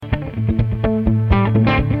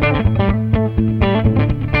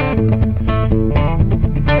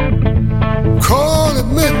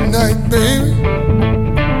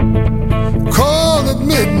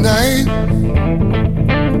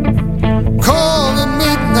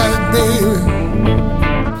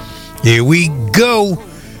Here we go,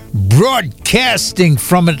 broadcasting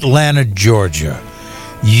from Atlanta, Georgia.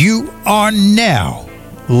 You are now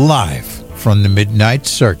live from the Midnight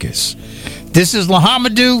Circus. This is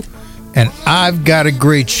Lahamadou, and I've got a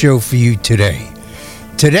great show for you today.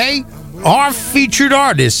 Today, our featured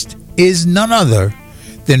artist is none other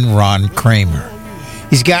than Ron Kramer.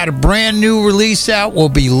 He's got a brand new release out. We'll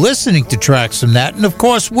be listening to tracks from that, and of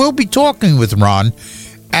course, we'll be talking with Ron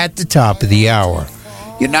at the top of the hour.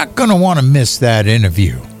 You're not going to want to miss that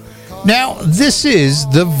interview. Now, this is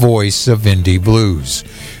the Voice of Indie Blues.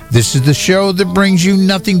 This is the show that brings you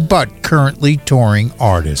nothing but currently touring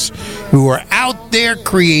artists who are out there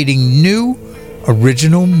creating new,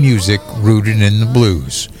 original music rooted in the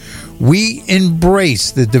blues. We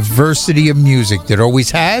embrace the diversity of music that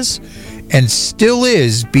always has and still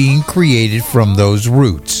is being created from those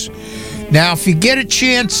roots. Now, if you get a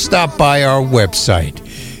chance, stop by our website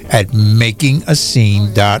at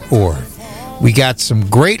makingascene.org. We got some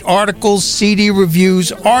great articles, CD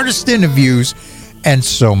reviews, artist interviews, and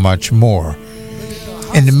so much more.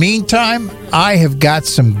 In the meantime, I have got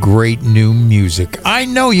some great new music I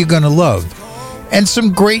know you're going to love, and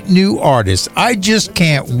some great new artists I just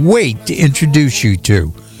can't wait to introduce you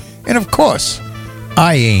to. And of course,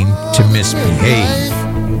 I aim to misbehave.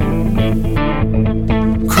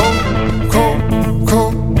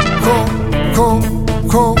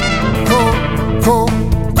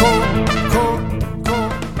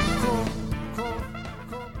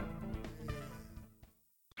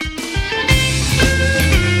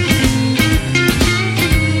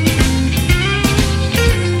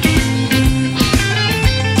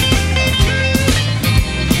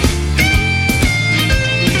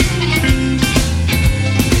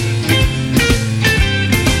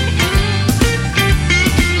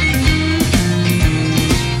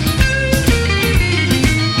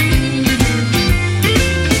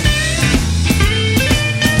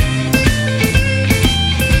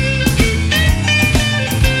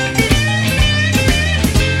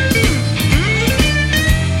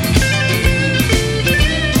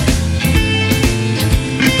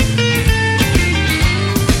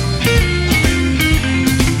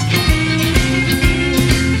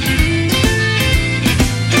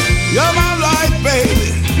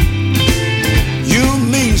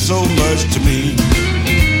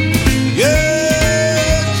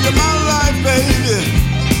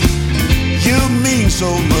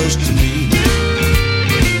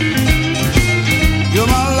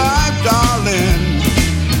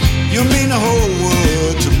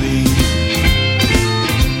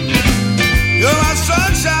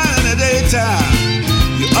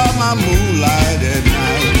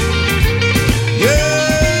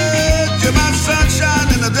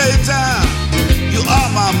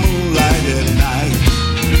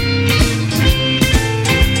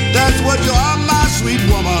 What you are, my sweet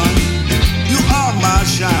woman. You are my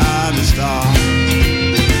shining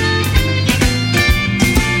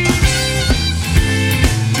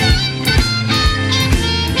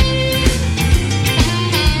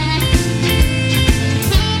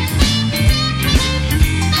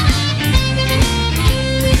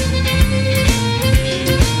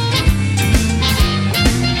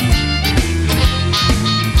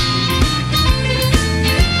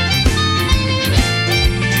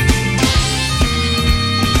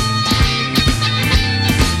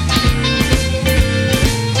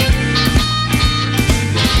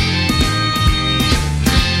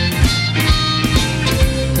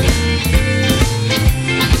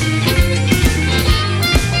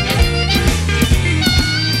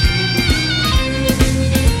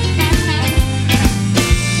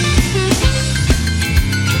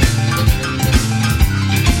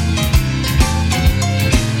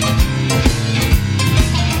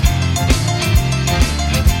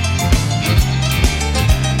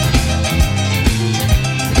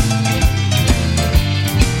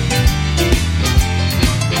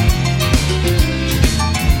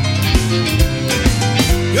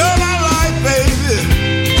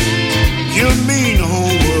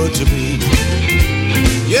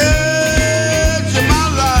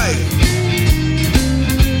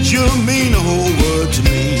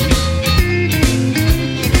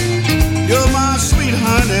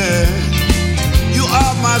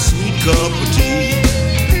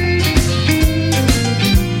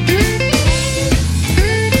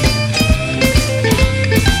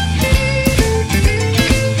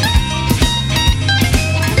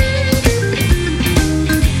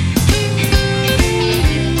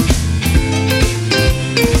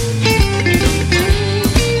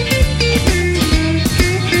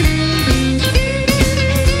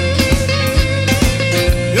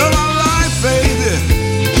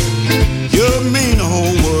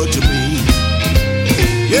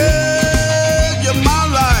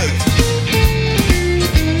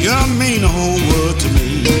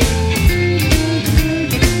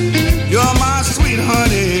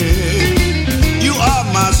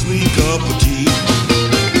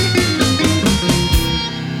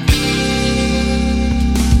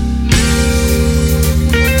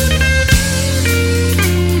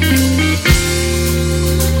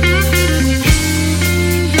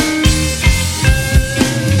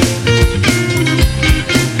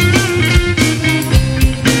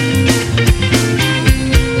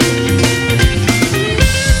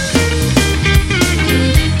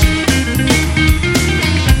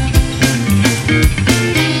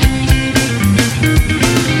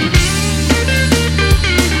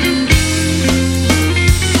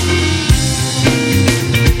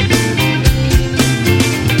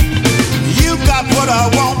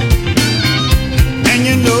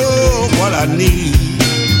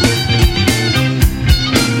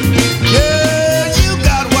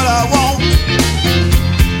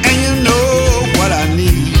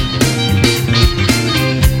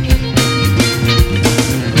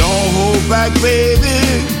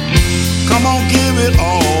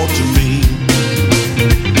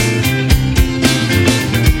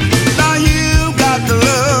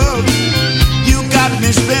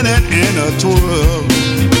twirl.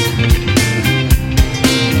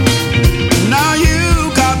 Now you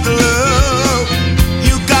got the love,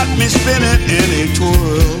 you got me spinning in a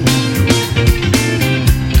twirl.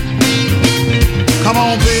 Come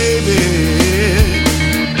on, baby,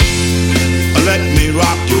 let me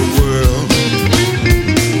rock your world.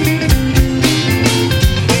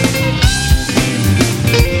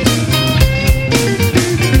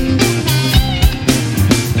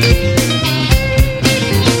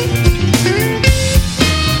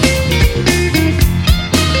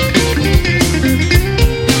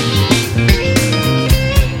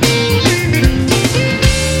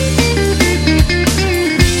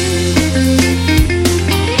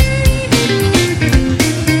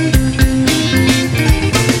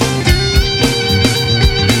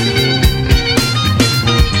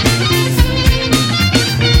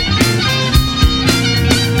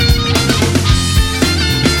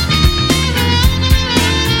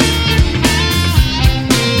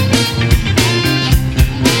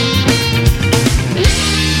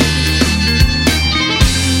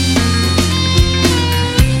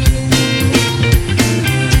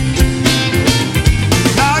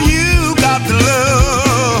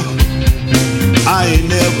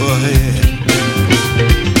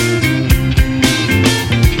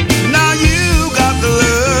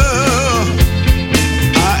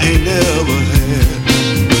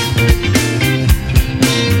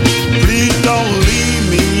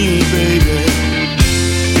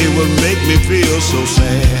 So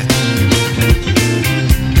sad.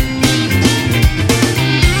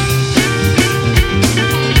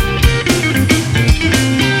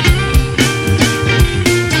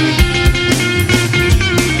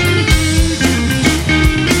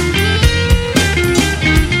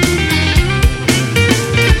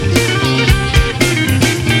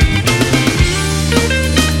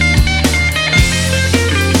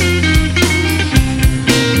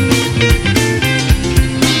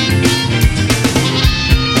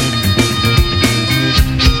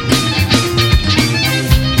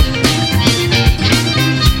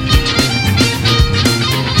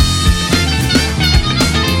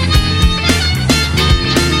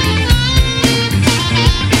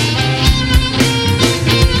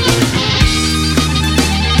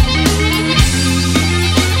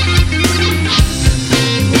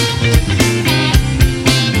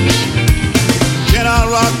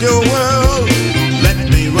 Your world, let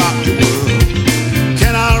me rock your world.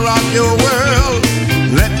 Can I rock your world?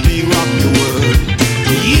 Let me rock your world.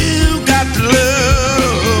 You got the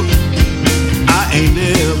love I ain't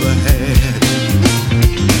never had.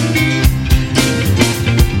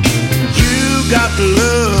 You got the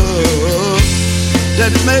love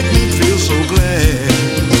that make me feel so glad.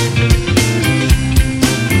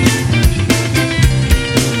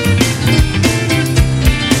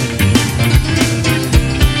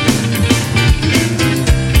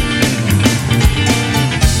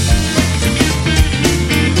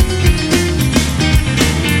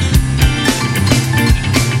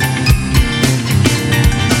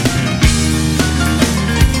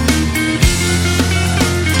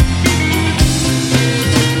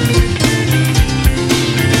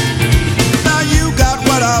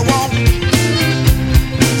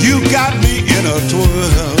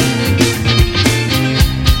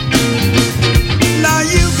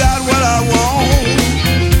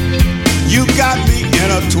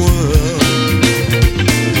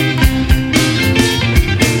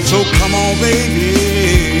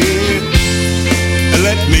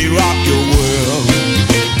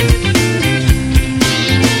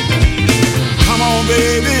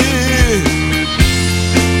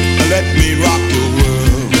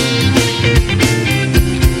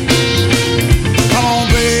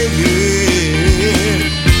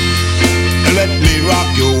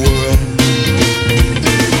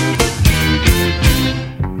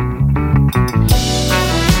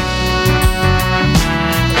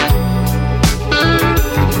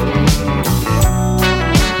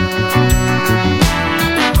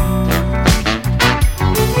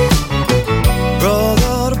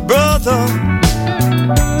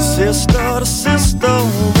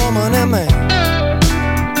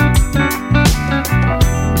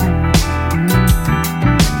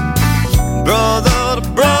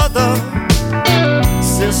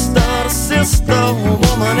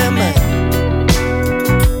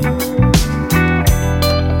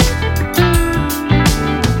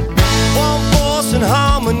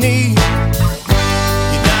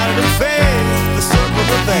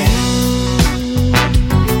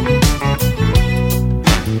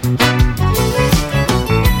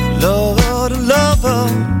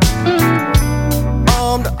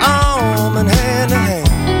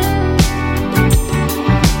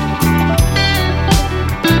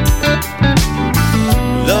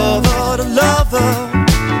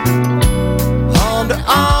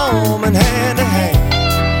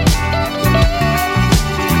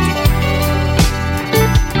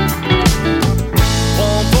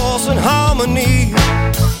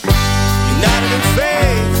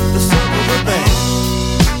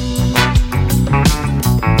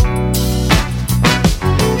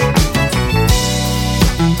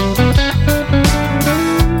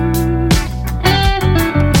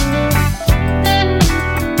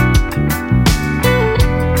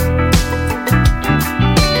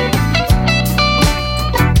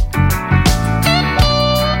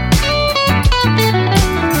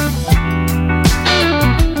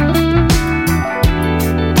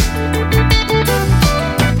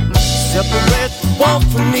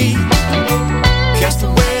 me. Cast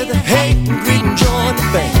away the hate and greed and join the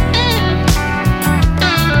band.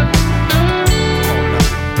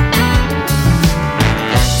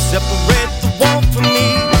 Separate the want from me.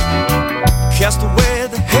 Cast away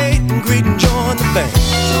the hate and greed and join the band.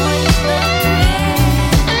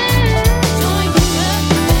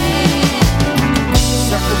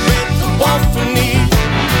 Separate the want from me.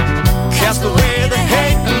 Cast away the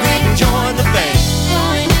hate and greed and join the band.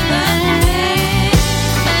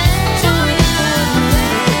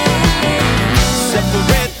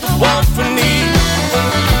 Separate the want from me.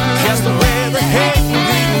 Cast away the hate and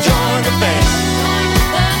greed and join the band.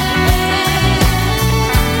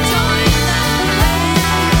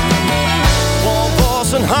 One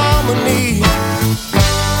voice and harmony,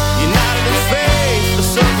 united in faith, the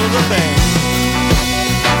circle of the band.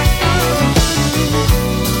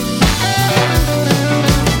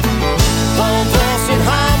 One voice in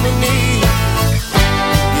harmony,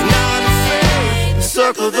 united in faith, the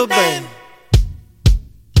circle of the band.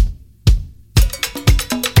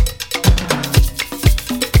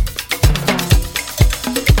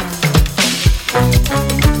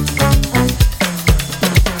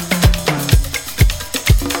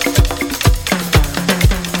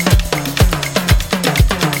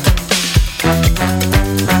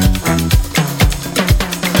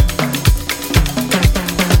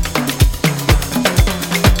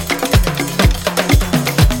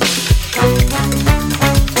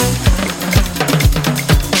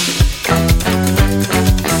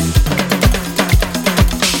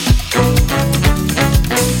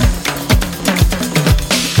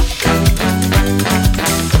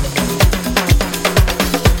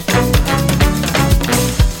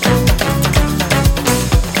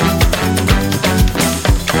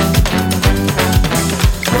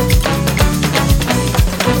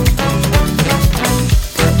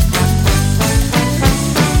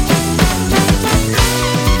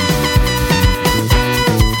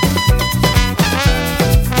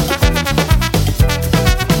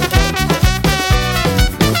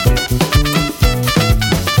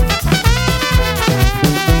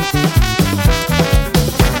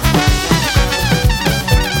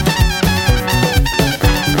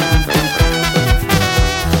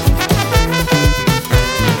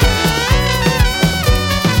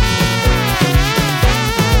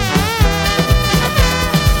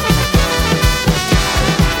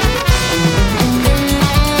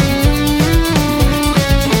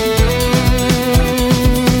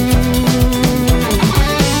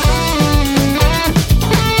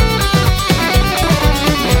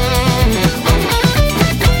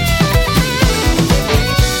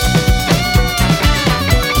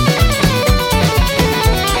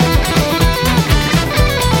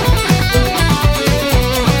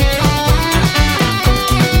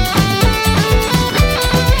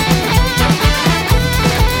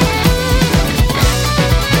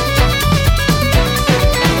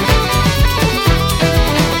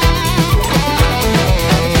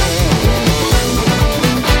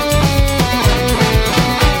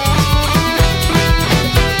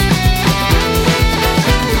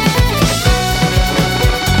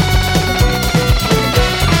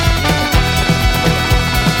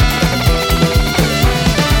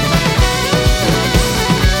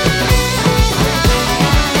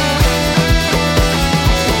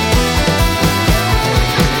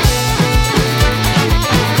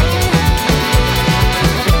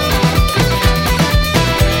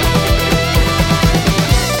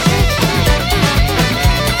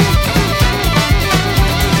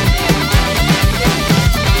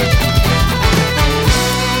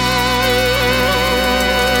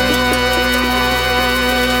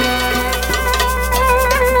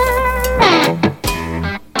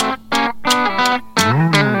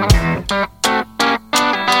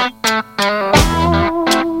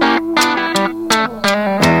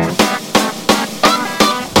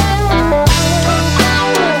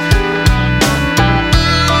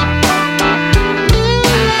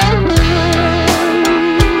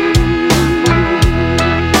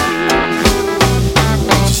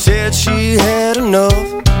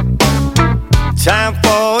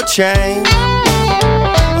 Change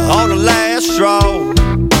on the last straw,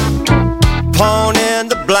 pawning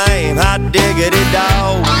the blame, hot diggity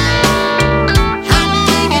dog.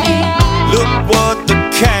 Look what the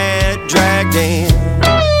cat dragged in.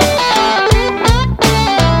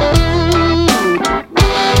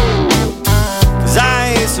 'Cause I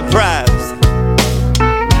ain't surprised,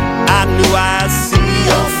 I knew I'd see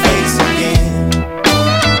your face again.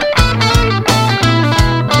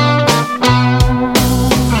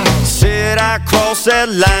 Cross that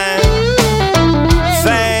line,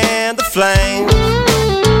 fan the flame,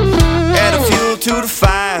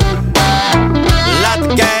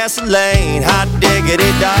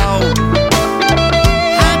 dog.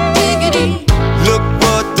 Hot diggity. Look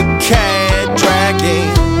what the cat dragged in.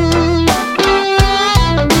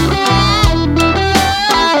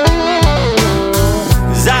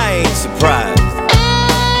 'Cause I ain't surprised.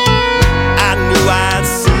 I knew I'd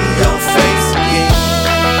see your face again.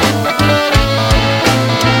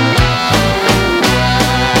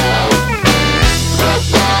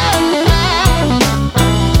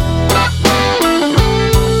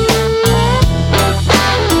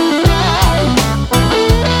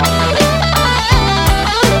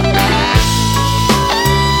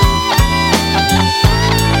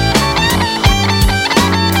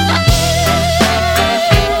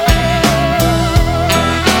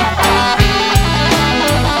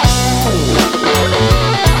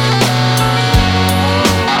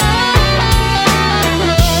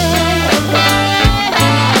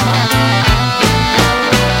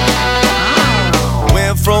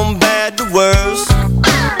 Went from bad to worse.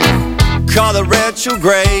 Call it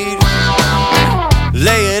retrograde.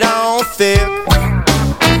 Lay it on thick.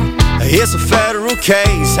 It's a federal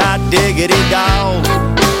case. Hot diggity dog.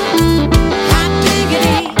 Hot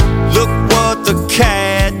diggity. Look what the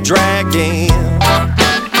cat dragged in.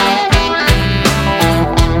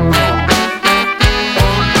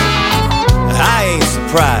 I ain't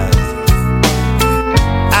surprised.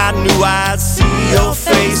 I knew I'd see your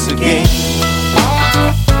face again.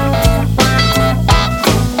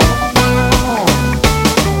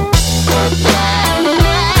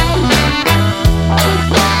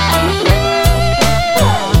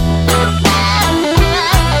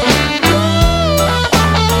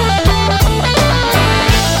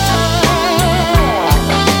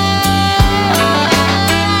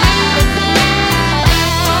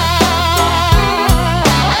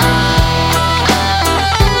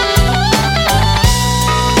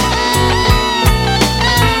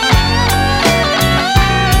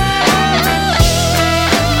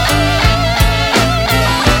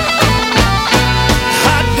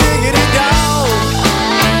 Hot diggity dog.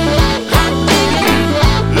 Hot diggity.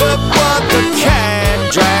 Look what the cat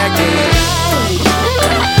dragged in.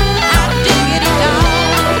 Hot diggity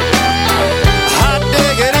dog. Hot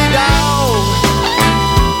diggity dog.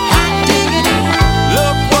 Hot diggity.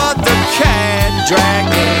 Look what the cat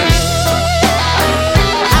dragged in.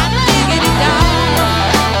 Hot diggity dog.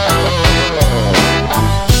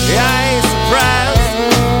 Yeah, I ain't surprised.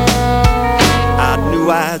 I knew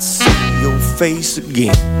I'd see your face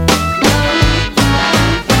again.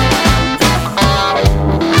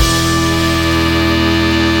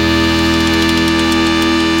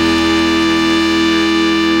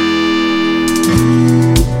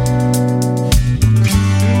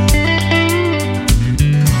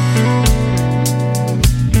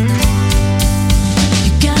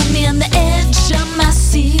 You got me on the edge of my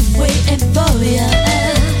seat, waiting for you.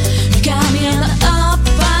 You got me on the up,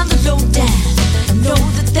 on the low down. I know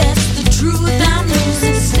that that's the truth. I'm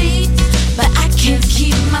losing sleep.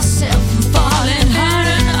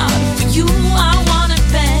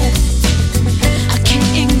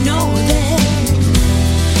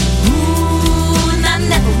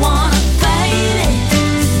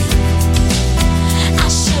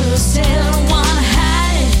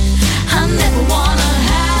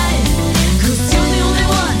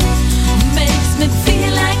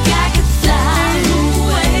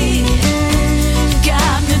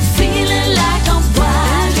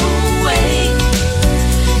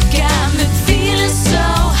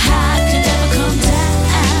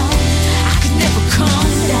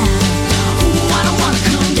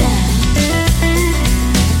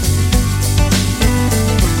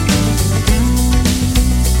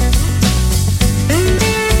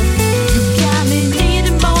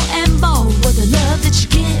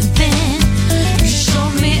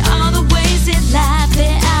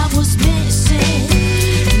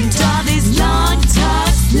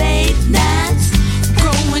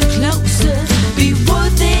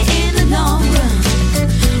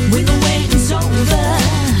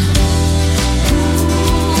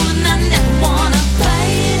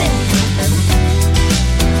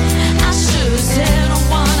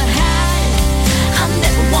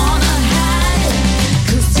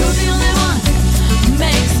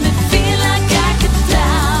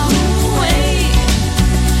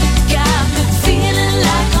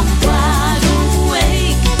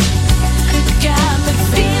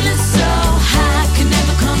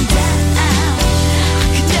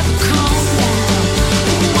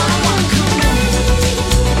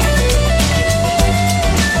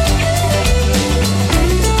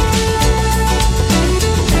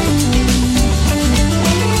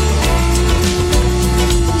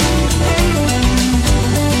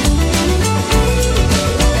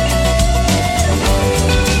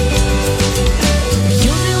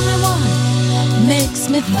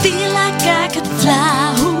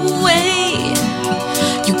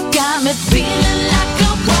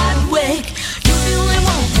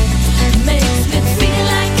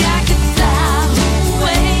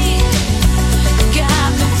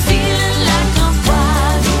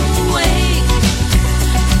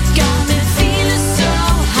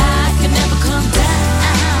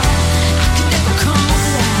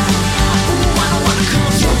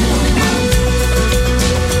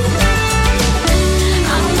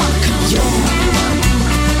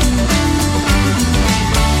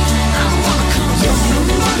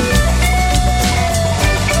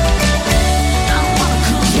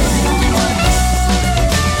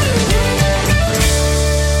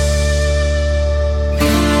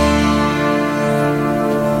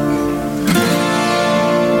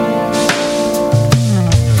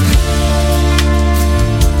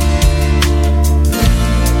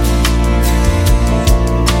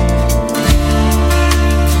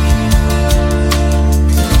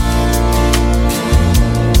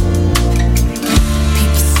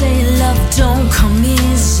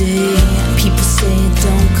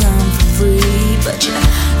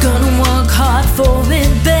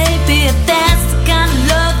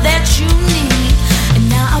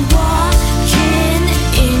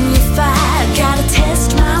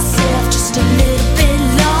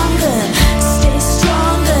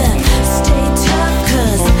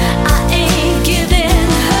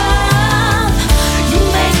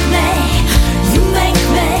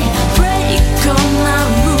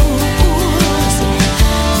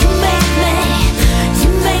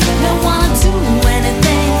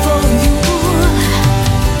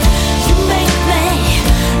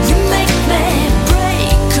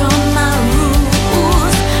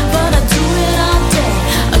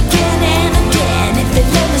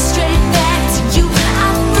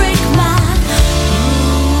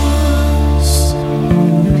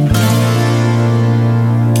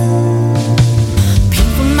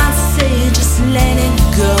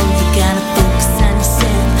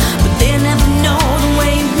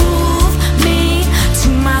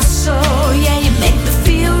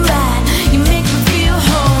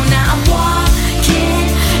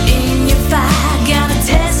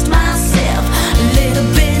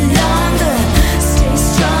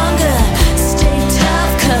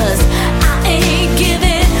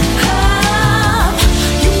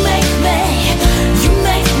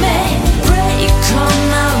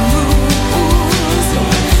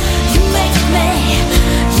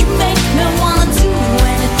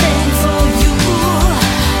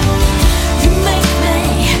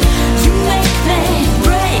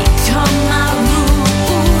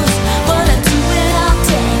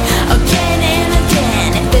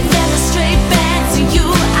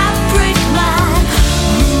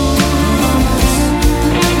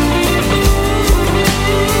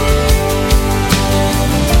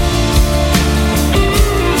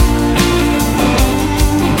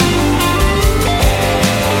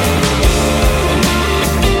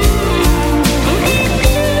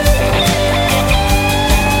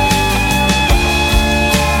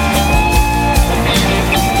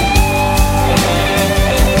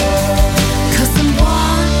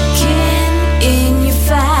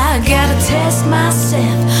 rest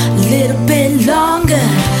myself a little bit longer.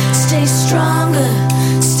 Stay stronger,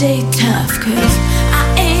 stay tough, 'cause I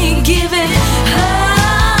ain't giving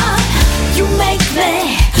up. You make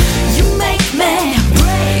me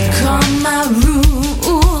break all my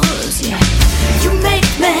rules. Yeah, you make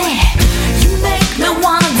me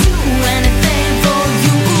wanna do anything for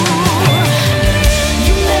you.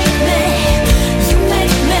 You make me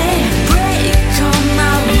break all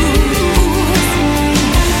my rules.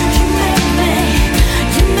 You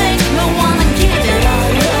make me wanna give it all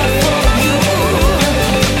up for you.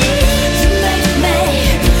 You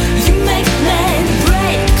make me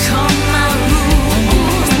break all my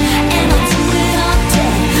rules, and I'll do it all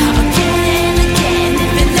day, again and again. If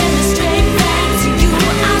you let me straight back to you,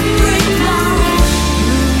 I'll break my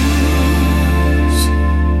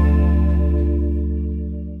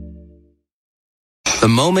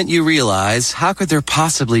The moment you realize, how could there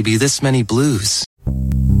possibly be this many blues?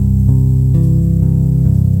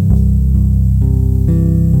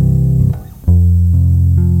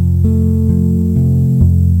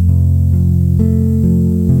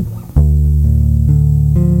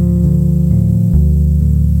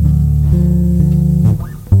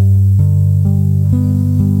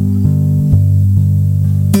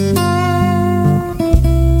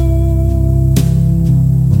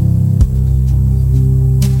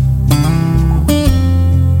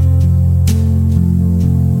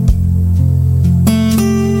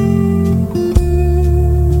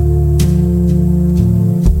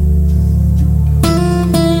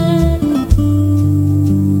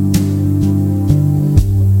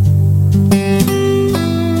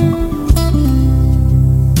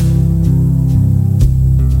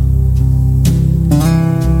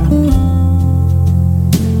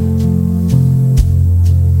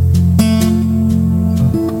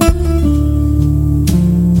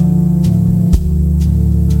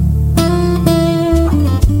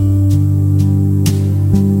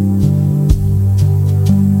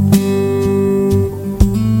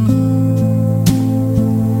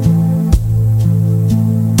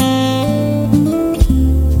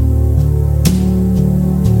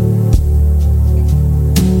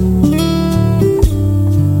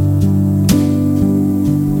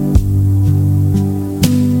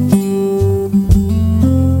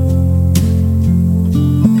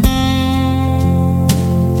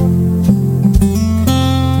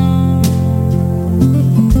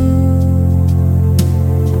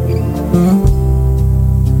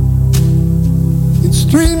 It's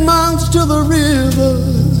 3 miles to the river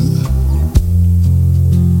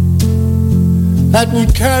that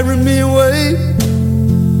will carry me away,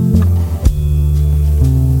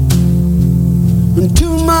 and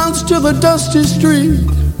 2 miles to the dusty street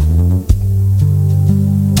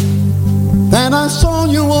that I saw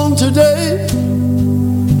you on today.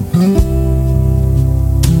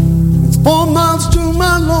 It's 4 miles to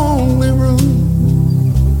my lonely room,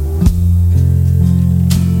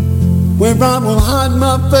 where I will hide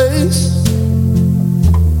my face,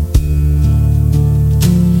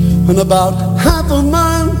 and about half a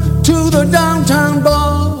mile to the downtown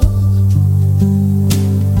bar,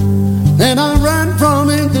 and I ran from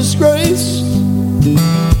in disgrace.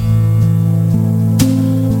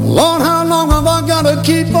 Lord, how long have I got to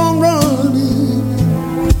keep on running?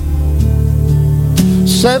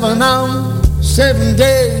 7 hours, 7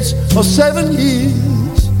 days, or 7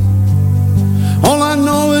 years. All I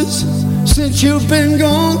know is since you've been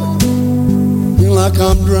gone, feel like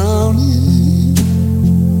I'm drowning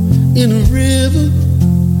in a river,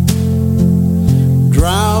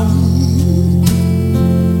 drowning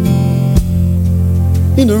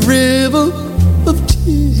in a river of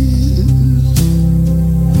tears.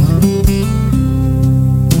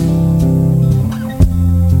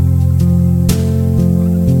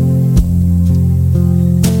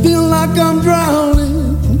 Feel like I'm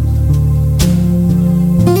drowning,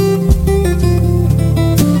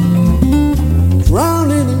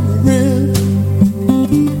 drowning in the river.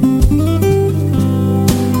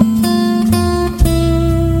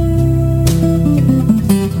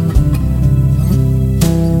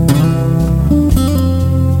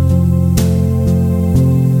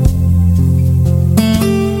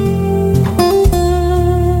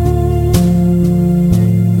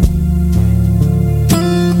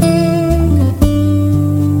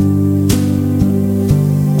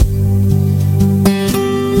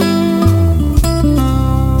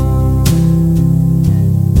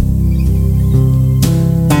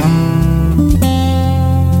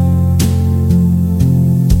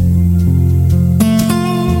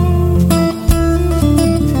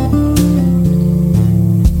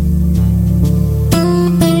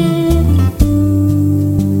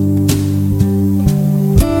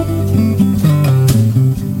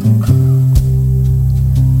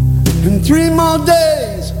 more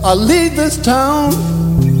days I'll leave this town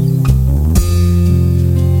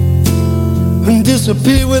and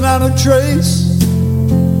disappear without a trace.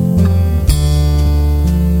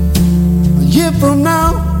 A year from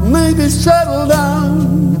now, maybe settle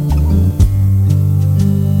down,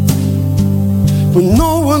 but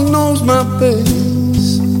no one knows my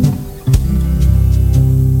face.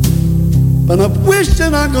 But I wish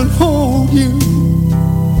that I could hold you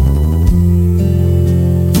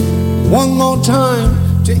one more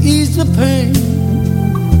time to ease the pain.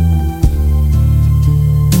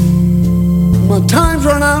 My time's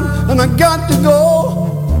run out and I got to go.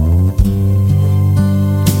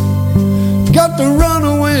 Got to run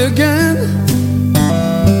away again.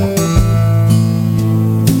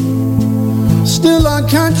 Still I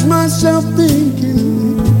catch myself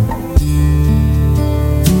thinking,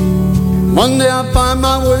 one day I'll find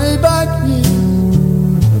my way back here,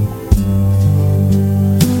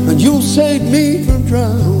 and you'll save me from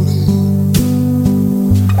drowning,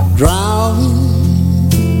 drowning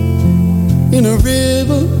in a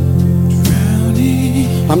river, drowning,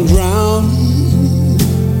 I'm drowning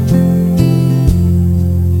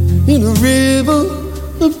in a river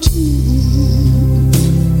of tears.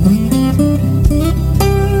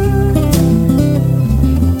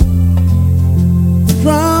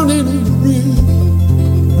 Drowning in a river,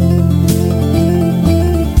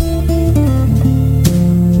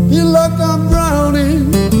 feel like I'm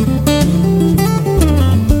drowning,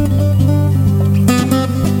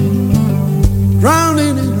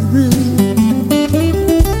 drowning in a river.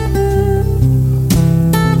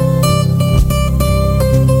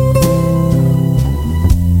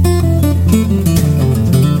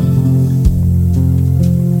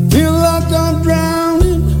 Feel like I'm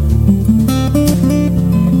drowning,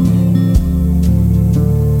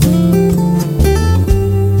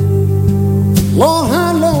 Lord,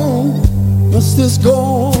 how long must this go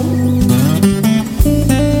on?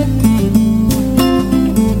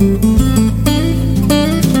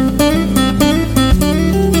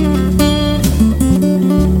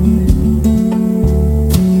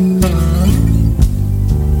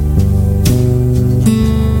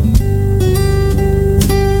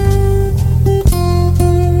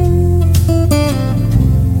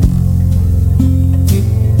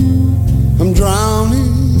 I'm drowning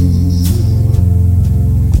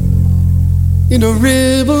in a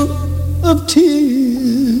river of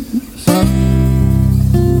tears.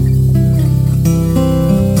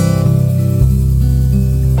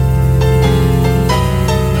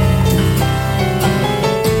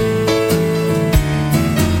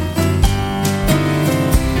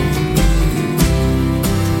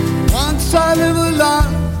 Once I lived a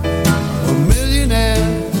life of a millionaire,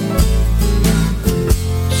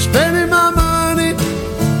 spending my money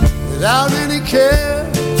without any care.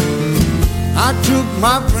 I took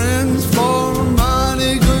my friends for a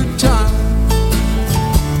mighty good time,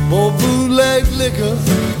 for bootleg liquor,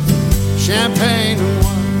 champagne and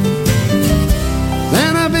wine.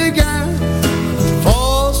 Then I began to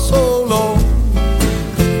fall so low,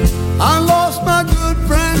 I lost my good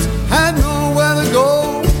friends, had nowhere to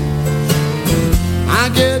go. I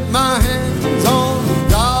get my hands on the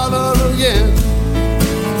dollar again,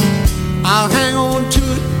 I'll hang on to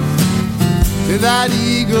it, to that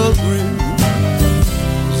eagle grin.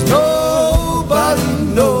 Nobody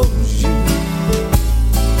knows you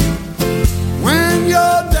when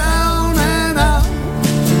you're down and out.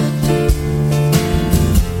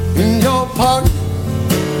 In your pocket,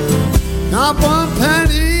 not one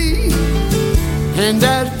penny, and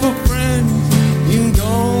as for friends, you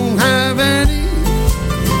don't have any.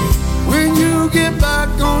 When you get back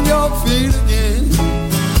on your feet again,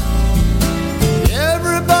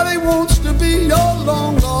 everybody wants to be your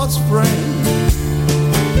long lost friend.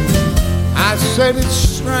 I said it's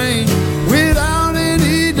strange, without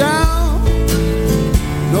any doubt,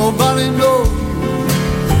 nobody knows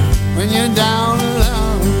when you're down and out.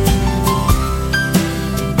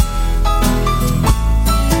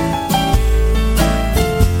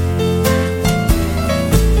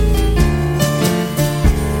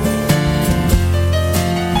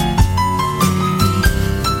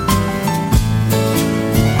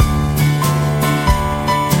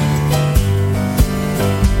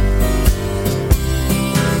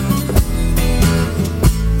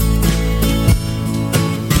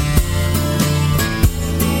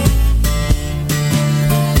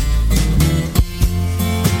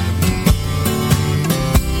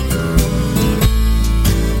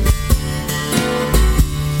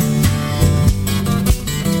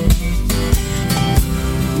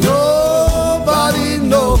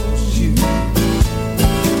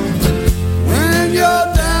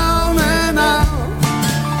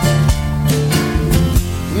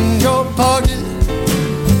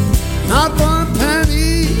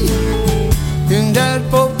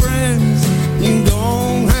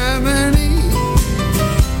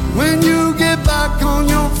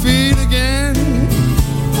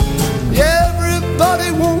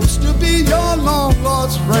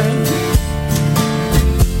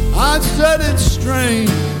 let it strain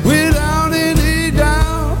without any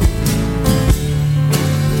doubt.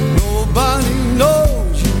 Nobody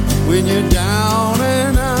knows you when you're down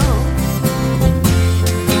and out.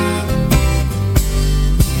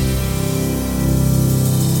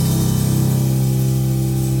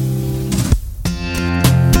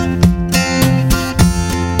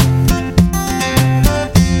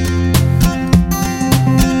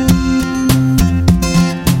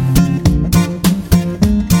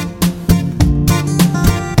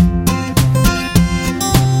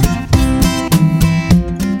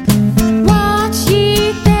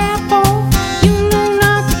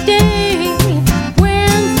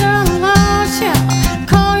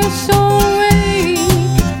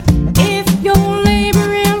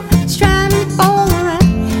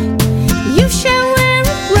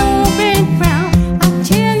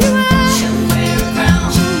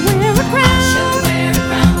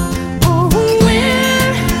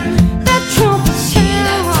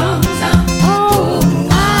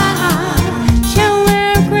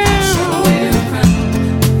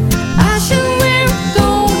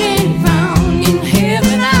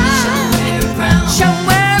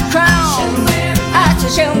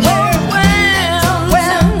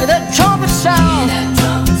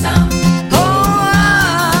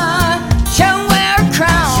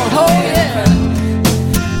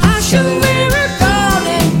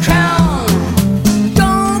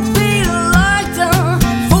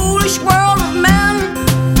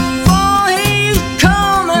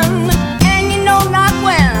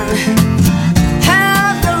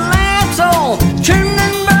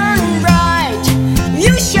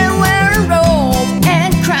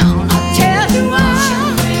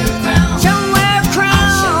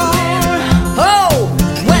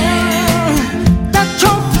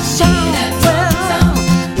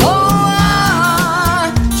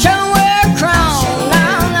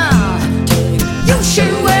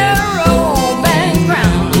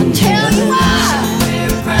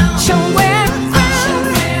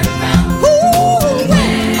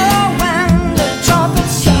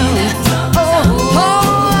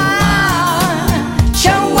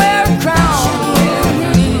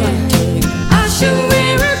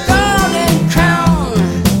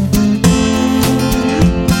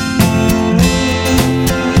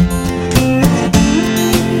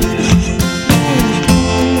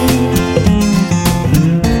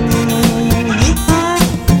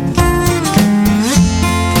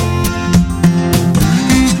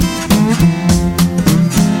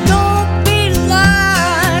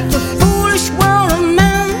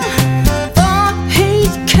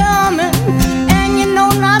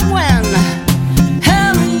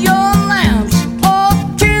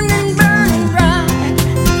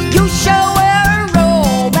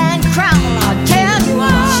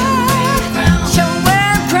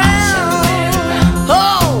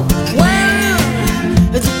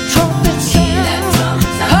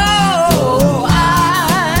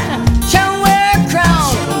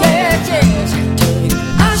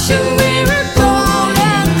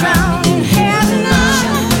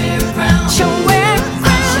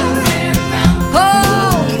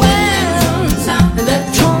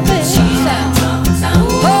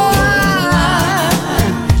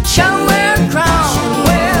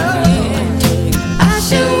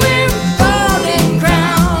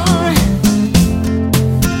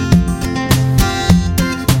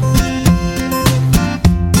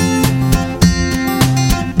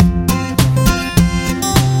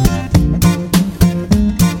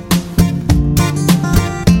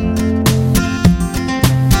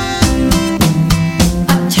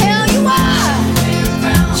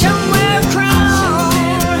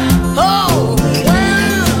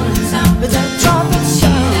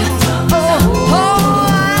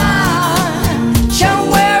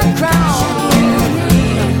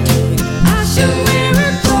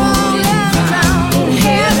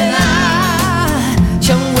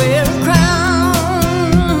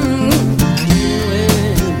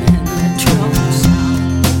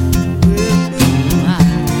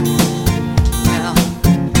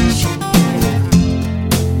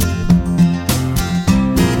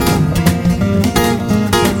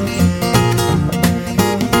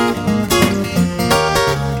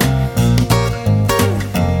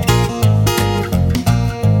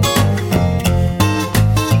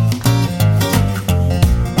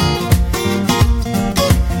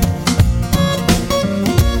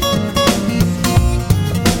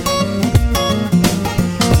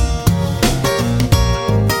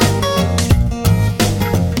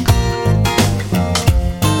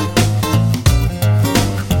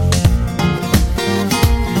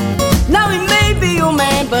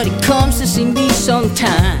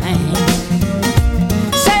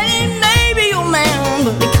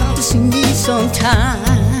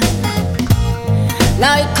 time.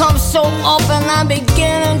 Now he comes so often I'm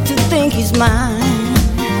beginning to think he's mine.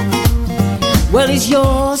 Well, he's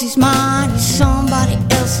yours, he's mine, he's somebody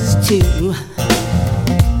else's too.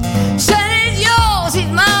 Said he's yours, he's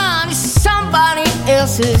mine, he's somebody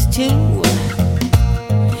else's too.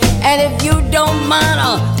 And if you don't mind,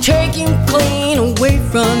 I'll take him clean away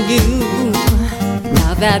from you.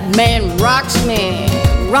 Now that man rocks me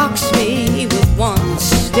with one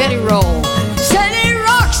steady roll. Said he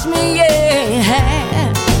rocks me, yeah,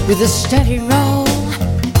 with a steady roll.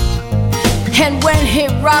 And when he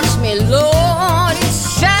rocks me, Lord, it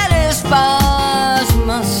satisfies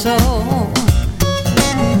my soul.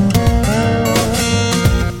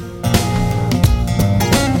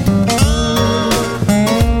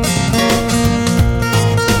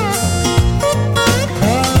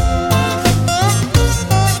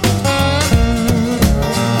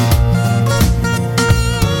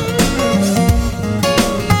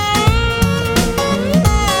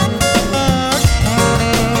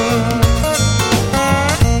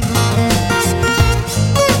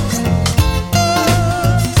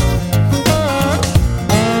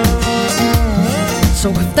 So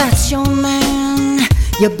if that's your man,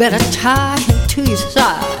 you better tie him to your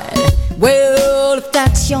side. Well, if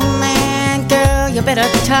that's your man, girl, you better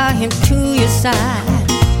tie him to your side.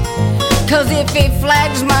 'Cause if he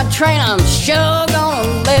flags my train, I'm sure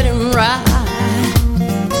gonna let him ride.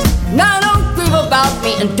 Now don't grieve about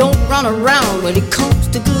me and don't run around. When it comes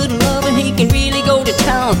to good loving, he can really go to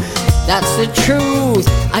town. That's the truth,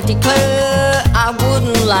 I declare I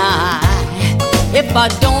wouldn't lie. If I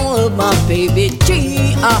don't love my baby,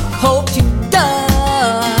 gee, I hope to die.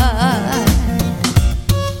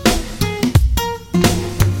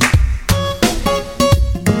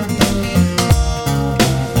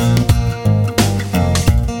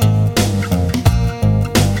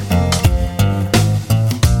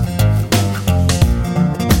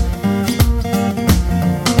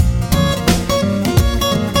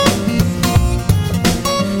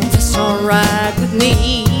 That's alright with me.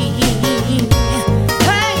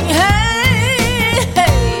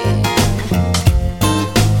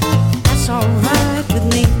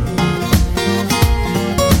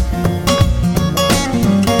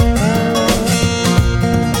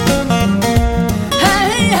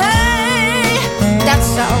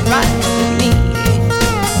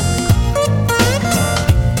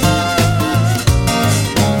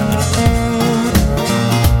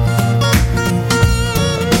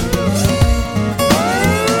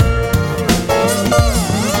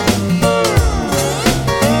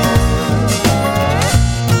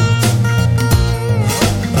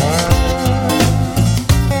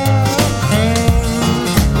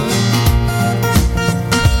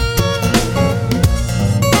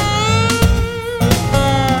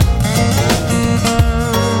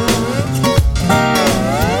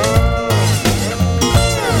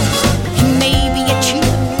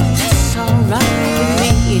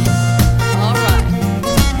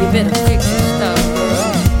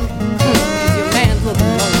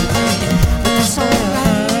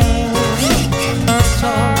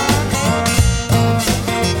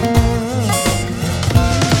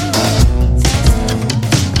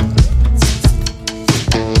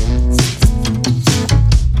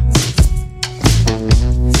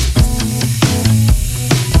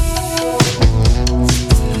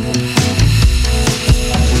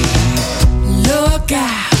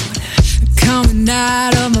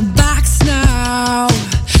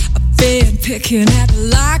 Picking at the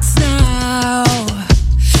locks now,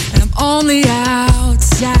 and I'm on the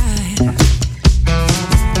outside.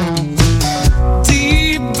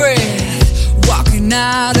 Deep breath, walking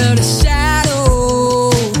out of the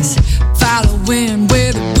shadows, following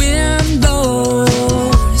where the wind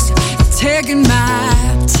blows, taking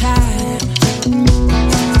my time.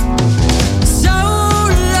 So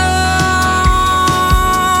long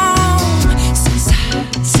since I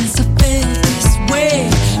felt this way.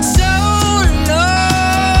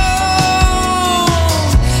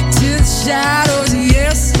 Shadows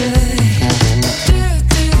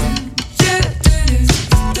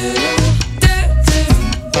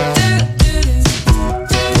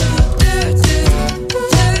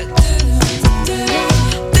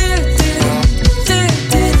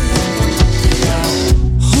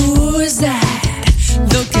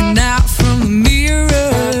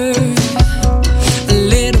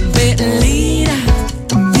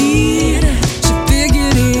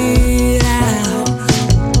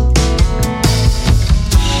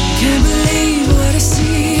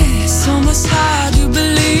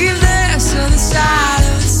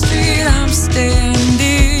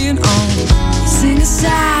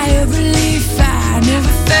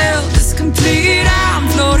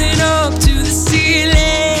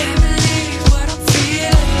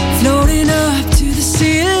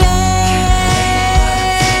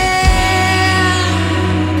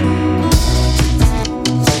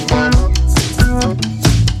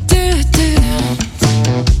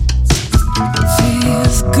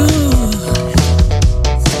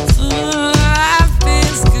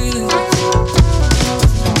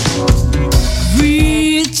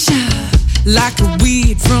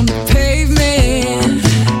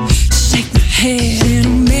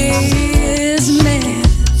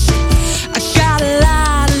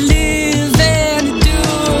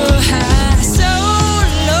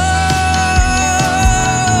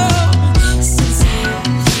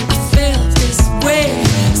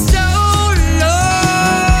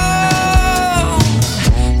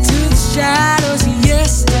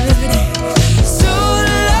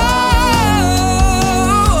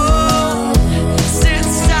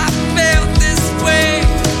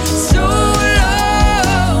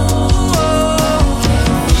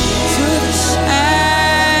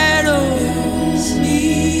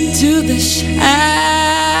into the shadow.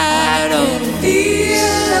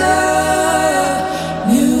 Feel a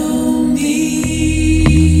new me.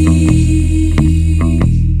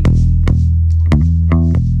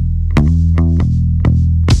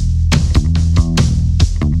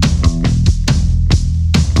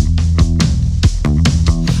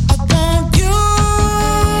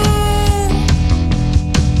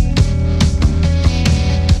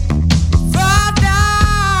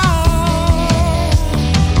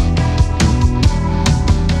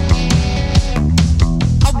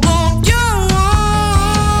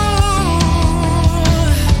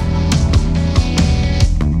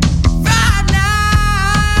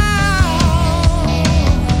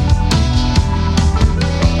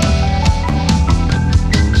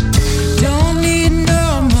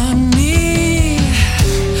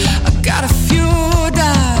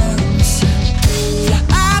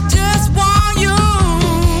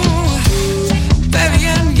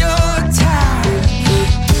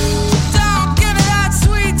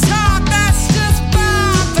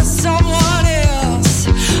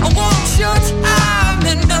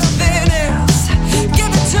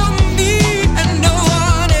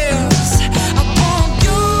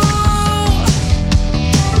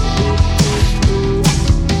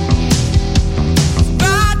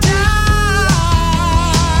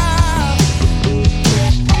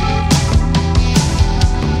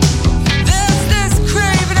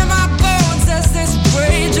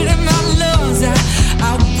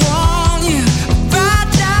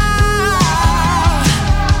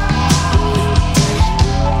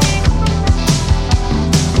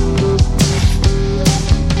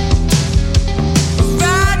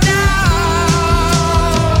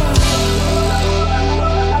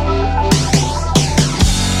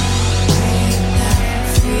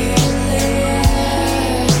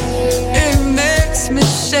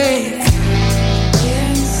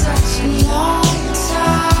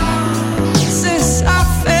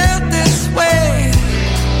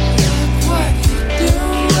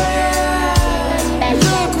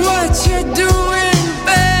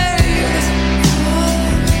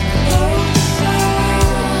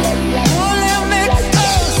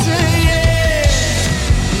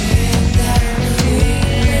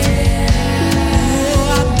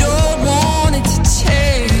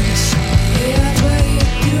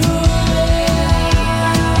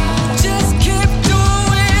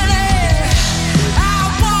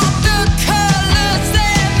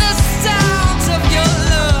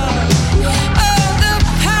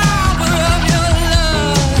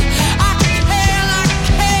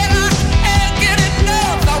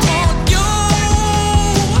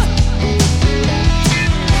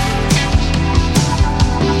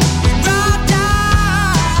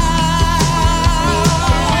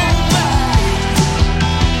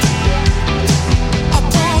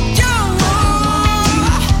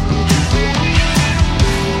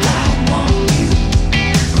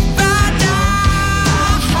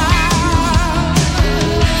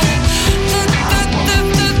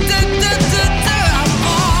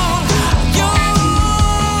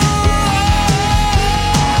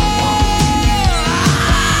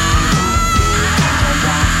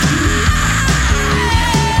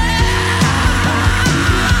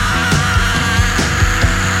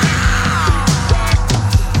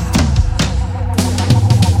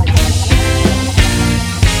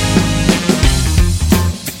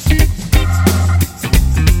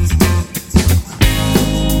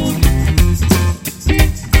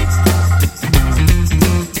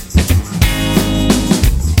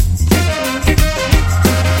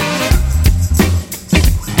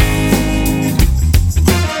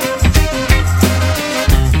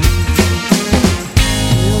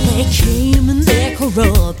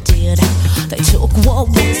 corrupted. They took what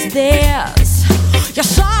was theirs. Your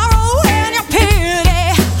sorrow and your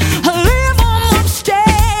pity, leave them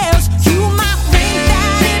upstairs. You might think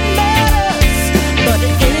that it matters, but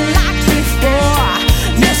it ain't like before.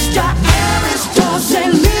 Mr. Harris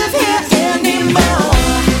doesn't live here anymore.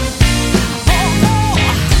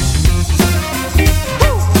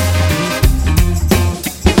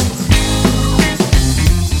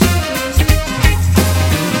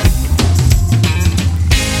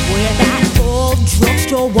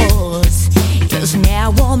 Drugstore was is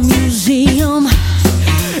now a museum.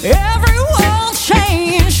 Everyone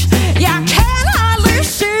changed, yeah, I can hardly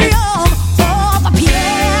see them. All the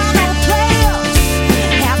piano players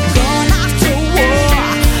have gone off to war.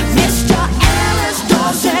 Mr. Ellis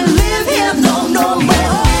doesn't live here no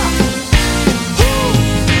more.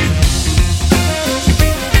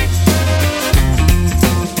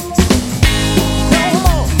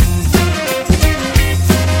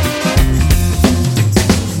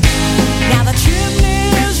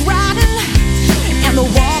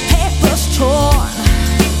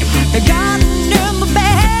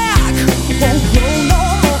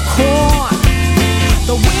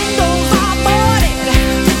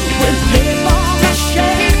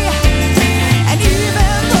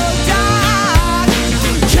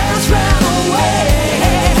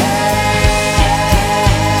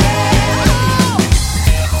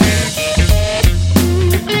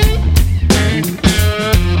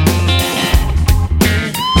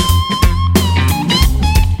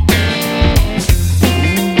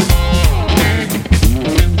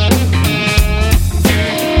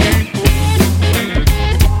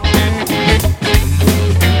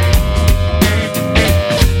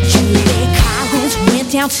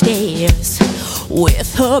 downstairs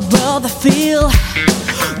with her brother Phil.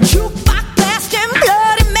 Jukebox blasting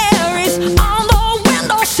Bloody Marys on the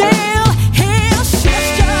windowsill. His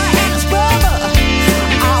sister and his brother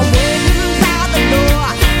are waiting by the door.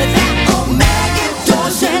 That old Maggie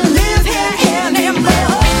doesn't live here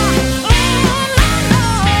anymore.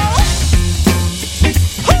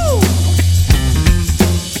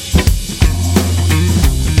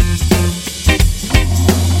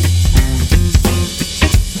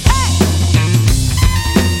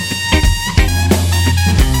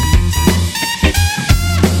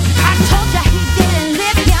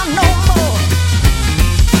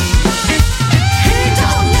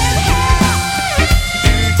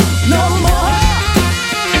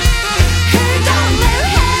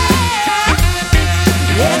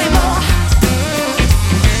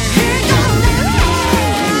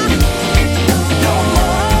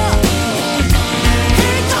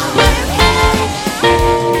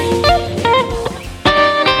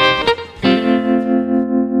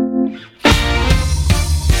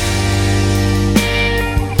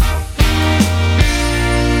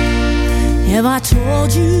 Have I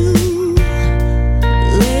told you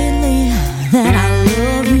lately that I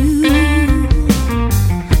love you?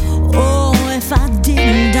 Oh, if I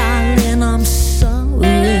didn't, darling, I'm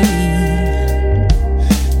sorry.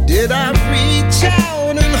 Did I reach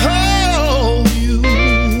out and hold you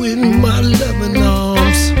in my loving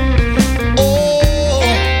arms? Oh,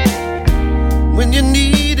 when you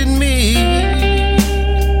needed me.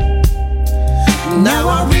 Now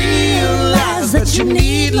I realize that you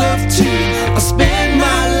need love too. I spend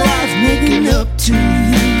my life making up to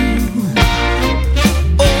you.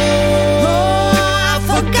 Oh, I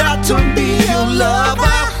forgot to be your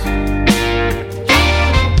lover.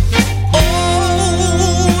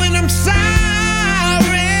 Oh, and I'm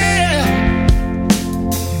sorry.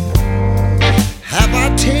 Have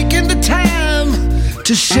I taken the time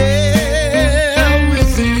to share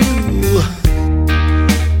with you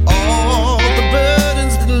all the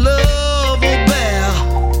burdens that love will bear?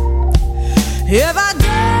 Have I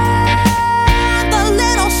done the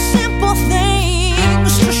little simple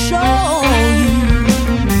things to show you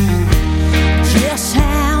just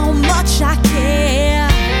how much I care?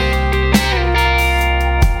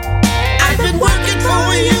 I've been working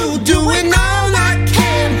for you, doing all I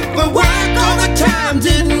can, but work all the time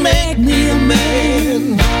didn't make me a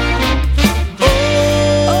man.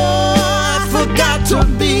 Oh, I forgot to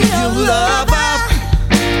be your lover.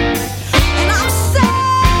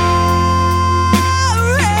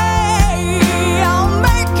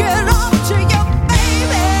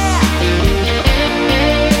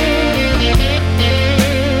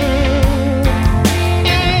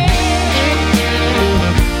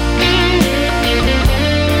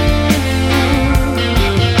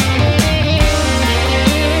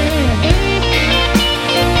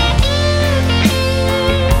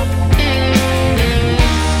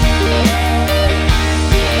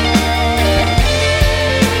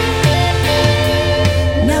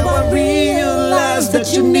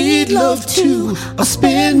 That you need love too. I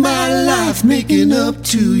spend my life making up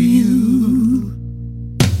to you.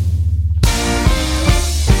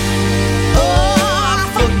 Oh, I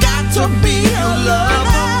forgot to be your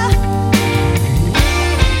lover,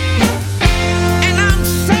 and I'm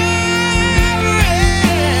sorry.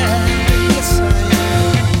 Yes, I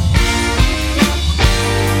am.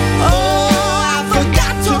 Oh, I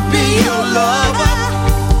forgot to be your lover.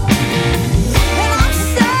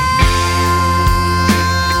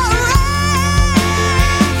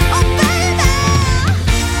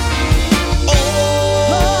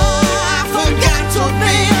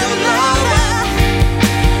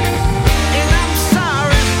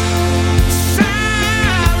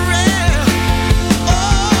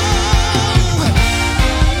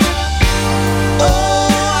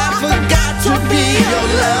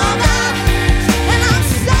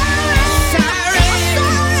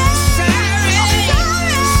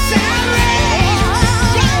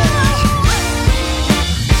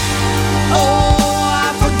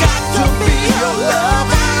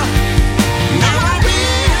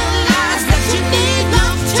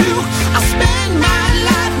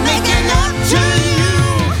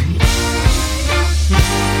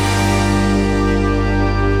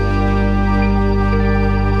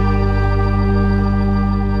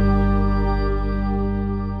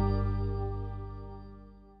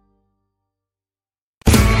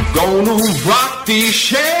 Gonna rock the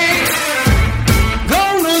shade,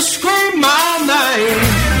 gonna scream my name,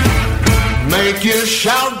 make you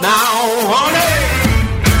shout now, honey,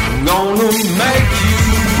 gonna make you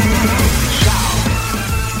shout.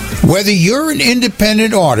 Whether you're an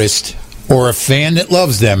independent artist or a fan that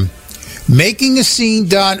loves them,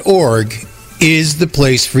 makingascene.org is the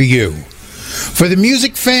place for you. For the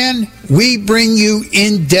music fan, we bring you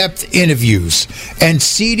in-depth interviews and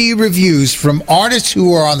CD reviews from artists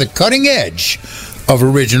who are on the cutting edge of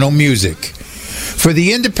original music. For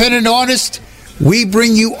the independent artist, we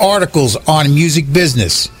bring you articles on music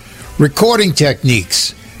business, recording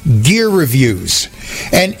techniques, gear reviews,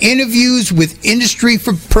 and interviews with industry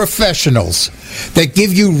professionals that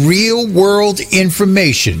give you real-world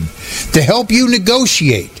information to help you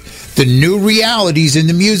negotiate the new realities in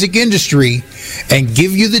the music industry and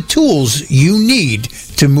give you the tools you need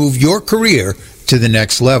to move your career to the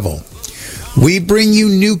next level. We bring you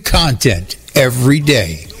new content every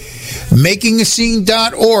day.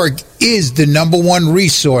 Makingascene.org is the #1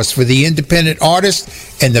 resource for the independent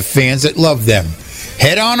artists and the fans that love them.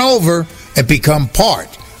 Head on over and become part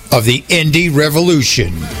of the indie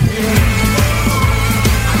revolution.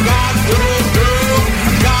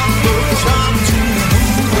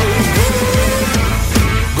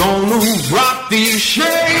 Rock these shades,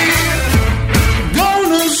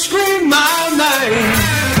 gonna scream my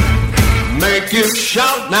name, make you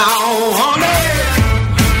shout now,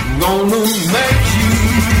 honey, gonna make you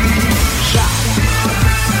shout,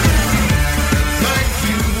 make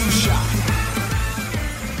you shout,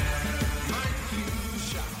 make you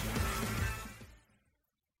shout.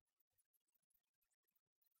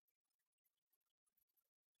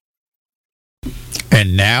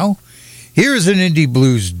 And now, here's an Indie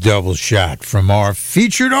Blues double shot from our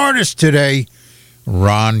featured artist today,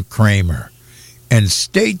 Ron Kramer. And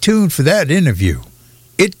stay tuned for that interview.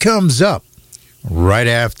 It comes up right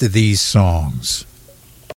after these songs.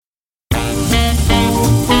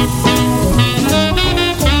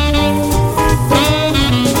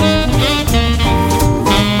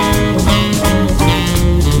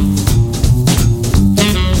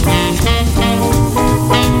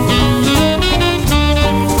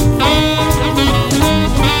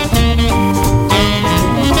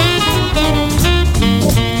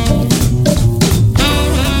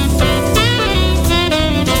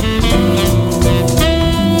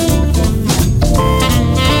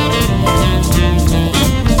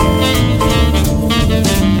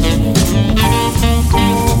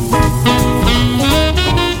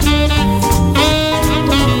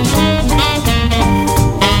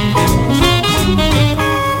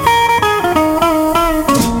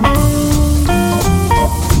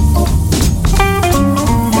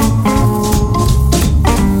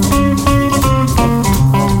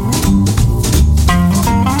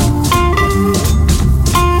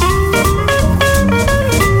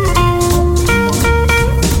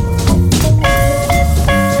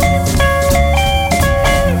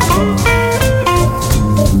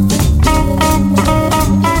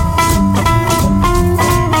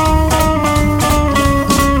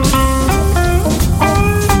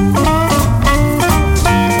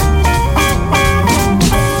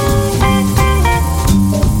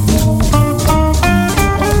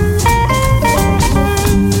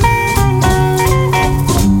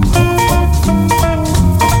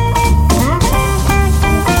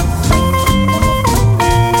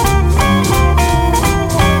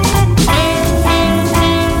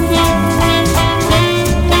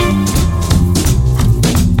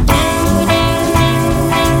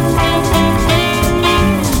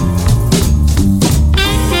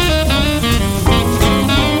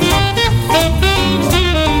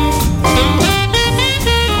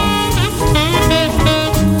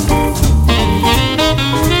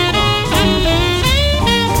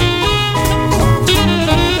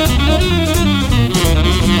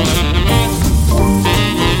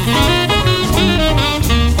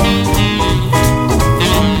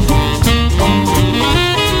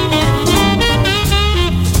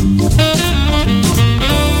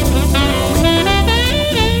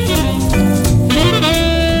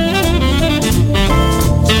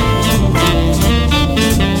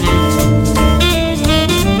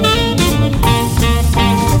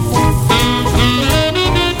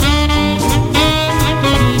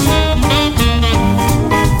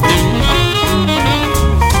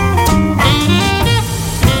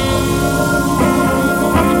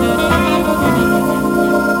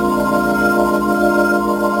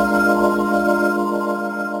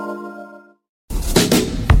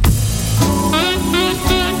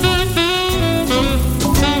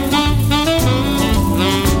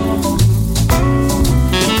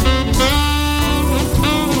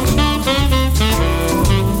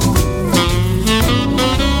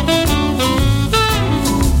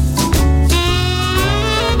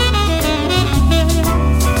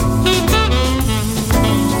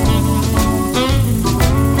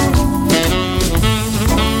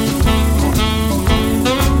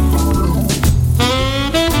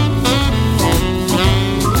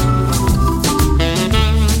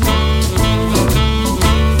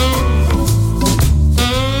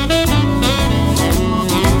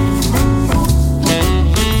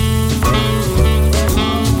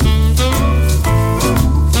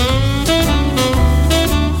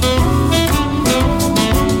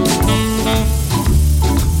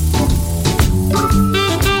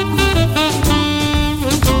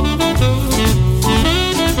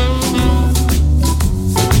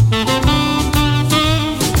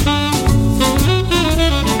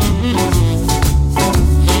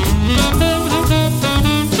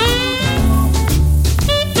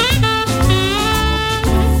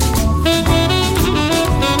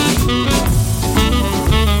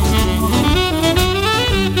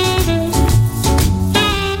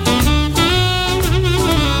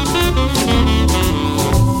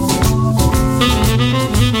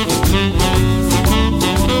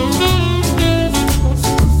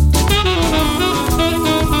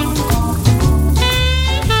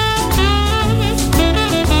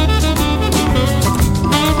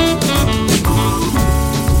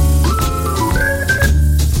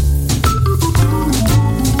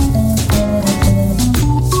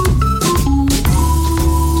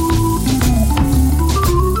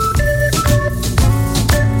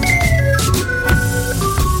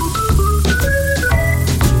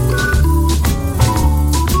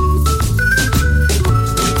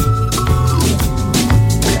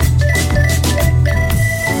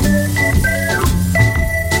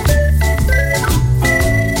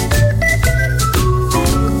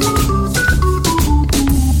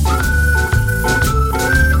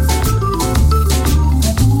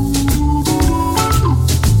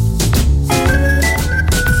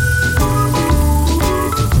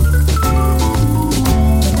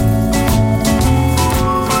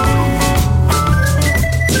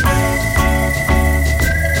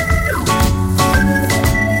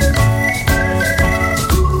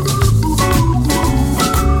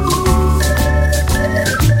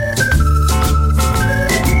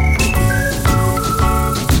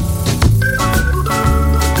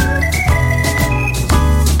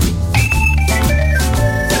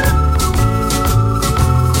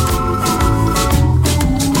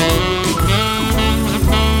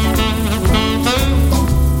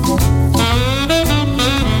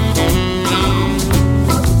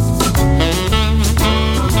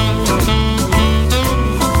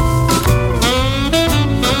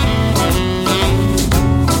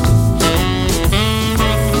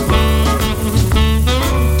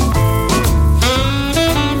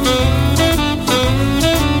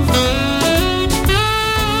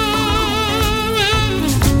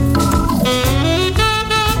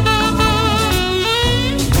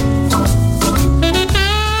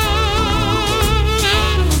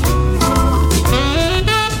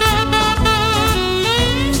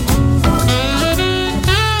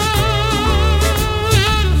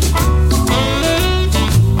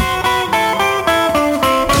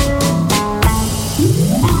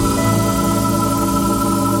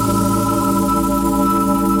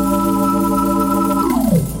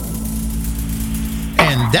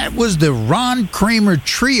 That was the Ron Kramer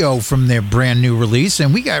Trio from their brand new release,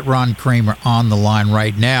 and we got Ron Kramer on the line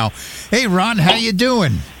right now. Hey, Ron, how you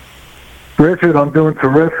doing? Richard, I'm doing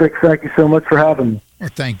terrific. Thank you so much for having me. Well,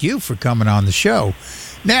 thank you for coming on the show.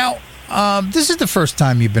 Now, this is the first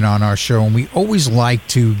time you've been on our show, and we always like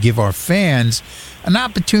to give our fans an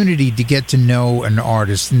opportunity to get to know an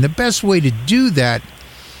artist, and the best way to do that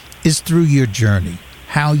is through your journey,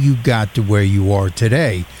 how you got to where you are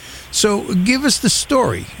today. So give us the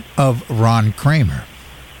story of Ron Kramer.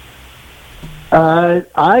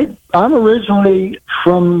 I'm originally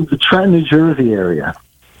from the Trenton, New Jersey area.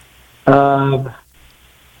 And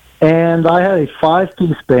I had a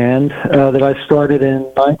 5-piece band that I started in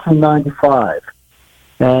 1995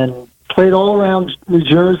 and played all around New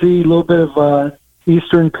Jersey, a little bit of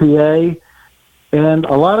eastern PA, and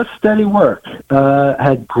a lot of steady work.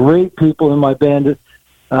 Had great people in my band.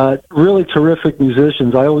 Really terrific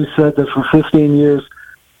musicians. I always said that for 15 years,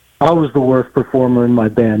 I was the worst performer in my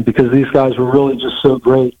band because these guys were really just so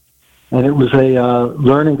great. And it was a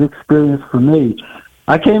learning experience for me.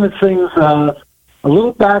 I came at things a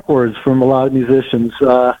little backwards from a lot of musicians.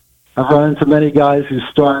 I've run into many guys who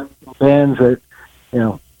start bands at,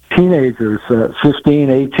 teenagers, 15,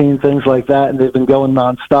 18, things like that, and they've been going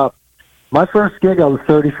nonstop. My first gig, I was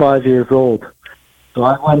 35 years old. So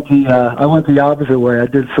I went the opposite way. I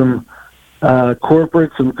did some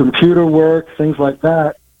corporate, some computer work, things like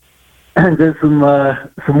that, and did some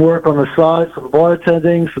work on the side, some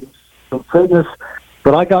bartending, some fitness.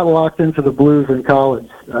 But I got locked into the blues in college.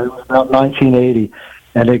 It was about 1980,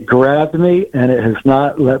 and it grabbed me, and it has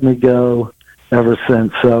not let me go ever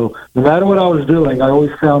since. So no matter what I was doing, I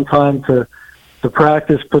always found time to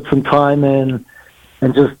practice, put some time in,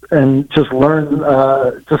 and just learn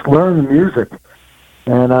the music.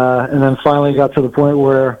 And then finally got to the point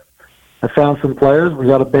where I found some players. We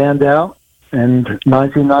got a band out, and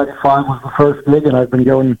 1995 was the first gig, and I've been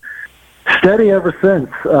going steady ever since.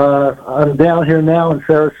 I'm down here now in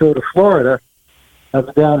Sarasota, Florida. I've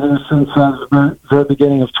been down here since the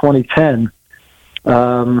beginning of 2010.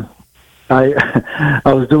 I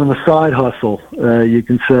was doing the side hustle, you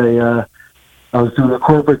can say. I was doing a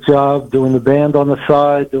corporate job, doing the band on the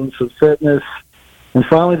side, doing some fitness, and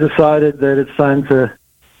finally decided that it's time to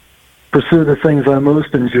pursue the things I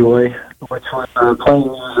most enjoy, which was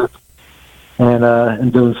playing music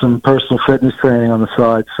and doing some personal fitness training on the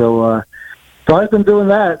side. So I've been doing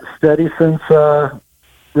that steady since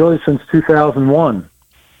 2001.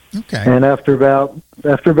 Okay. And after about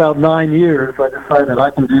 9 years, I decided I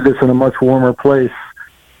can do this in a much warmer place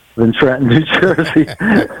than Trenton, New Jersey.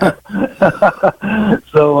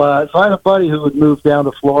 So I had a buddy who had moved down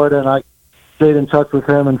to Florida, and I stayed in touch with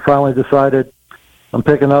him and finally decided I'm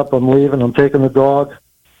picking up, I'm leaving, I'm taking the dog.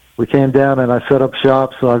 We came down and I set up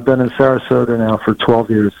shop, so I've been in Sarasota now for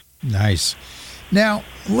 12 years. Nice. Now,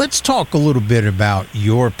 let's talk a little bit about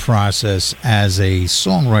your process as a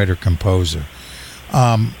songwriter-composer.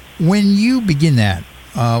 When you begin that,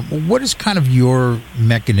 what is kind of your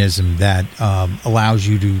mechanism that allows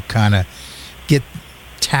you to kind of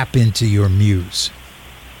tap into your muse?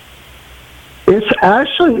 It's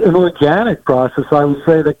actually an organic process, I would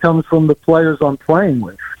say, that comes from the players I'm playing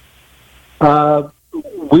with.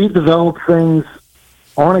 We develop things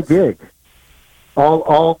on a gig.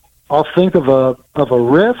 I'll think of a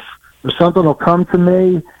riff or something will come to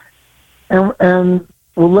me, and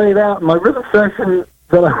we'll lay it out. My rhythm section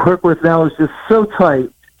that I work with now is just so tight.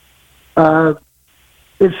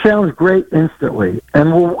 It sounds great instantly,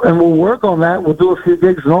 and we'll work on that. We'll do a few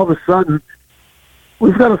gigs, and all of a sudden,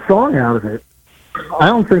 we've got a song out of it. I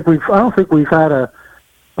don't think we've had a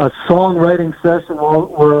songwriting session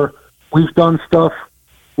where we've done stuff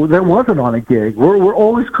that wasn't on a gig. We're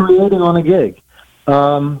always creating on a gig,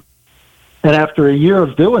 and after a year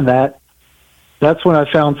of doing that, that's when I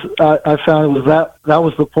found it was that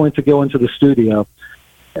was the point to go into the studio.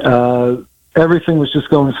 Everything was just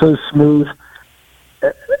going so smooth.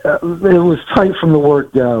 It was tight from the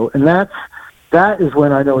word go, and that is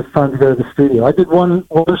when I know it's time to go to the studio. I did one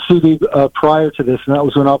CD prior to this, and that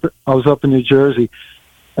was when I was up in New Jersey.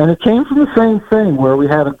 And it came from the same thing, where we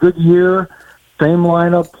had a good year, same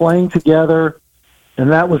lineup, playing together, and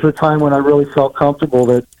that was the time when I really felt comfortable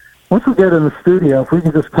that once we get in the studio, if we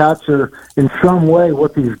can just capture in some way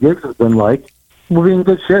what these gigs have been like, we'll be in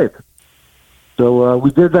good shape. So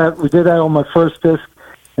we did that. We did that on my first disc,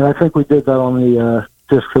 and I think we did that on the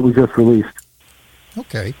disc that we just released.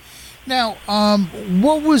 Okay. Now,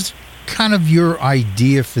 what was kind of your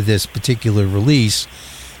idea for this particular release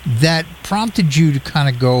that prompted you to kind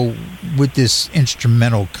of go with this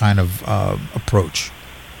instrumental kind of approach?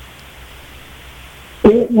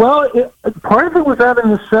 Part of it was out of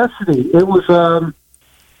necessity. It was the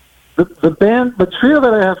trio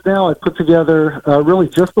that I have now. I put together really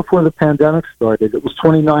just before the pandemic started. It was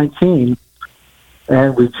 2019,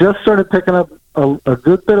 and we just started picking up a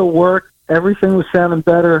good bit of work. Everything was sounding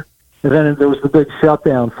better, and then there was the big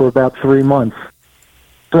shutdown for about 3 months.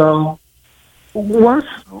 So once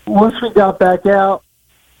we got back out,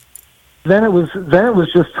 then it was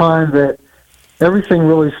just time that everything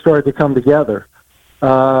really started to come together.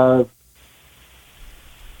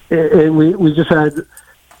 We just had.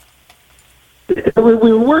 We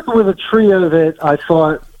were working with a trio that I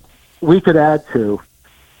thought we could add to,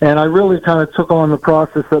 and I really kind of took on the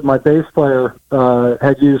process that my bass player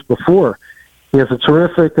had used before. He has a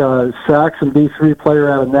terrific sax and B3 player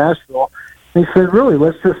out of Nashville. And he said, "Really,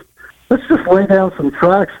 let's just lay down some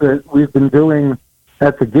tracks that we've been doing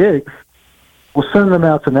at the gigs. We'll send them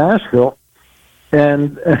out to Nashville."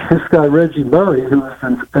 And this guy Reggie Murray, who is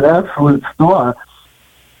an absolute star,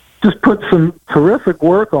 just put some terrific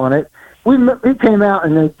work on it. He came out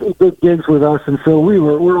and they did gigs with us, and so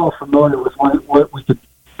we're all familiar with what we could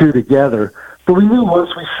do together. So we knew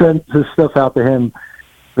once we sent his stuff out to him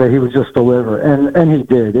that he would just deliver, and he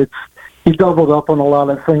did. He doubled up on a lot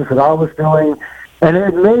of things that I was doing, and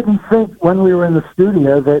it made me think when we were in the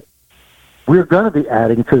studio that we were going to be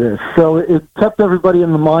adding to this. So it kept everybody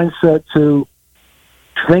in the mindset to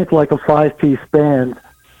think like a 5-piece band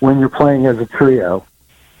when you're playing as a trio.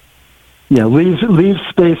 Yeah, leave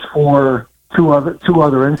space for two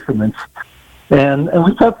other instruments, and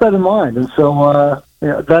we kept that in mind. And so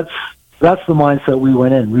that's the mindset we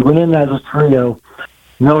went in. We went in as a trio,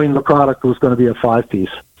 knowing the product was going to be a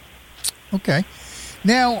 5-piece. Okay.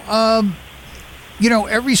 Now,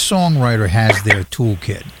 every songwriter has their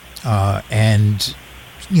toolkit, and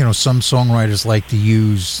some songwriters like to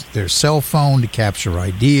use their cell phone to capture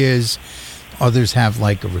ideas. Others have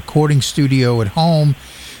like a recording studio at home,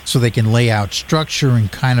 so they can lay out structure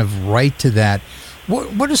and kind of write to that.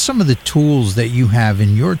 What are some of the tools that you have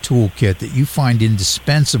in your toolkit that you find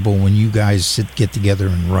indispensable when you guys get together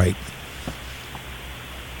and write?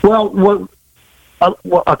 Well,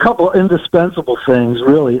 a couple of indispensable things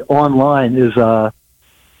really online is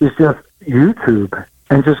just YouTube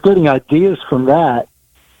and just getting ideas from that,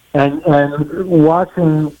 and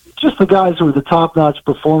watching just the guys who are the top-notch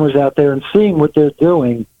performers out there and seeing what they're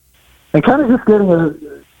doing, and kind of just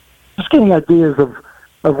getting ideas of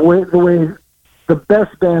the way the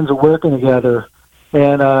best bands are working together,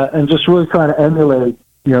 and just really trying to emulate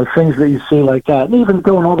things that you see like that, and even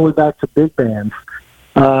going all the way back to big bands.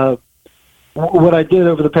 What I did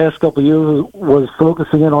over the past couple of years was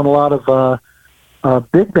focusing in on a lot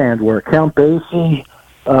of big band work, Count Basie,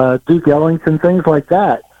 Duke Ellington, things like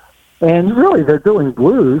that. And really, they're doing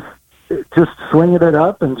blues, just swinging it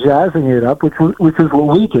up and jazzing it up, which is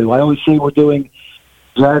what we do. I always say we're doing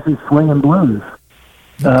jazzy swing and blues.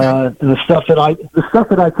 And the stuff that I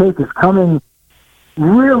take is coming.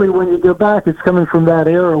 Really, when you go back, it's coming from that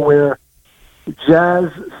era where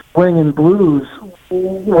jazz, swing, and blues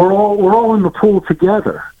we're all in the pool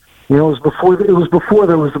together. It was before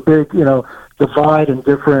there was a big divide in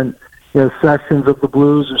different sections of the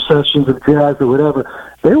blues or sections of jazz or whatever.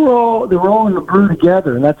 They were all in the brew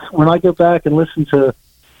together, and that's when I go back and listen to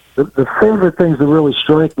the favorite things that really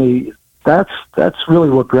strike me. That's really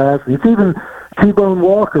what grabs me. It's even T-Bone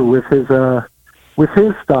Walker with his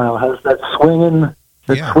style has that swinging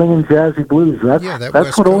jazzy blues.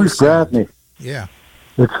 That's what always grabbed me. Yeah.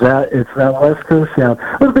 It's that West Coast sound.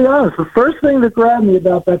 But to be honest, the first thing that grabbed me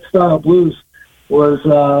about that style of blues was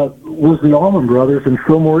the Allman Brothers and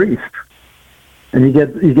Fillmore East, and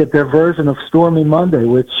you get their version of Stormy Monday,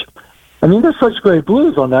 which there's such great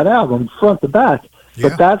blues on that album, front to back. Yeah.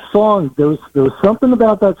 But that song, there was something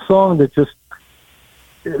about that song that just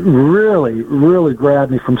really, really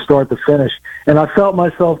grabbed me from start to finish, and I felt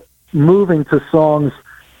myself moving to songs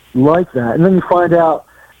like that. And then you find out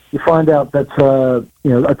that's a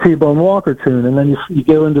T-Bone Walker tune, and then you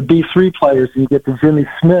go into B3 players and you get to Jimmy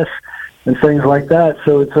Smith and things like that.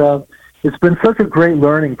 So it's been such a great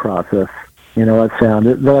learning process. I've found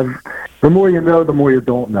it. The more you know, the more you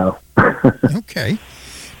don't know. Okay.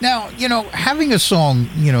 Now, having a song,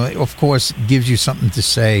 of course, gives you something to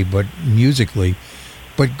say, but musically,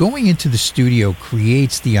 but going into the studio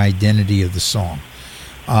creates the identity of the song.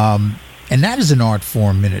 And that is an art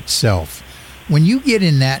form in itself. When you get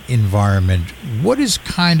in that environment, what is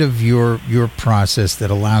kind of your process that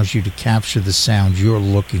allows you to capture the sound you're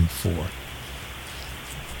looking for?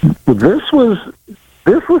 This was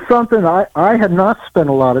something I had not spent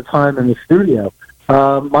a lot of time in the studio.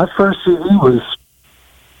 My first CD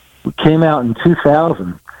came out in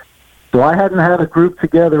 2000, So I hadn't had a group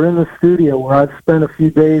together in the studio where I'd spent a few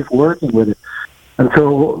days working with it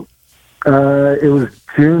until it was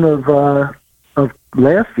June of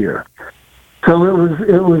last year. So it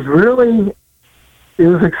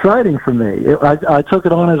was exciting for me. I took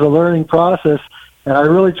it on as a learning process, and I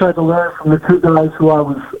really tried to learn from the two guys who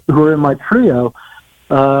were in my trio.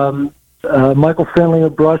 Michael Finley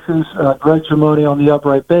of brushes, Greg Tremoni on the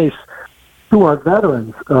upright bass, who are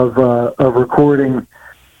veterans of recording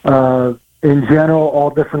in general, all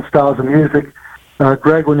different styles of music.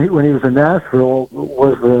 Greg, when he was in Nashville,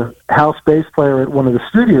 was the house bass player at one of the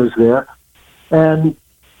studios there, and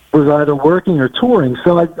was either working or touring.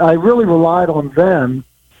 So I really relied on them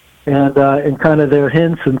and kind of their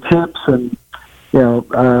hints and tips, and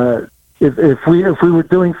if we were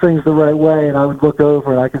doing things the right way, and I would look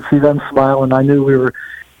over and I could see them smile, and I knew we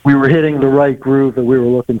were hitting the right groove that we were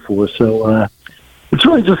looking for. So it's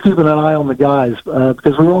really just keeping an eye on the guys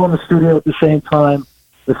because we were all in the studio at the same time,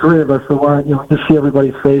 the three of us. So we could see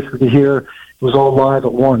everybody's face, we could hear. It was all live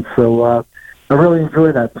at once. So I really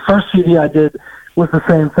enjoyed that. The first CD I did was the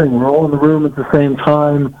same thing. We're all in the room at the same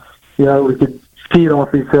time. We could feed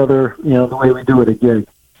off each other, the way we do at a gig.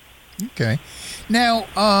 Okay. Now,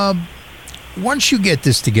 once you get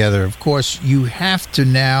this together, of course, you have to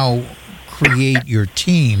now create your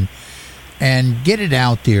team and get it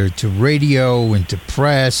out there to radio and to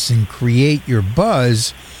press and create your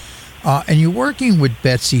buzz. And you're working with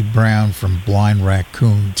Betsy Brown from Blind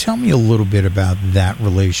Raccoon. Tell me a little bit about that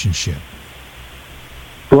relationship.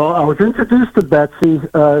 Well, I was introduced to Betsy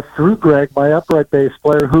through Greg, my upright bass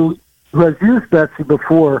player, who has used Betsy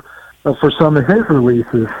before for some of his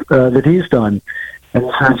releases that he's done. And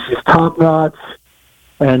he said she's top notch,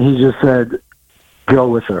 and he just said, go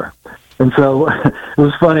with her. And so it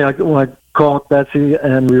was funny, when I called Betsy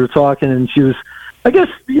and we were talking, and she was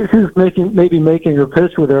making her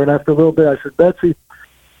pitch with her, and after a little bit I said, Betsy,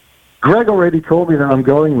 Greg already told me that I'm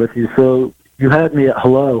going with you, so you had me at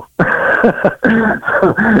hello.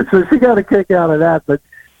 So she got a kick out of that, but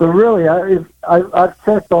really, I've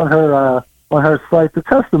checked on her site the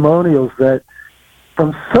testimonials that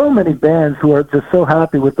from so many bands who are just so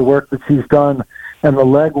happy with the work that she's done and the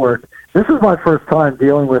legwork. This is my first time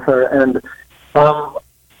dealing with her, and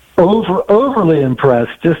overly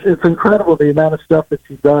impressed. It's incredible the amount of stuff that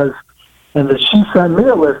she does, and that she sent me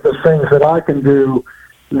a list of things that I can do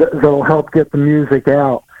that'll help get the music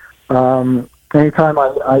out. Anytime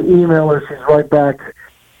I email her, she's right back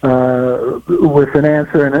with an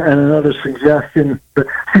answer and another suggestion. But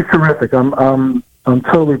she's terrific. I'm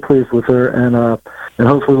totally pleased with her, and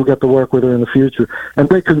hopefully we'll get to work with her in the future. And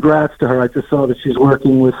big congrats to her. I just saw that she's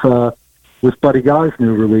working with Buddy Guy's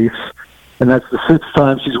new release, and that's the 6th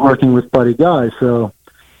time she's working with Buddy Guy. So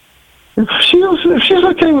if she's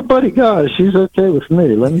okay with Buddy Guy, she's okay with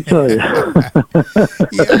me. Let me tell you. Yeah,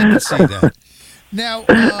 I can see that. Now,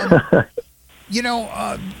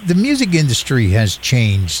 the music industry has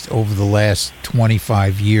changed over the last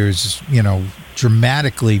 25 years,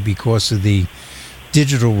 dramatically because of the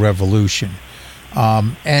digital revolution.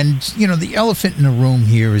 And the elephant in the room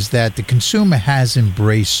here is that the consumer has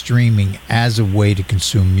embraced streaming as a way to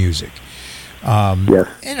consume music. Yes.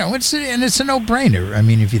 It's a no-brainer. I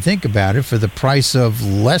mean, if you think about it, for the price of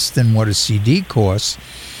less than what a CD costs,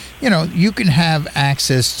 you can have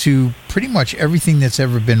access to pretty much everything that's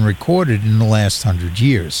ever been recorded in the last 100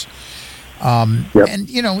 years. Yep. And,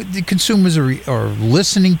 the consumers are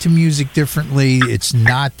listening to music differently. It's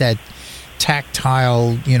not that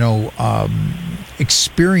tactile,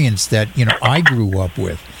 experience that, I grew up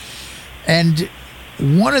with. And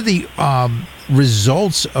one of the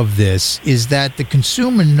results of this is that the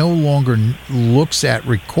consumer no longer looks at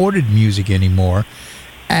recorded music anymore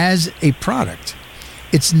as a product.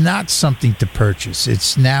 It's not something to purchase.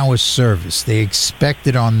 It's now a service. They expect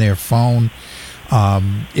it on their phone.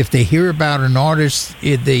 If they hear about an artist,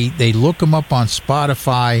 they look them up on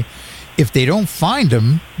Spotify. If they don't find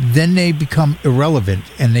them, then they become irrelevant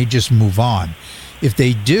and they just move on. If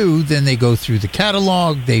they do, then they go through the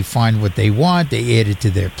catalog, they find what they want, they add it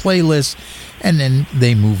to their playlist, and then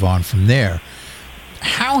they move on from there.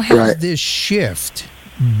 How has this shift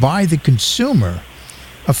by the consumer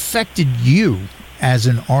affected you as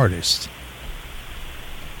an artist?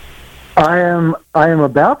 I am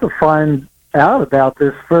about to find out about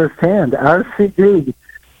this firsthand. Our CD,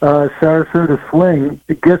 Sarasota Swing,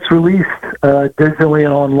 it gets released digitally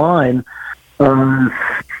and online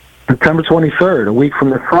September 23rd, a week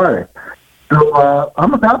from this Friday. So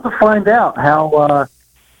I'm about to find out how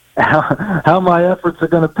my efforts are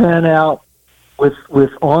going to pan out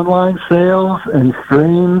with online sales and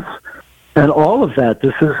streams and all of that.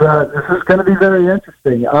 This is going to be very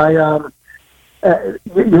interesting.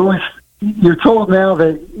 You're told now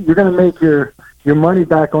that you're going to make your money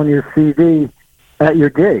back on your CD at your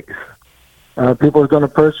gigs. People are going to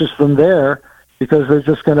purchase them there because they're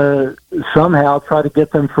just going to somehow try to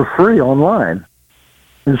get them for free online.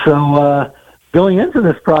 And so going into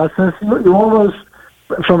this process, you almost,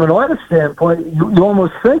 from an artist standpoint, you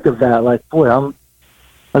almost think of that, like, boy, I'm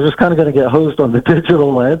just kind of going to get hosed on the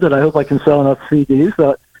digital end, and I hope I can sell enough CDs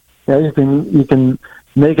that you can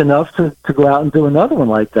make enough to go out and do another one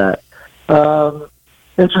like that.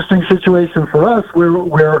 Interesting situation for us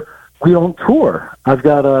where we don't tour. I've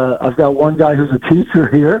got one guy who's a teacher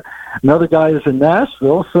here, another guy is in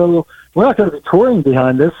Nashville, so we're not going to be touring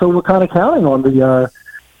behind this. So we're kind of counting on the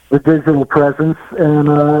digital presence,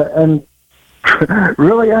 and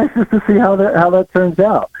really anxious to see how that turns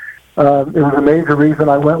out. It was a major reason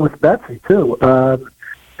I went with Betsy too,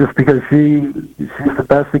 just because she's the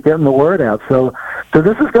best at getting the word out. So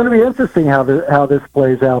this is going to be interesting how this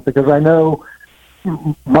plays out, because I know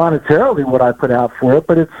monetarily what I put out for it,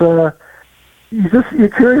 but it's you're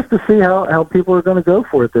curious to see how people are going to go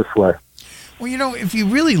for it this way. Well, if you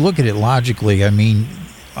really look at it logically, I mean,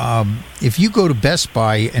 if you go to Best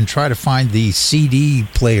Buy and try to find the CD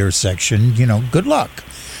player section, good luck.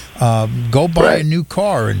 Go buy a new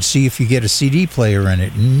car and see if you get a CD player in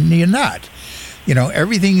it, and you're not.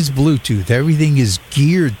 Everything is Bluetooth. Everything is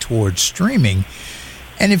geared towards streaming.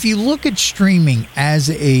 And if you look at streaming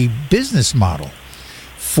as a business model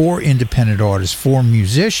for independent artists, for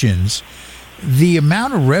musicians, the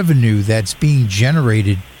amount of revenue that's being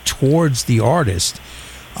generated towards the artist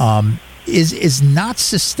is not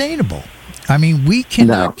sustainable. I mean, we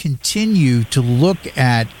cannot continue to look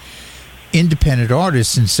at independent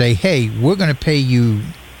artists and say, hey, we're going to pay you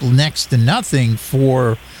next to nothing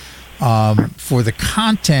for the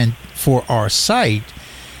content for our site,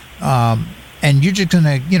 and you're just going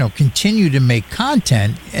to continue to make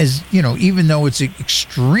content, as even though it's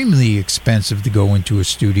extremely expensive to go into a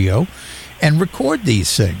studio and record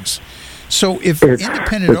these things. So if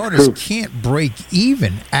independent artists can't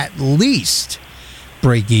at least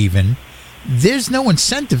break even, there's no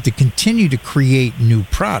incentive to continue to create new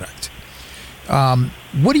product.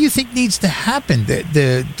 What do you think needs to happen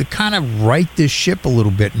to kind of right this ship a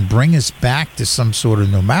little bit and bring us back to some sort of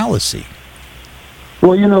normalcy?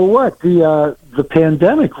 Well, you know what? The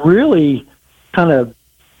pandemic really kind of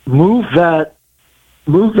moved that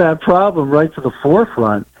problem right to the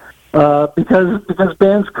forefront, because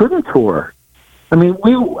bands couldn't tour. I mean,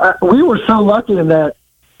 we were so lucky in that,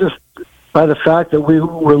 just by the fact that we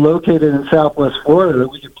were located in Southwest Florida, that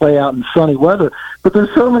we could play out in sunny weather. But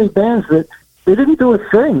there's so many bands that they didn't do a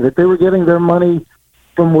thing, that they were getting their money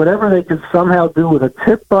from whatever they could somehow do with a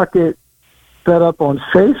tip bucket set up on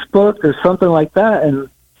Facebook or something like that, and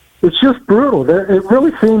it's just brutal. It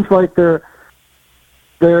really seems like there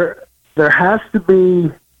has to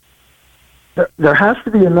be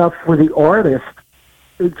enough for the artist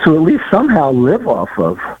to at least somehow live off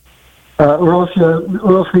of, or else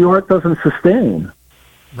the art doesn't sustain.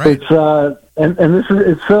 Right.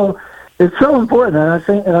 It's so important, and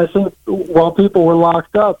I think while people were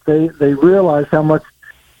locked up, they realized how much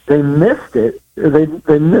they missed it. They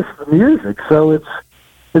missed the music. So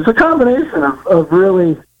it's a combination of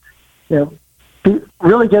really,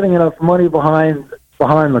 really getting enough money behind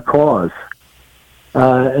the cause,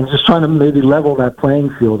 and just trying to maybe level that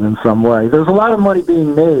playing field in some way. There's a lot of money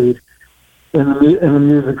being made in the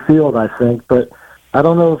music field, I think, but I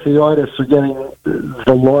don't know if the artists are getting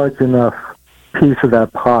the large enough piece of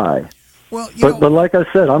that pie. Well, but like I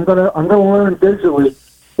said, I'm gonna learn digitally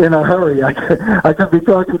in a hurry. I could be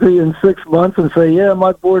talking to you in 6 months and say, yeah,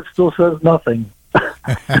 my board still says nothing.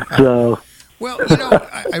 So. Well,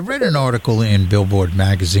 I read an article in Billboard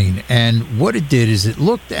magazine, and what it did is it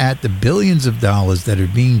looked at the billions of dollars that are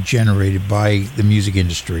being generated by the music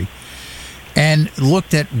industry, and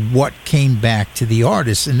looked at what came back to the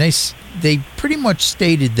artists, and they pretty much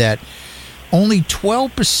stated that only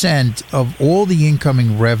 12% of all the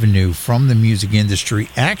incoming revenue from the music industry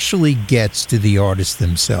actually gets to the artists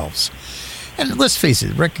themselves. And let's face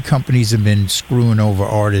it, record companies have been screwing over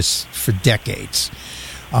artists for decades.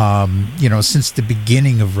 Since the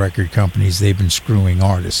beginning of record companies, they've been screwing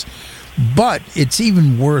artists. But it's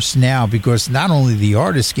even worse now, because not only the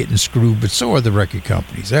artists getting screwed, but so are the record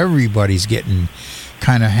companies. Everybody's getting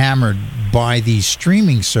kind of hammered by these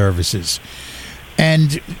streaming services.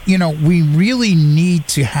 And, we really need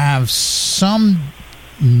to have some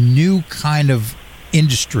new kind of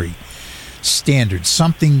industry standard,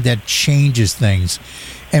 something that changes things.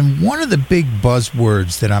 And one of the big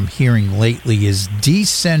buzzwords that I'm hearing lately is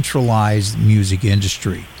decentralized music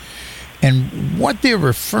industry. And what they're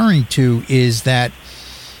referring to is that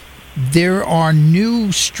there are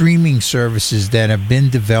new streaming services that have been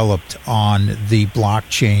developed on the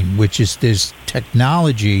blockchain, which is this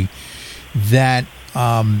technology that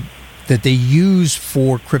that they use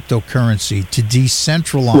for cryptocurrency to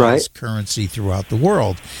decentralize currency throughout the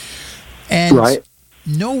world. And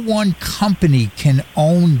no one company can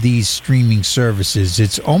own these streaming services.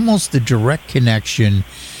 It's almost the direct connection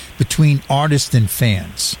between artists and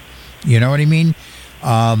fans. You know what I mean?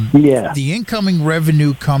 The incoming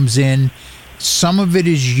revenue comes in. Some of it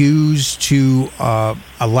is used to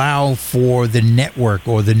allow for the network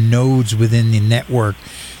or the nodes within the network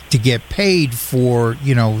to get paid for,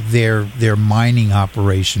 you know, their mining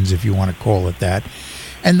operations, if you want to call it that.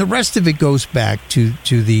 And the rest of it goes back to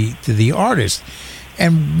the artist.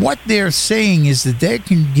 And what they're saying is that they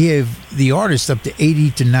can give the artist up to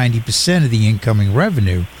 80 to 90% of the incoming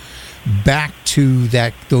revenue back to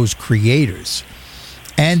those creators.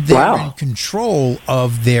 And they're in control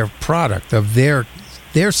of their product, of their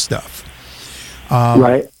stuff.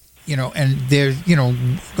 You know, and there's, you know,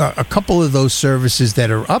 a couple of those services that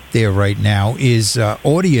are up there right now is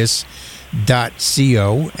Audius.co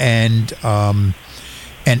and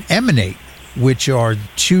Emanate, which are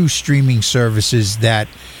two streaming services that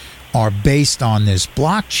are based on this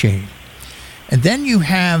blockchain. And then you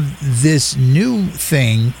have this new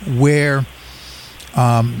thing where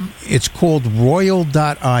it's called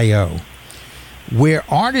Royal.io, where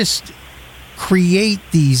artists create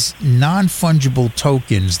these non-fungible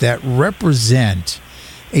tokens that represent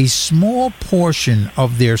a small portion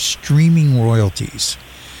of their streaming royalties.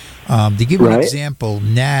 To give you an example,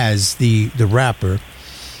 Nas, the rapper,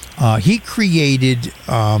 he created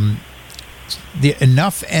enough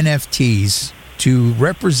NFTs to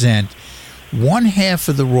represent 1/2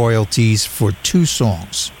 of the royalties for 2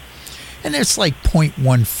 songs. And it's like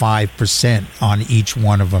 0.15% on each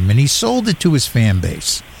one of them. And he sold it to his fan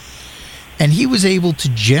base. And he was able to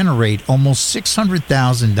generate almost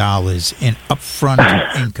 $600,000 in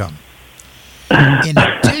upfront income. In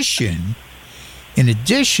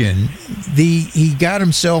addition, he got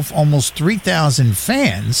himself almost 3,000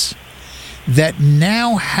 fans that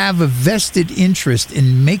now have a vested interest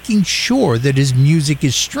in making sure that his music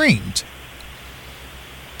is streamed.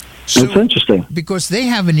 So, that's interesting. Because they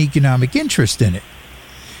have an economic interest in it.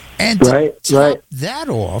 And to top that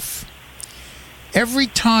off, every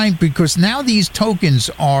time, because now these tokens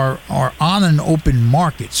are on an open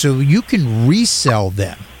market, so you can resell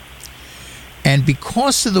them. And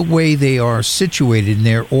because of the way they are situated, and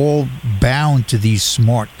they're all bound to these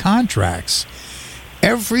smart contracts,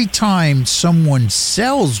 every time someone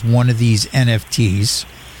sells one of these NFTs,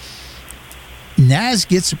 Nas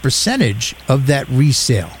gets a percentage of that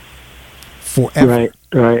resale forever,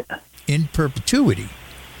 in perpetuity.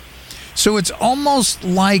 So it's almost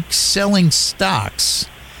like selling stocks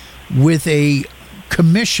with a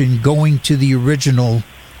commission going to the original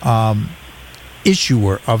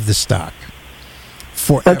issuer of the stock.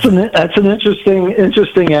 Forever. That's an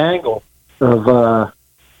interesting angle of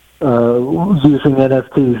using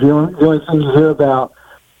NFTs. The only thing you hear about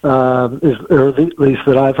is, or at least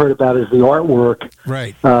that I've heard about, is the artwork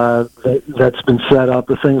that's been set up,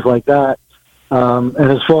 or things like that. And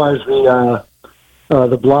as far as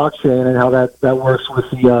the blockchain and how that works with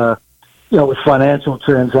the with financial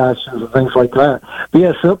transactions and things like that.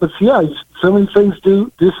 But so many things do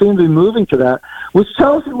seem to be moving to that, which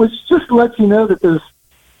just lets you know that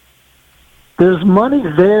there's money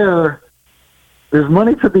there. There's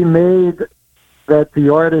money to be made that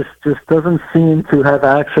the artist just doesn't seem to have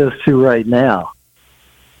access to right now.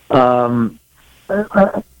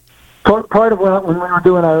 Part of what, when we were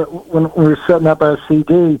doing when we were setting up our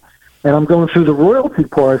CD, and I'm going through the royalty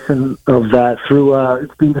portion of that through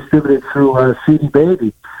it's being distributed through CD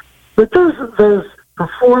Baby. But there's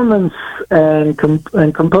performance and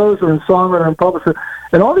composer and songwriter and publisher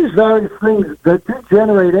and all these various things that do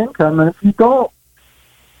generate income. And if you don't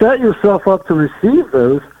set yourself up to receive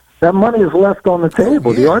those, that money is left on the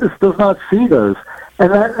table. The artist does not see those,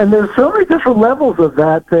 and there's so many different levels of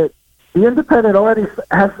that the independent artist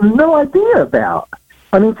has no idea about.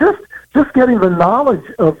 I mean, just getting the knowledge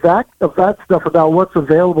of that stuff about what's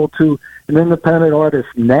available to an independent artist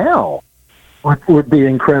now would be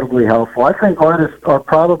incredibly helpful. I think artists are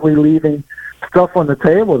probably leaving stuff on the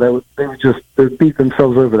table that they'd beat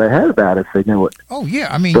themselves over the head about if they knew it. Oh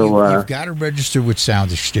yeah, I mean, you've got to register with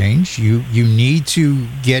Sound Exchange. You need to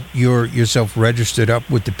get yourself registered up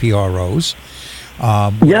with the PROs.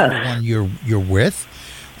 Whatever one you're with.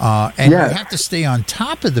 And you have to stay on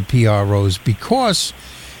top of the PROs because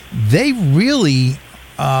they really,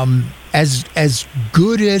 as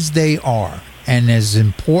good as they are and as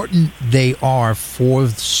important they are for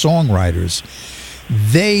songwriters,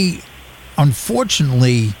 they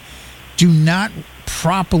unfortunately do not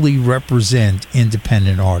properly represent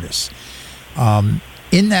independent artists.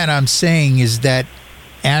 In that I'm saying is that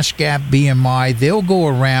ASCAP, BMI, they'll go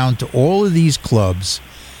around to all of these clubs,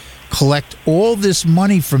 collect all this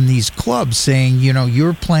money from these clubs saying, you know,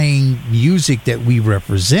 you're playing music that we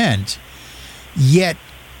represent, yet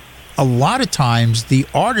a lot of times the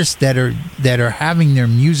artists that are having their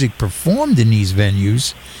music performed in these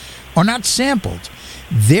venues are not sampled.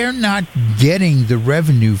 They're not getting the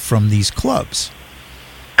revenue from these clubs.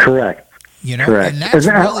 Correct. You know, Correct. and that's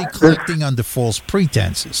really collecting under false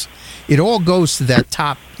pretenses. It all goes to that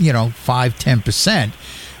top, 5-10%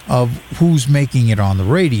 of who's making it on the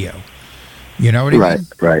radio. You know what I mean?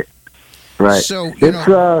 Right. So,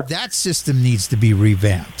 that system needs to be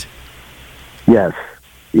revamped. Yes.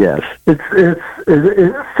 It's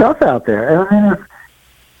tough out there. And I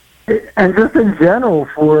mean, and just in general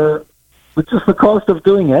with just the cost of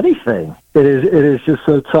doing anything, it is just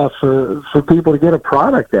so tough for people to get a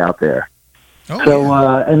product out there. Oh, so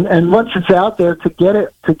yeah. And once it's out there, to get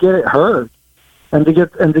it heard, and to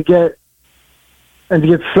get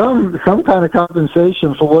some kind of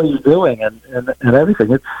compensation for what you're doing and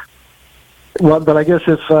everything. But I guess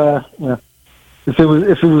if it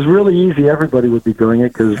was really easy, everybody would be doing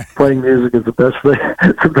it because playing music is the best thing.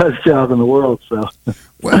 It's the best job in the world. So.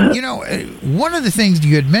 Well, one of the things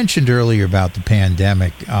you had mentioned earlier about the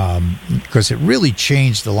pandemic, because it really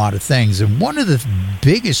changed a lot of things, and one of the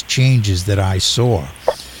biggest changes that I saw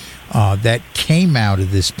that came out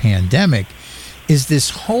of this pandemic is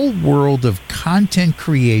this whole world of content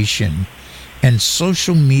creation and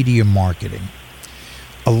social media marketing.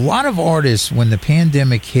 A lot of artists, when the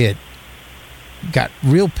pandemic hit, got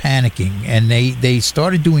real panicking, and they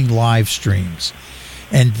started doing live streams.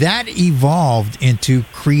 And that evolved into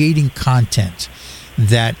creating content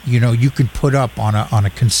that, you can put up on a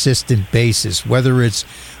consistent basis, whether it's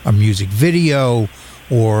a music video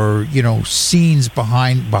or, scenes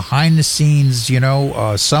behind the scenes.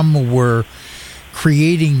 Some were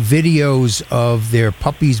creating videos of their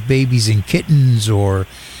puppies, babies, and kittens, or,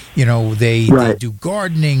 they do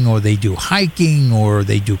gardening, or they do hiking, or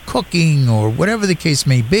they do cooking, or whatever the case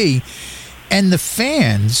may be. And the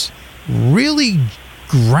fans really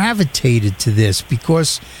gravitated to this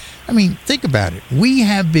because, I mean, think about it. We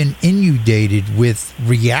have been inundated with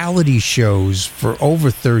reality shows for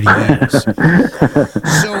over 30 years.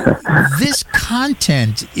 So this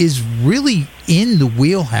content is really in the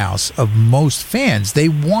wheelhouse of most fans. They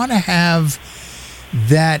want to have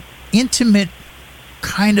that intimate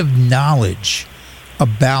kind of knowledge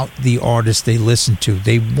about the artist they listen to.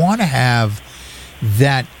 They want to have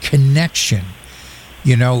that connection,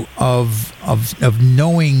 of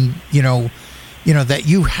knowing, that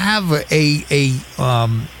you have a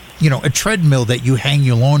treadmill that you hang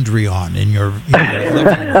your laundry on in your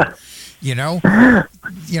living room.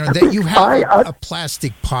 That you have a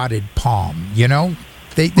plastic potted palm.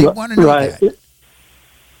 They want to know that.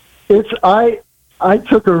 I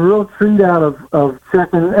took a real treat out of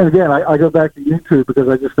checking, and again, I go back to YouTube because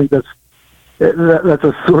I just think that's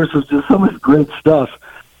a source of just so much great stuff,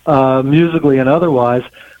 musically and otherwise.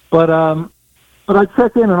 But I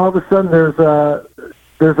check in, and all of a sudden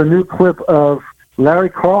there's a new clip of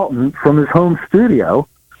Larry Carlton from his home studio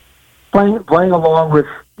playing along with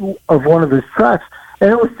one of his tracks,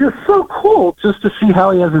 and it was just so cool just to see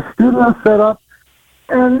how he has his studio set up,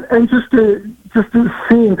 and just to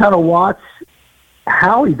see and kind of watch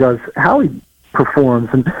how he performs,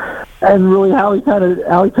 and really how he kind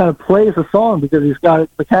of plays a song, because he's got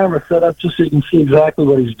the camera set up just so you can see exactly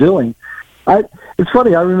what he's doing. It's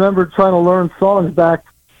funny. I remember trying to learn songs back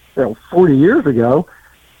 40 years ago,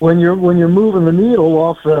 when you're moving the needle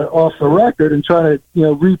off the record and trying to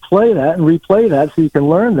replay that so you can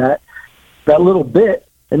learn that little bit.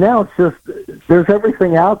 And now it's just there's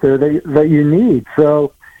everything out there that you need.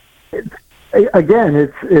 So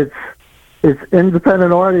it's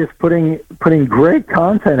independent artists putting great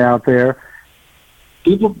content out there.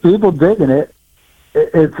 People digging it.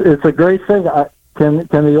 It's a great thing. Can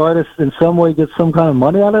the artist in some way get some kind of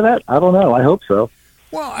money out of that? I don't know. I hope so.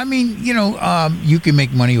 Well, I mean, you can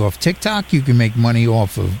make money off TikTok. You can make money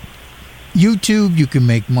off of YouTube. You can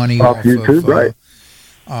make money off YouTube, of right?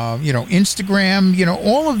 Instagram.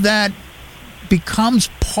 All of that becomes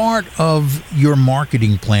part of your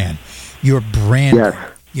marketing plan, your brand. Yes.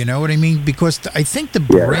 You know what I mean? Because I think the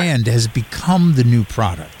brand has become the new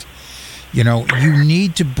product. You know, you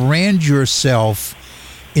need to brand yourself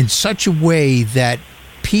in such a way that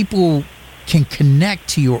people can connect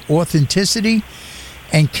to your authenticity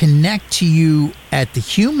and connect to you at the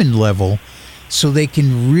human level so they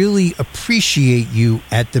can really appreciate you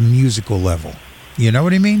at the musical level. You know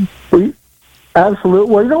what I mean?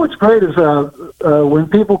 Absolutely. Well, you know what's great is when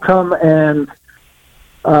people come and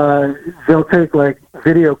they'll take like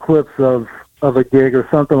video clips of a gig or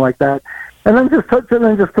something like that, and then just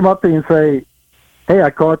come up to you and say, "Hey, I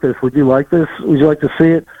caught this. Would you like this? Would you like to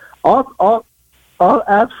see it?" I'll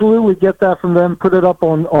absolutely get that from them. Put it up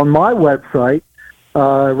on my website,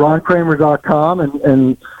 RonKramer.com,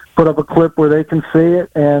 and put up a clip where they can see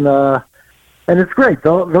it, and it's great.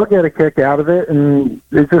 They'll get a kick out of it, and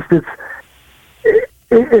it's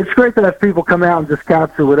great to have people come out and just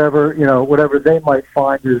capture whatever they might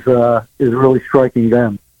find is really striking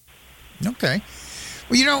them. Okay.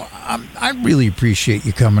 Well, you know, I really appreciate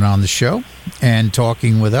you coming on the show and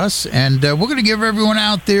talking with us. And we're going to give everyone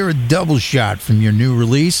out there a double shot from your new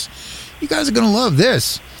release. You guys are going to love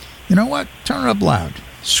this. You know what? Turn it up loud.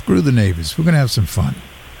 Screw the neighbors. We're going to have some fun.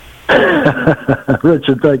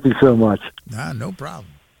 Richard, thank you so much. No problem.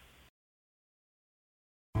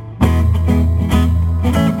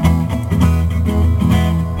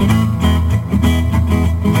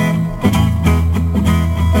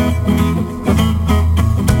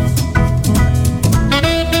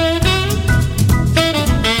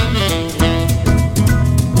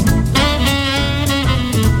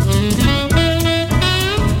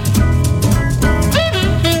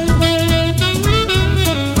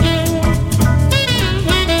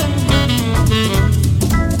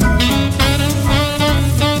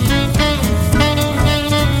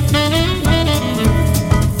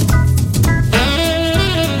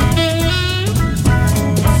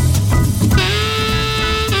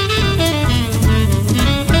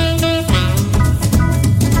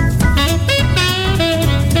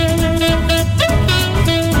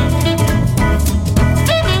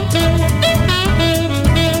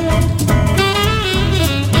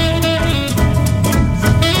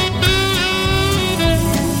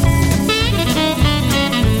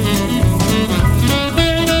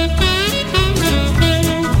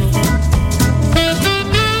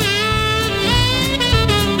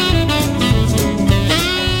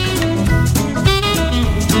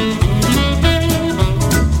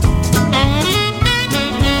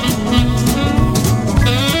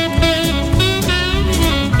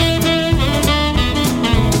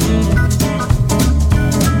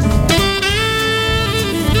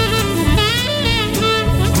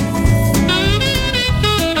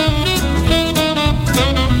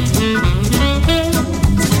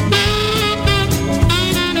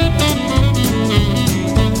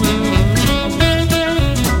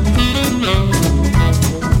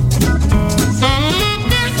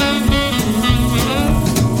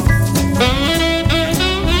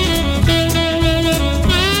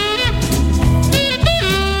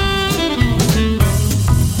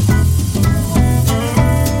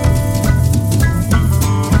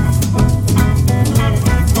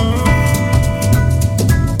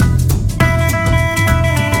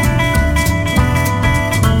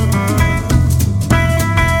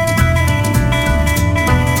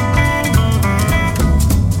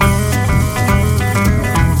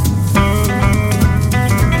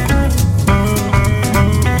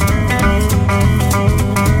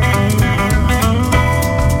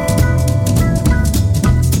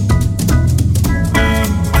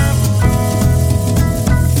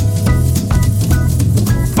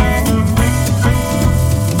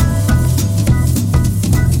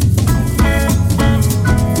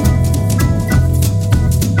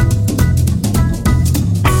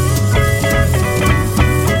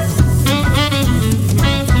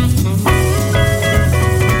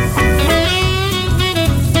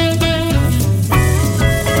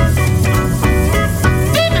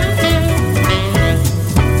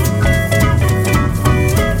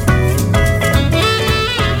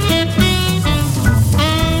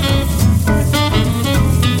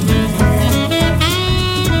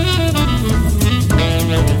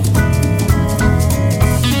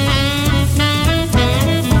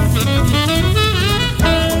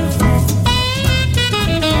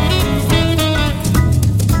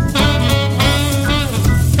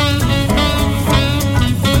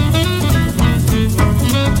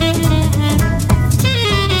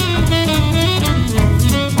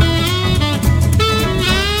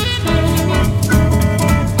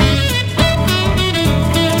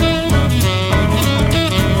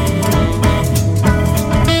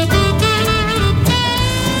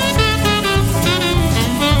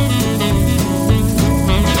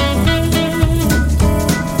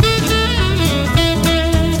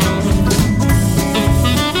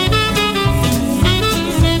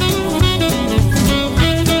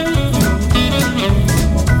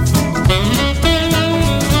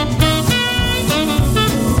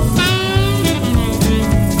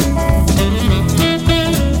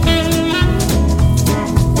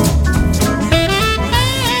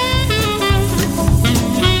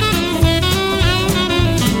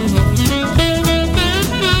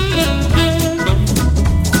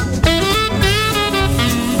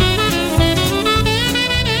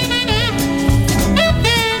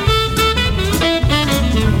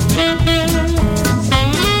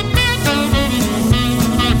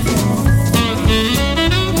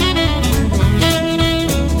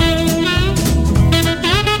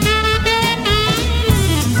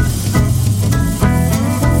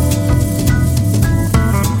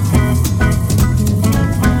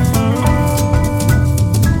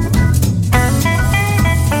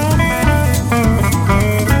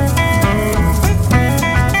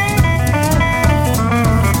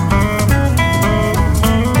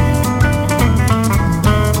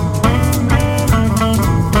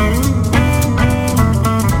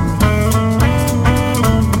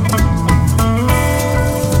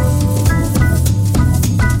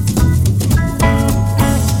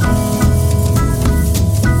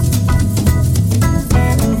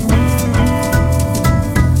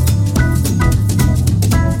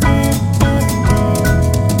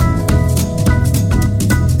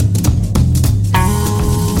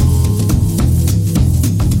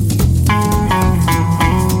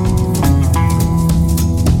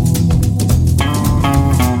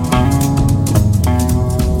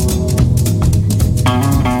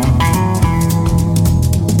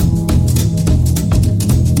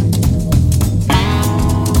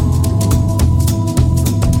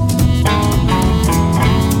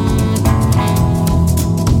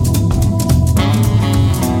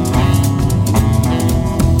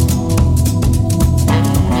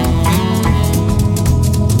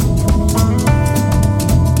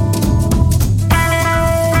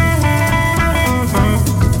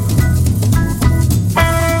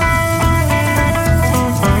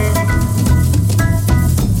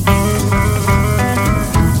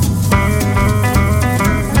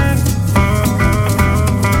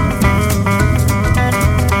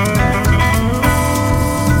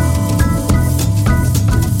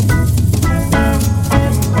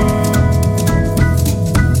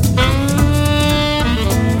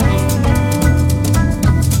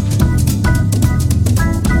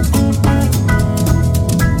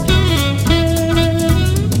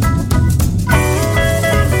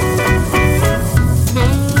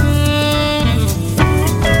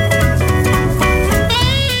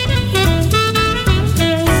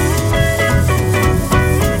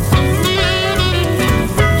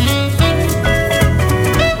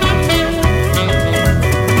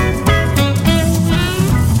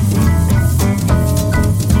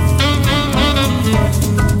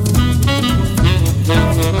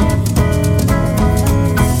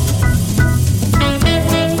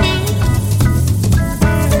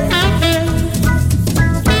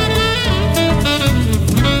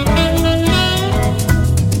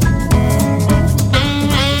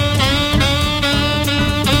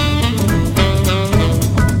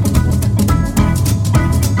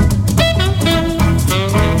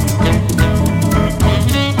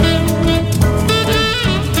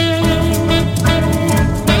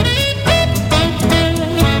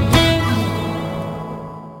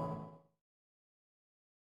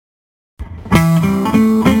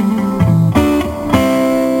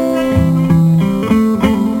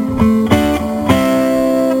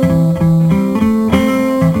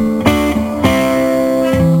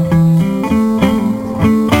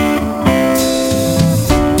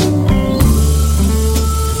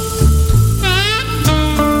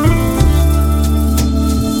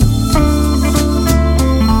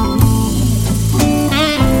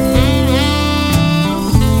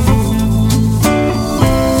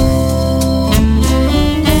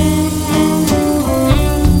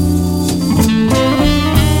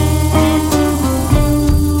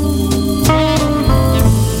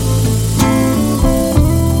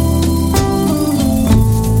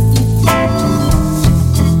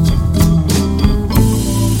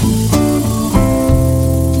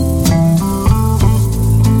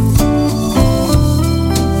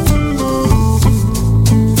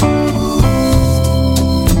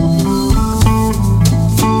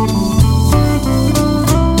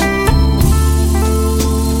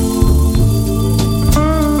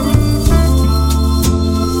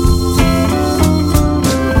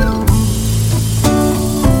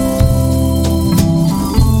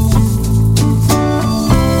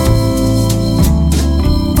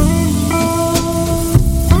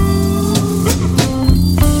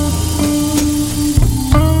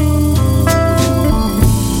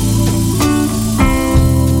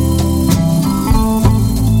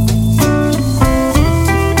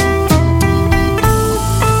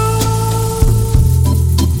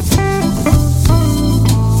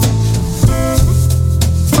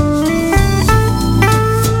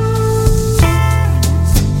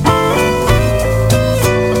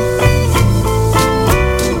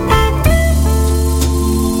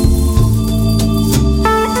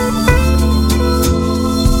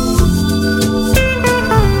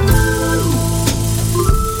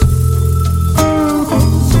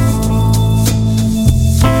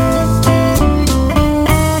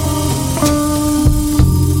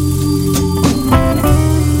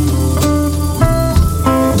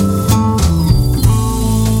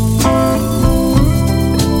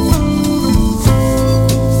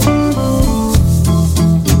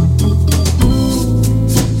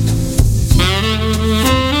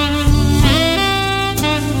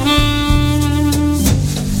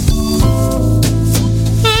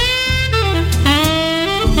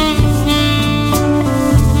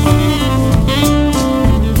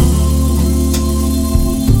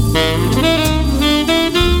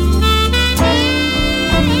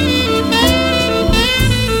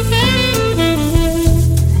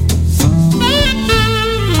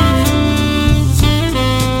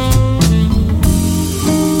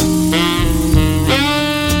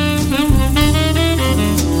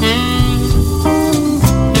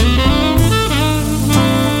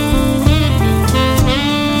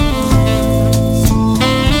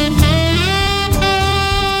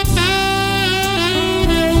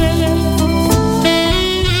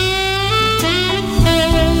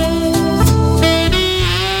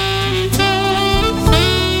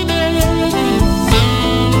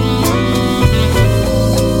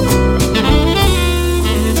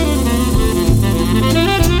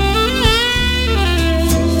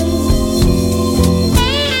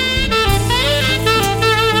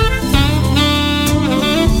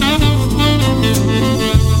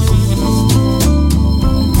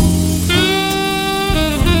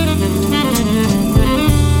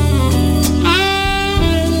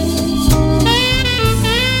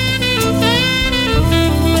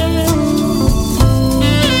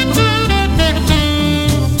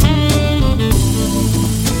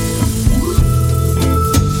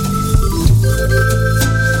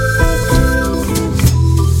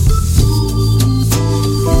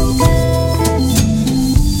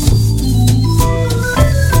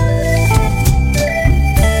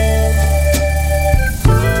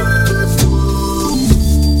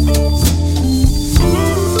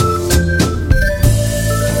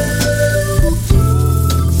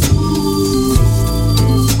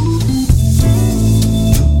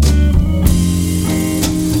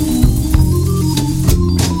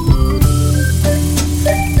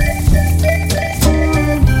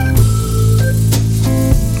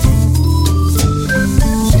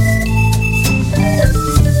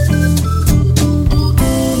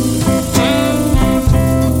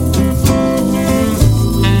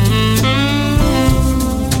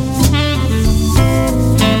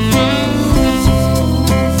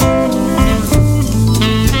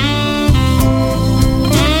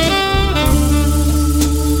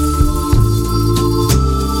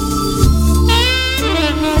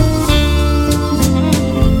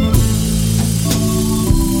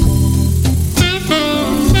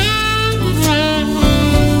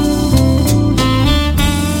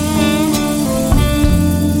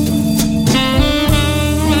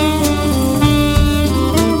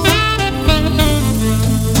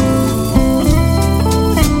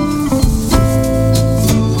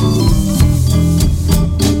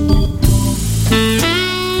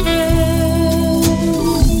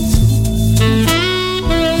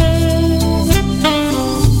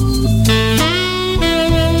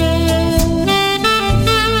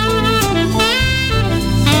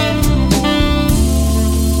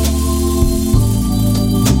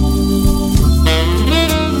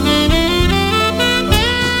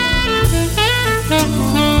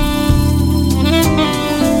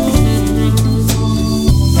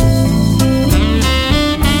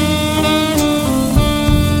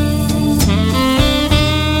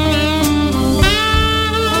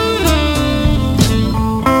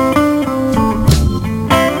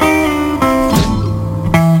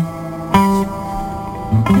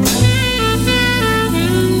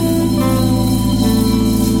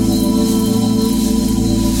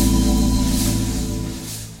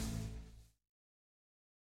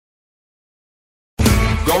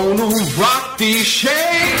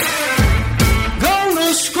 shake,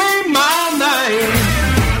 gonna scream my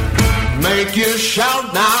name, make you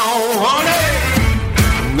shout now,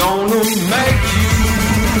 honey, gonna make you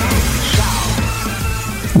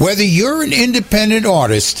shout. Whether you're an independent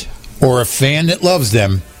artist or a fan that loves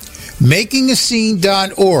them,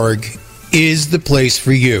 MakingAScene.org is the place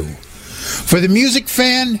for you. For the music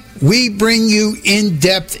fan, we bring you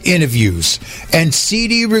in-depth interviews and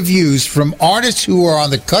CD reviews from artists who are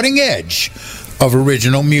on the cutting edge of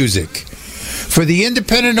original music. For the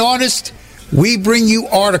independent artist, we bring you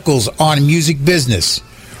articles on music business,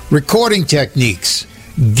 recording techniques,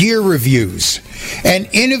 gear reviews, and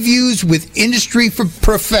interviews with industry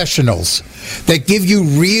professionals that give you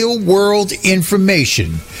real-world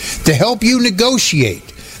information to help you negotiate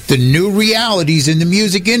the new realities in the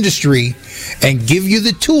music industry and give you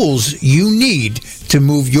the tools you need to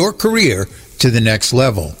move your career to the next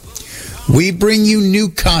level. We bring you new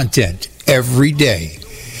content every day.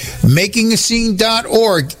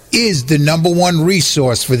 MakingAScene.org is the #1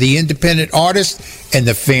 resource for the independent artists and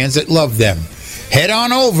the fans that love them. Head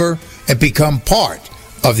on over and become part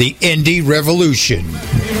of the indie revolution.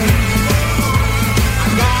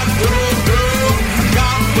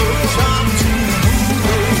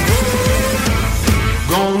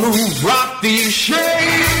 Rock these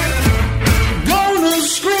shades, gonna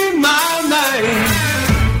scream my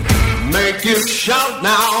name, make you shout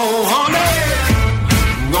now, honey,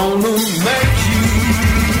 gonna make you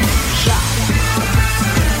shout,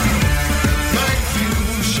 make you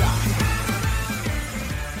shout,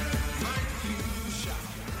 make you shout.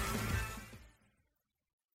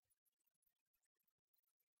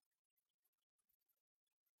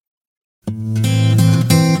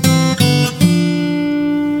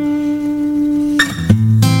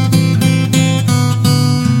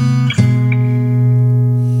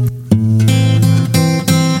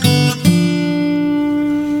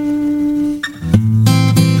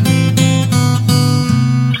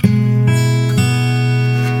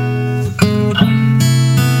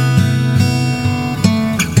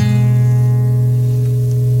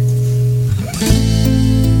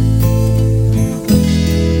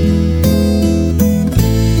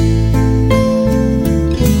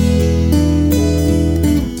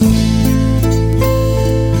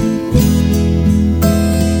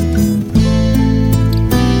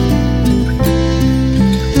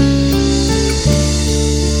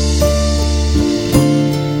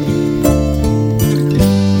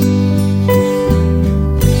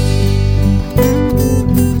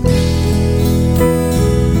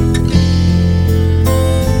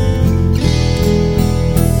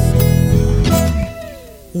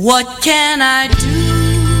 What can I do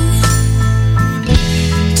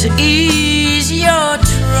to ease your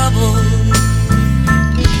trouble?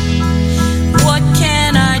 What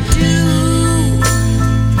can I do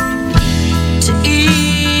to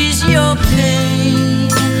ease your pain?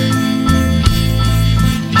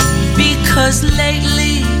 Because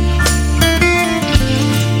lately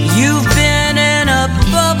you've been in a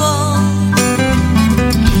bubble.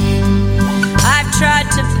 I've tried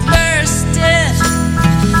to burst it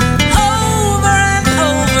over and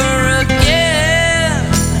over again.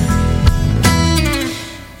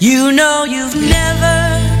 You know you've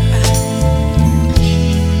never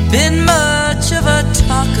been much of a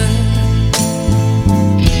talker,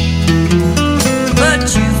 but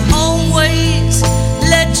you've always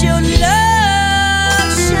let your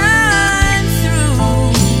love shine through.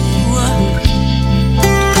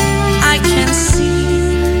 I can see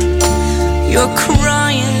you're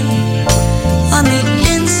crying on the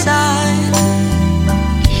inside,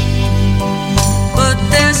 but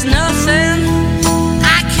there's nothing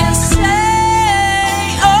I can say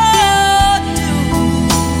or do.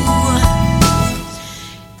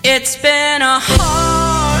 It's been a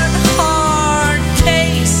hard, hard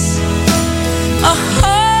case, a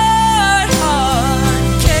hard, hard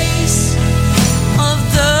case of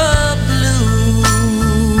the blues.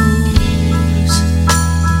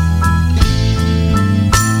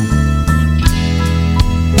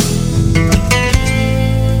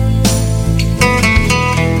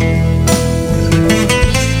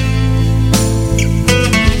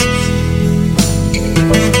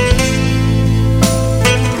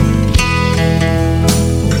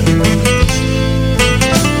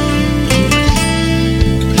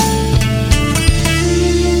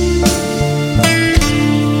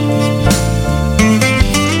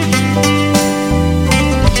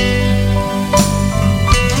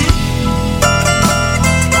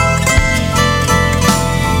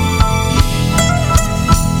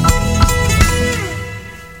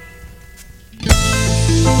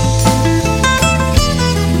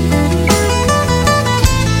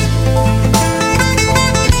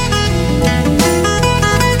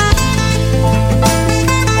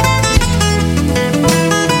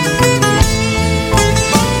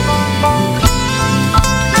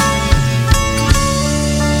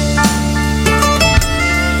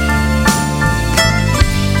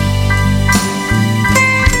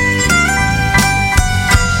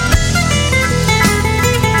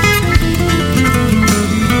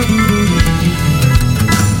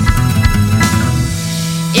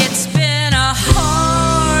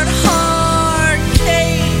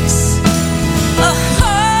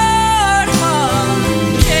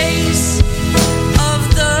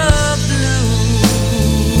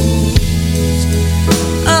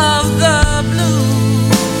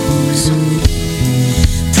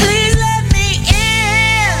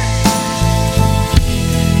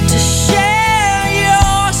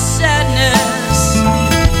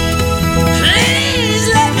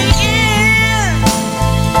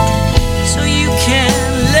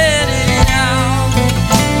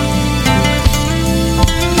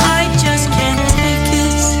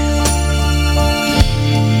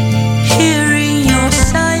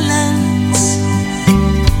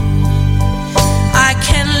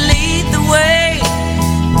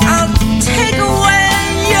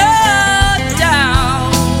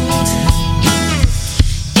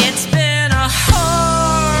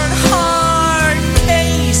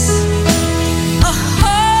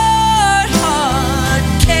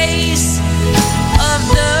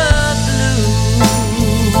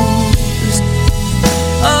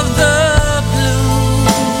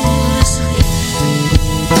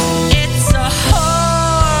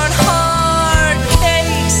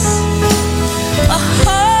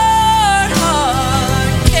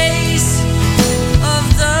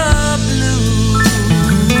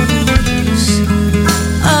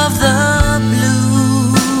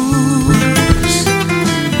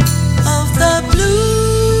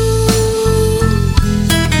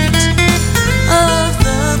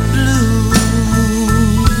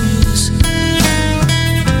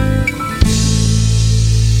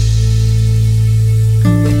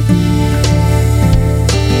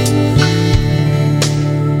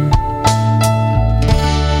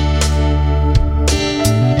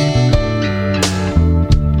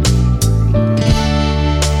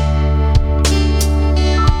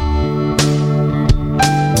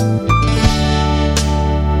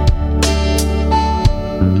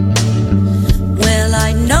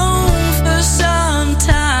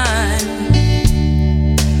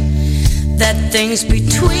 things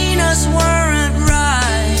between us weren't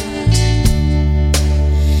right.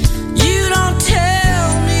 You don't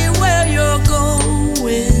tell me where you're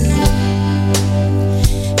going,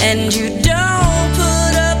 and you don't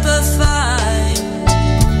put up a fight.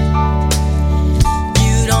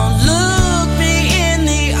 You don't look me in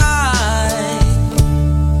the eye,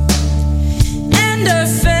 and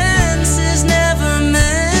offenses never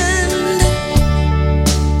mend,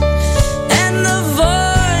 and the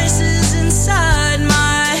voices inside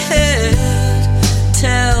my head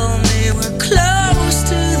tell me we're close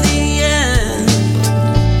to the end.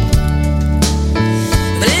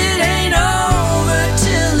 But it ain't over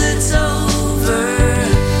till it's over,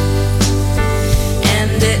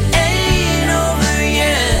 and it ain't over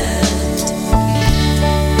yet.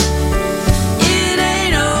 It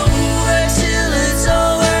ain't over till it's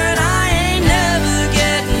over, and I ain't never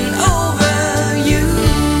getting over you.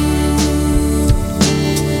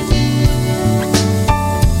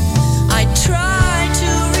 I try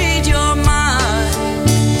to read your mind,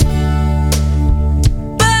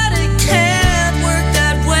 but it can't work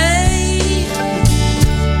that way.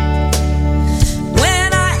 When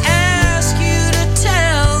I ask you to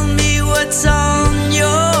tell me what's on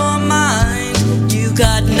your mind, you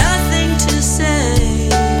got nothing to say.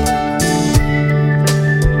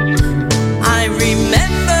 I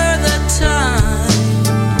remember the time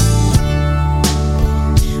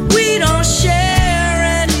we don't share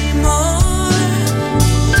anymore,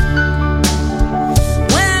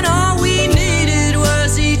 when all we needed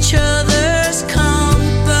was each other's company.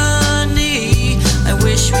 I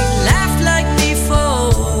wish we laughed like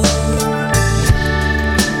before,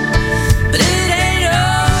 but it ain't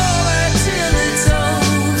over till it's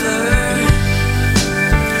over,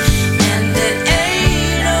 and it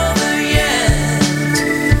ain't over yet.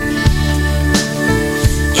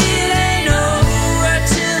 It ain't over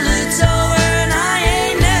till it's over, and I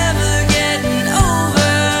ain't never getting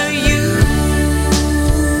over you.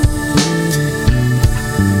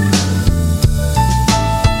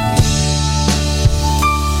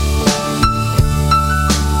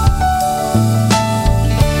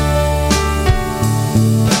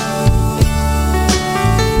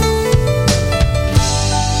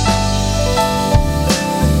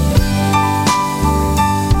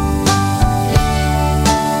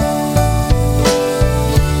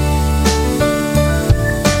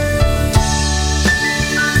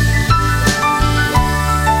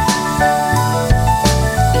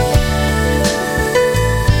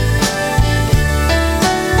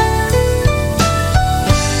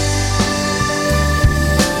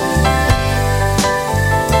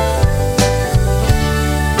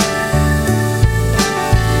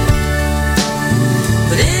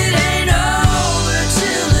 But it ain't over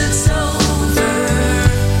till it's over,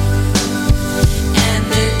 and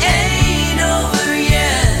it ain't over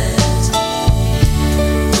yet.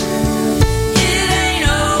 It ain't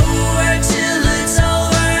over till it's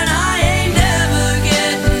over, and I ain't never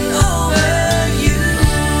getting over you.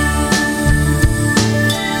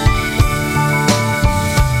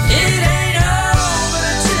 It ain't over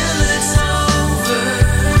till it's over,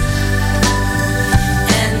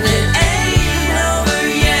 and it ain't over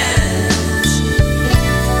yet.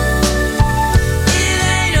 It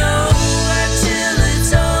ain't over till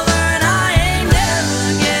it's over, and I ain't never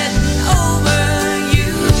getting over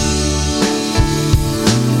you.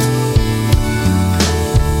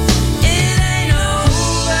 It ain't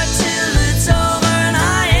over till it's over, and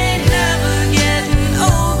I ain't never getting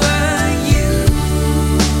over you.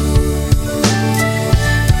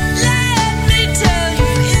 Let me tell you,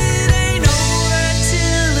 it ain't over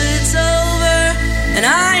till it's over, and I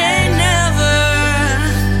ain't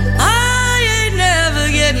never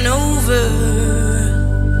getting over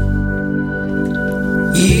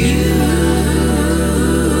you.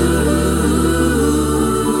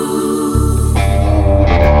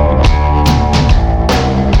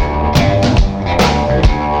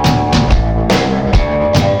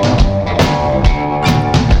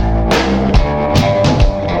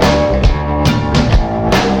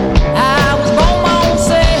 I was born my own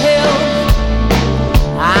self,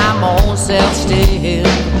 I'm my own self still.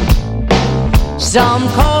 Some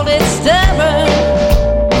call it stubborn,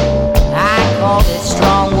 I call it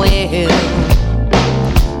strong-willed.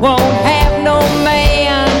 Won't have no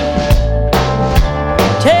man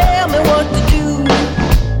tell me what to do,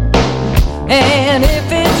 and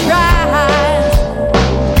if it tries,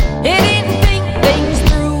 it didn't think things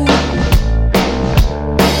through.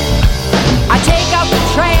 I take out the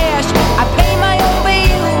trash, I pay my own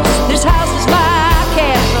bills. This house is my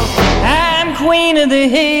castle, I'm queen of the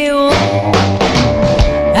hill.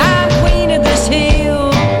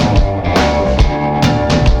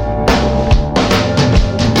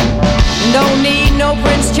 Don't need no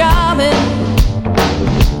Prince Charming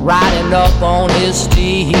riding up on his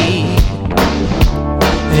steed.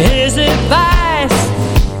 His advice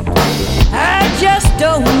I just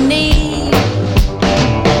don't need.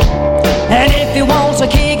 And if he wants to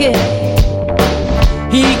kick it,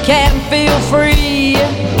 he can feel free.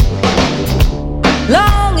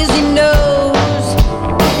 Long as he knows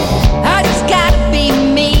I just gotta be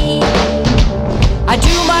me. I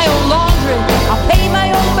do my own laundry, I pay my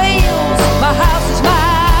own bills. My house is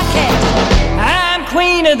my castle, I'm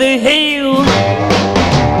queen of the hill.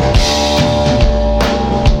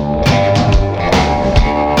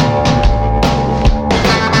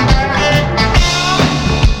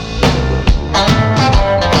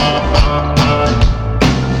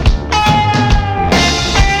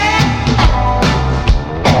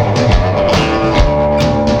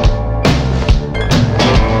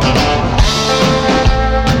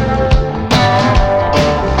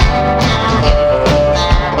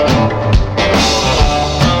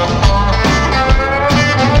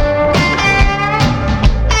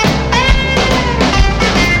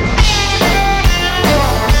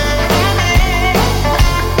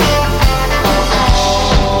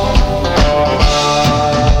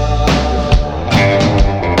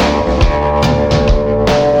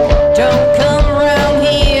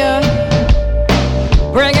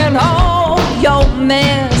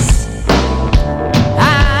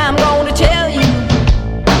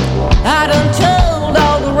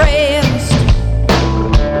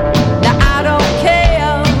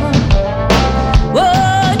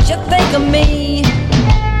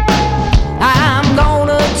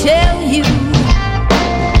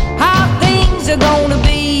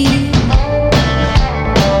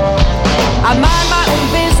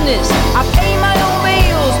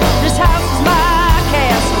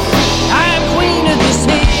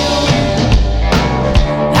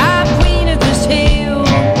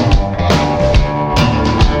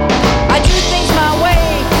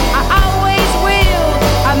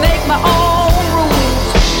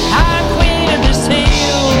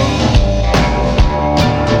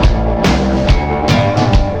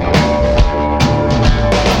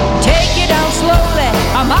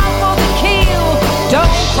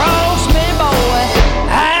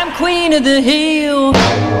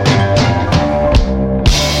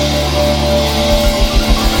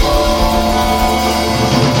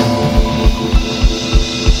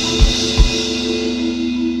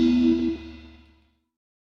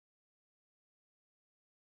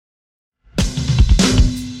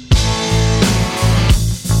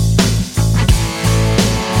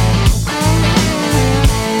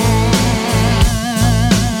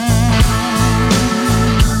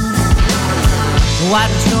 Why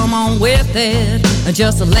don't you come on with it and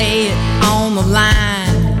just lay it on the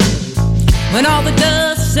line? When all the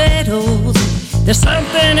dust settles, there's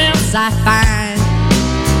something else I find.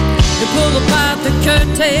 You pull apart the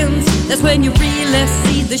curtains, that's when you really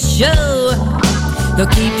see the show. They'll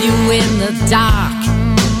keep you in the dark,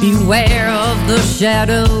 beware of the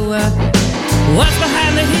shadow. What's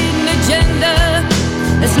behind the hidden agenda?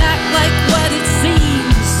 It's not like what it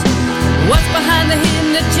seems. What's behind the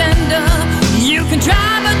hidden agenda? You can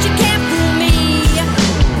try, but you can't fool me.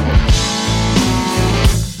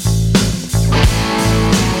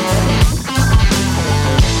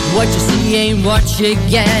 What you see ain't what you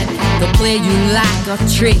get. They'll play you like a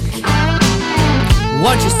trick.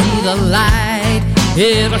 Once you see the light,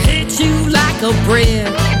 it'll hit you like a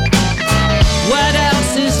brick. What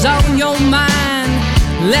else is on your mind?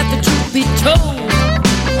 Let the truth be told.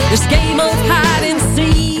 This game of hide and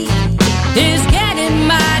seek is getting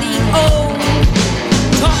mighty old.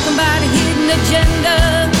 Talking about a hidden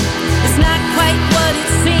agenda, it's not quite what it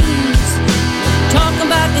seems. Talking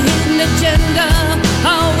about the hidden agenda,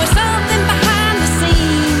 always something behind the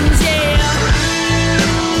scenes, yeah.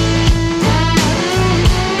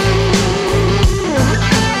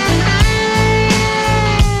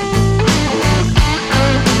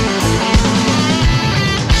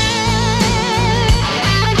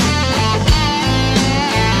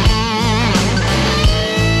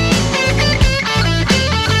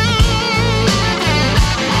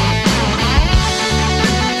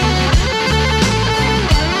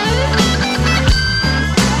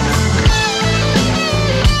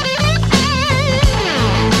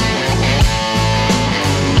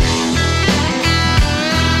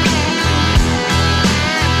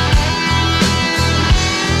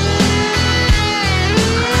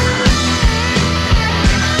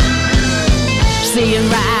 Seeing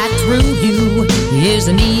right through you is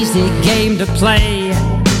an easy game to play.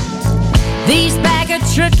 These bag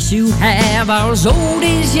of tricks you have are as old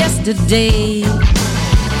as yesterday.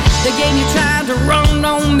 the game you're trying to run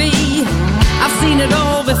on me. I've seen it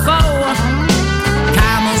all before.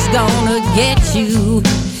 Karma's gonna get you.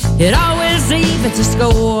 It always evens a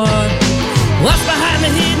score. What's behind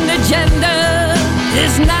the hidden agenda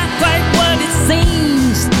is not quite what it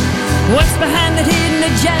seems. What's behind the hidden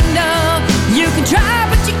agenda? You can try,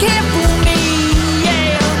 but you can't fool me.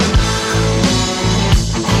 Yeah.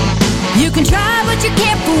 You can try, but you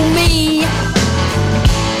can't fool me.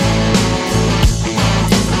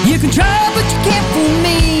 You can try, but you can't fool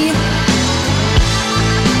me.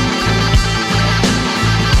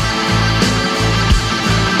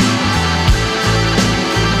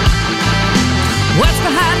 What's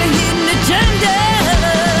behind the hidden agenda?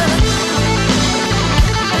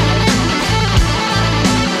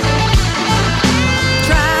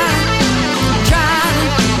 Try,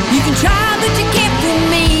 you can try, but you can't fool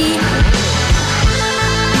me.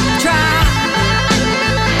 Try,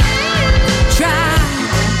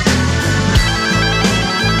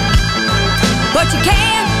 but you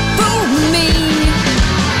can't fool me.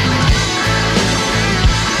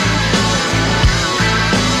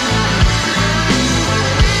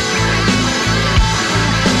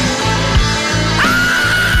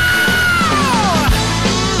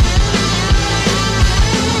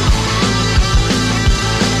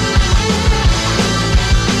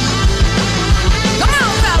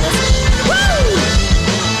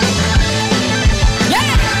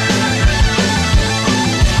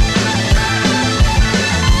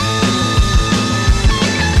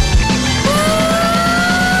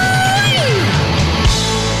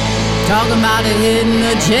 Talking about a hidden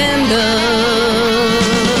agenda.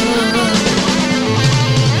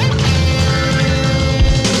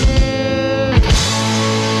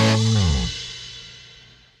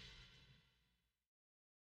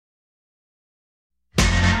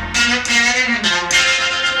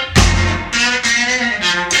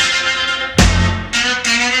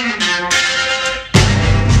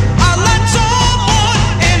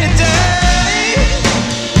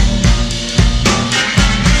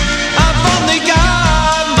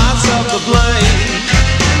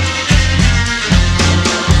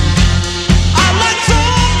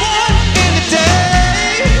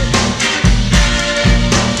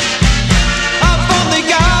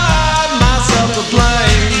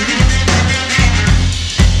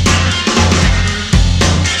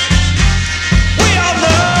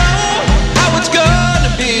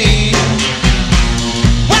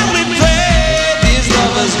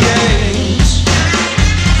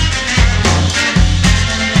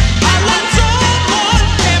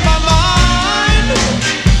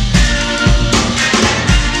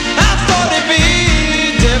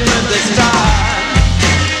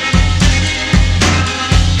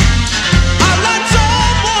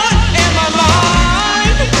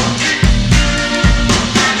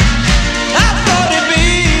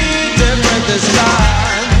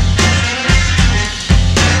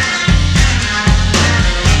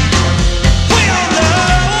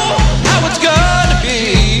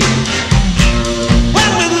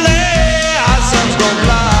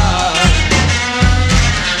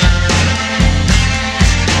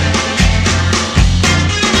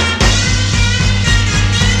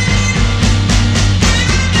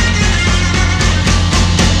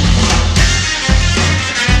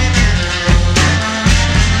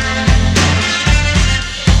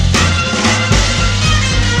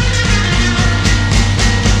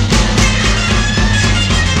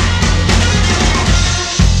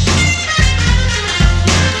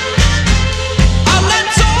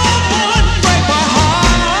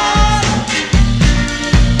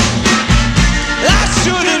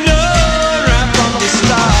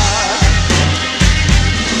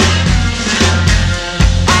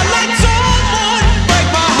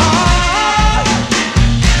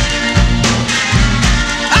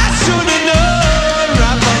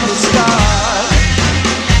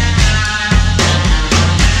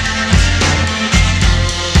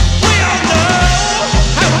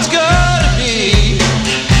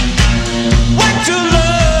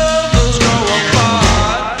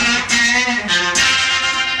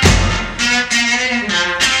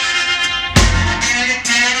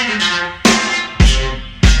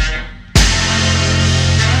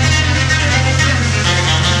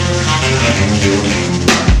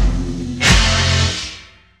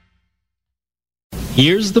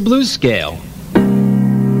 Here's the blues scale.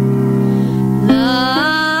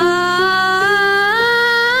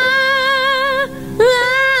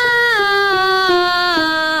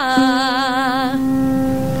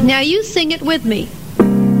 Now you sing it with me.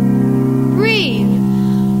 Breathe.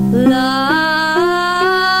 La,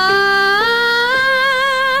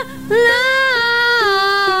 la,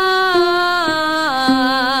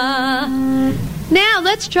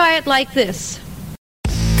 let's try it like this.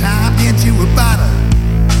 Climbed into a bottle,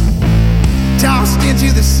 tossed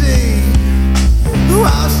into the sea,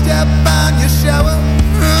 washed up on your shower,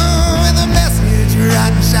 with a message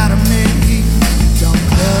right inside of me. Don't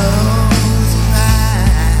close your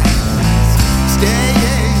eyes, stay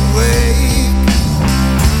awake,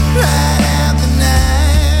 right out the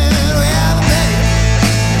night without a break.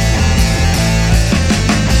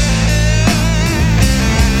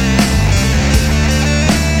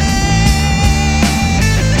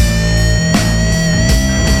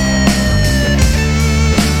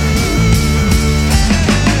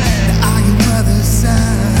 All your mother's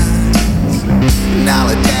sons and all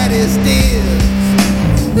her daddy's dears,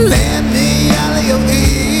 lend me all of your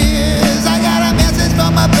ears. I got a message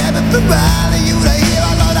from my baby for all of you to hear.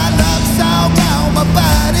 I know that love song on my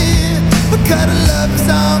body. I cut a love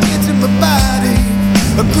song into my body.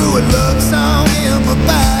 I grew a love song in my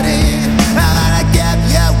body. I gotta get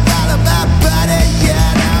you out of my body.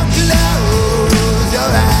 Yeah, now close your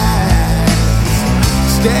eyes,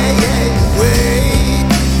 stay awake,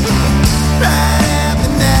 right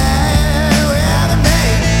after night without a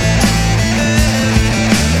mate.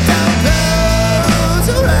 Don't close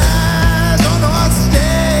your eyes, don't know I'll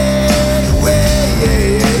stay awake,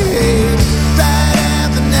 right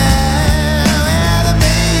after night without a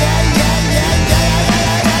mate. Yeah, yeah, yeah, yeah,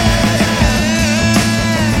 yeah,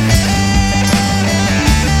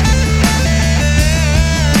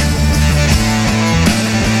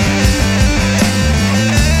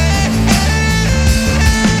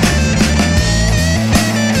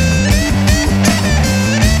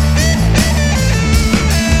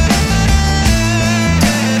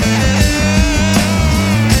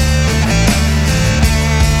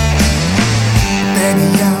 baby,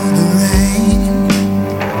 you're the rain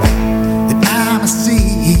that I'm a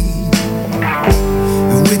sea.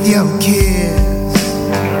 With your kiss,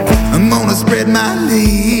 I'm gonna spread my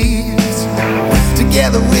leaves.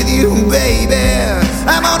 Together with you, baby,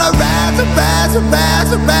 I'm gonna rise, rise,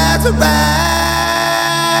 rise, rise, rise.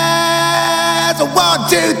 So 1,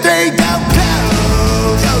 2, 3, don't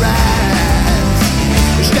close your eyes.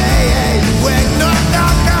 Stay awake, no, no,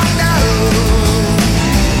 no, no.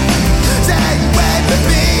 Stay awake with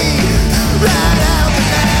me, right out the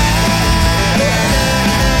night.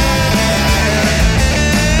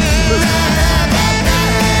 Right out the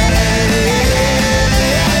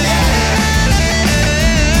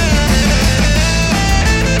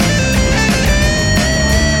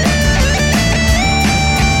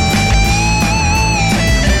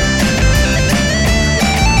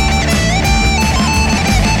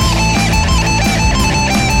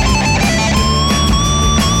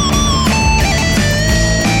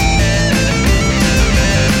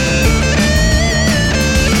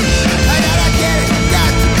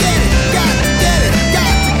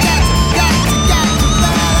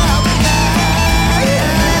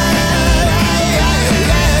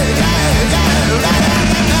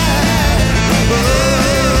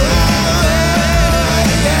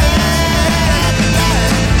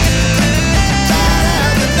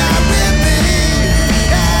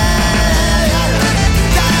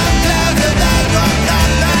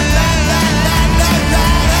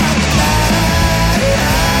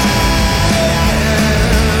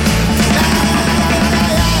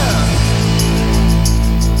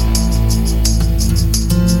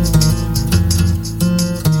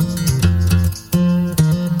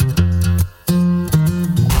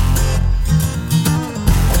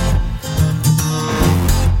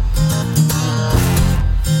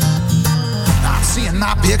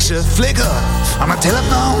picture flicker on my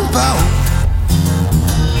telephone pole.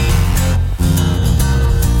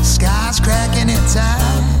 Sky's cracking its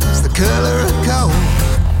eyes, the color of coal.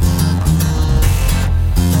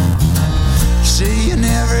 Seeing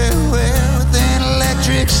everywhere with an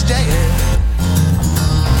electric stare,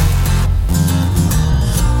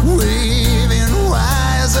 weaving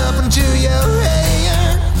wires up into your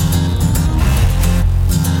hair.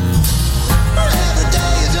 Every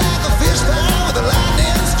day is like a fish pond with a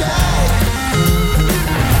lightning strike.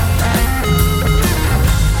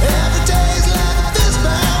 Every day is like a fish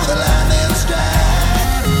pond with a lightning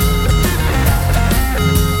strike.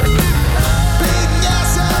 Bleeding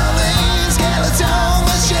gasoline, skeleton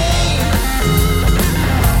machine.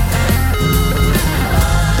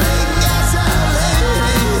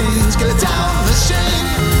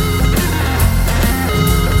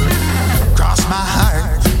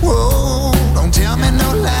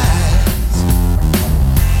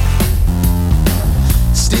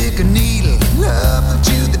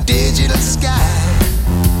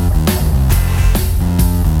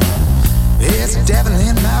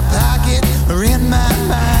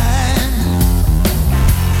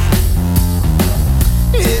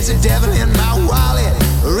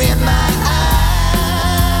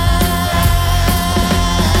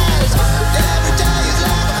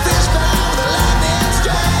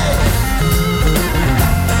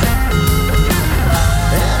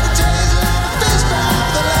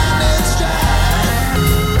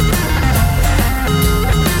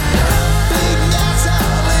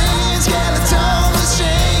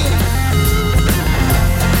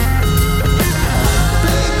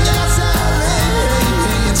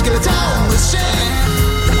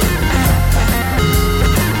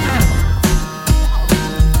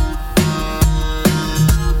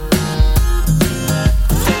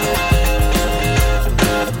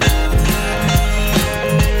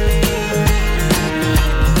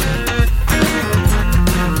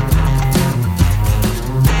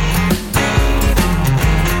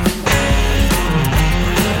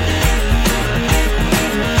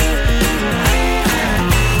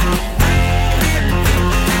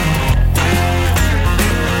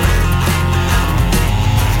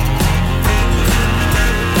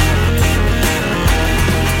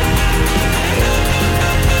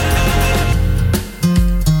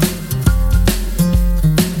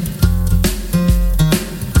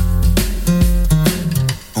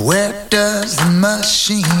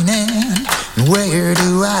 machine end? And where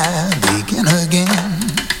do I begin again?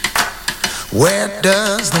 Where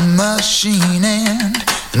does the machine end?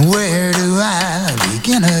 And where do I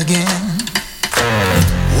begin again?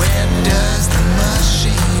 Where does the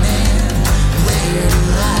machine end? Where do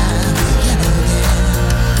I begin again?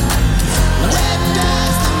 Where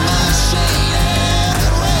does the machine end?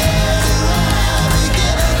 And where do I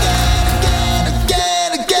begin again,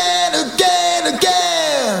 again, again, again,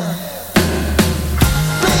 again?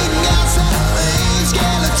 Bleeding gasoline,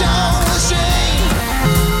 skeleton machine.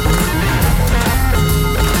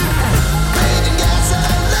 Bleeding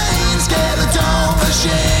gasoline, skeleton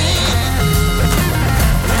machine.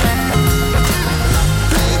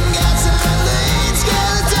 Bleeding gasoline,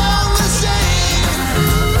 skeleton machine.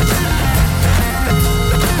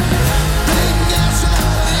 Bleeding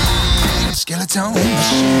gasoline, skeleton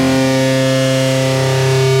machine.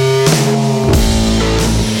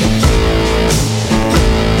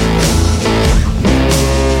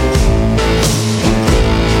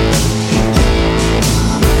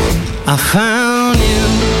 I found you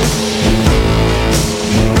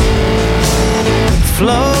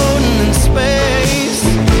floating in space.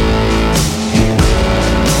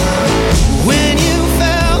 When you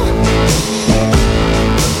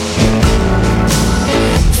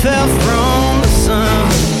fell from the sun,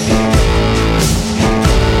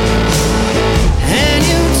 and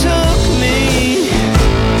you took me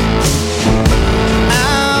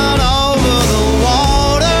out over the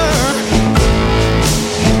water.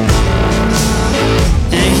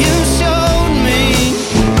 And you showed me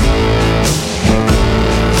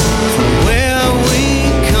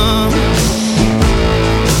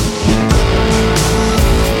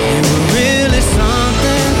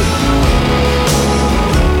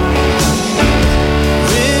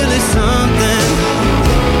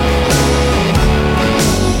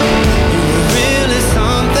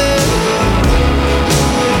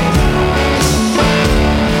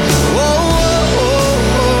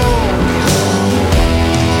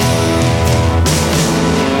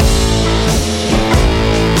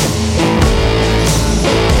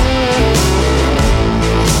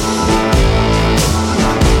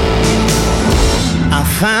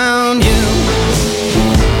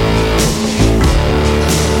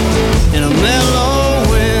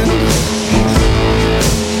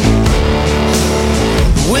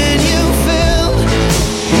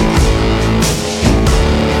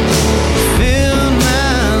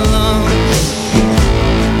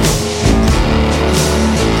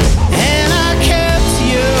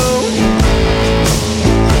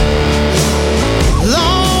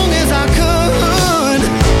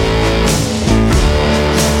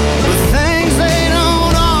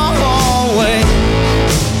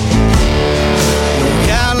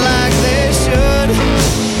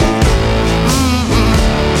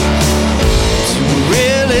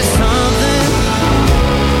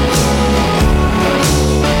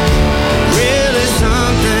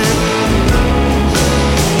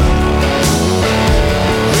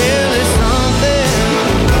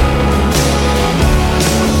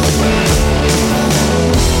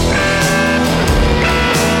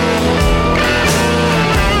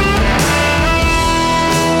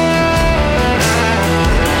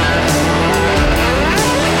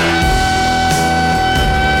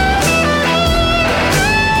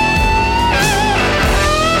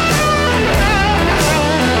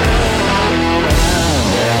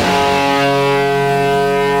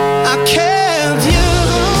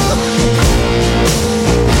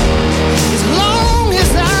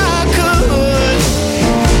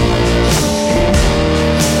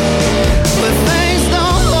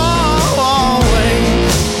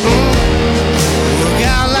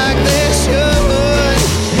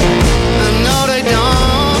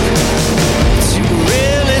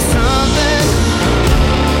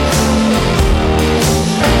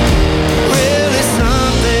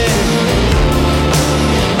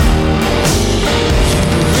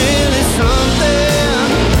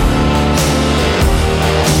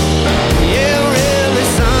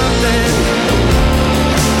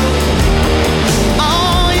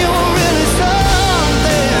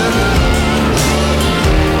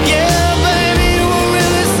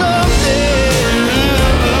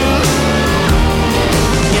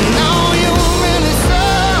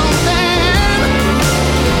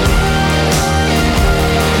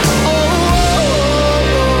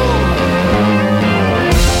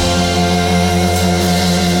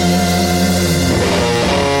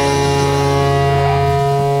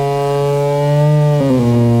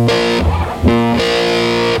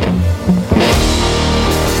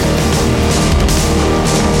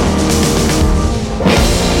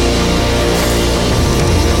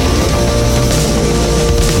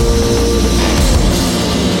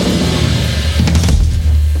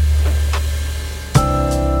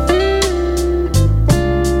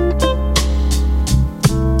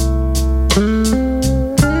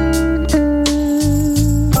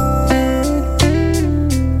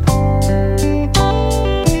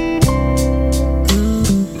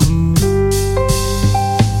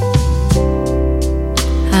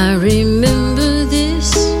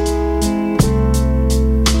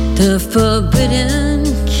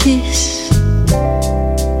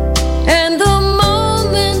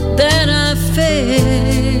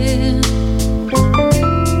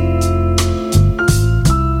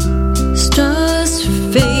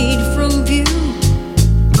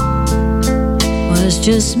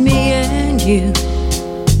just me and you.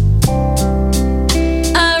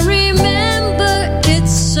 I remember it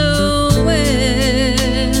so well.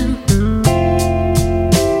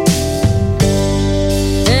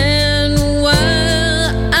 And while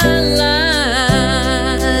I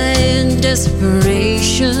lie in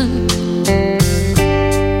desperation,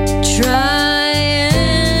 try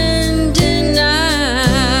and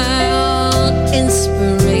deny all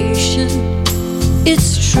inspiration,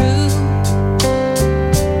 it's true.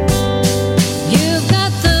 You've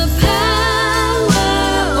got the power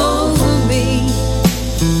over me.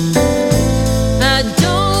 I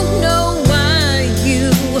don't know why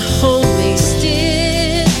you hold me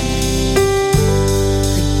still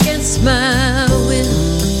against my will.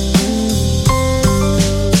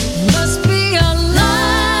 Must be a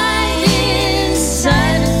light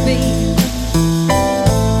inside of me.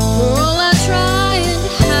 For all I try and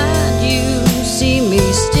hide, you see me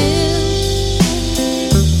still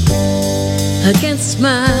against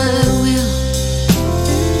my will.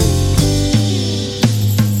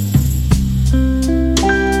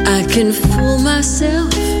 I can fool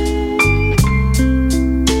myself.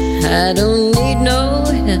 I don't need no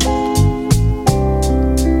help.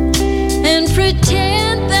 And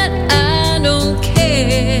pretend that I don't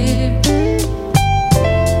care.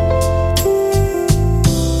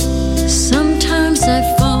 Sometimes I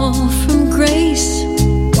fall from grace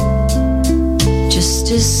just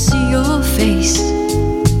to see your face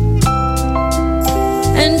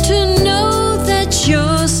and to know that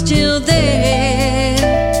you're still there.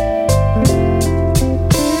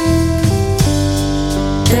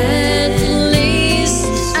 At least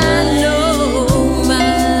I know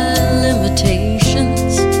my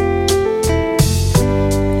limitations.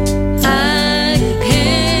 I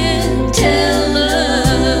can tell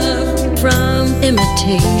love from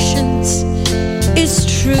imitations. It's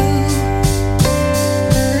true.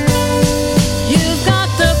 You've got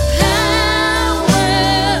the power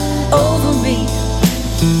over me.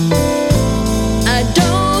 I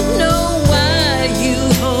don't know why you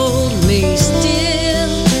hold me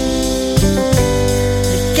still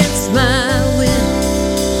against my will.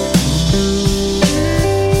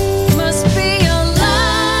 Must be a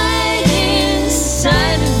light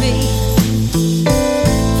inside of me.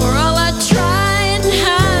 For all I try and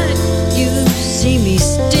hide, you see me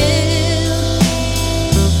still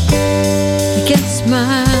against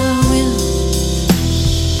my will.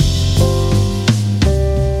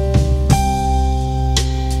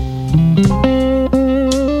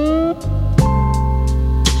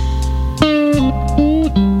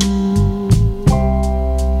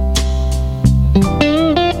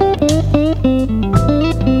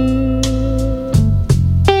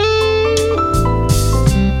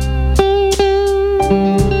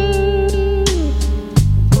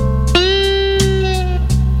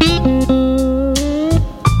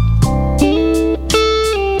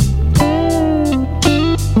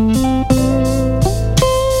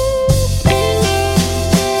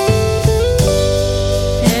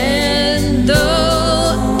 And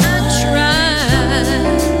though I try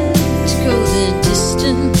to go the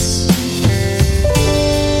distance,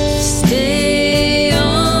 stay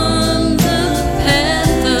on the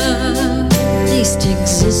path of least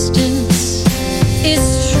existence,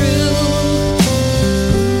 it's true.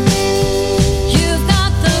 You've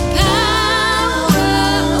got the power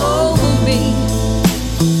over me.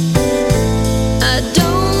 I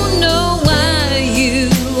don't know why you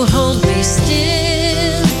hold me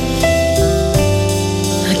still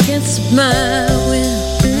against my will.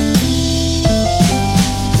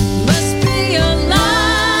 Must be a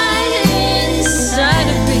light inside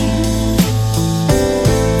of me.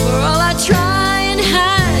 For all I try and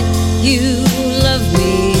hide, you love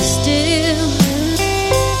me still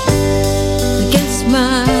against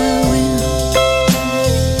my will.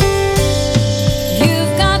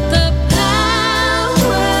 You've got the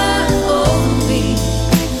power over me.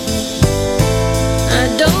 I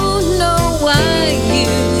don't know why you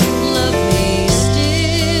love me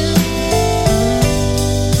still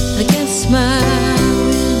against my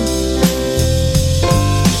will.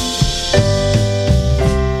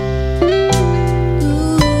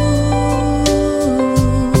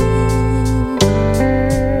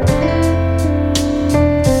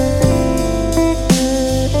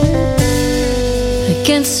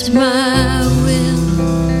 Against my will.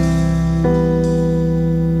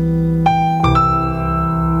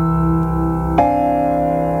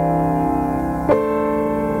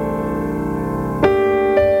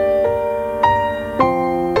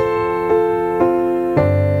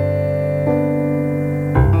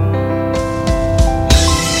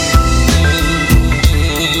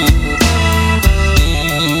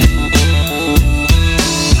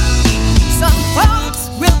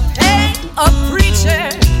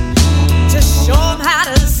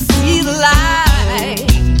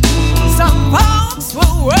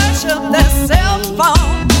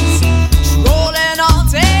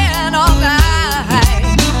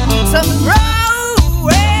 will throw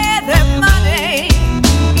away their money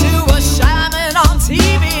to a shaman on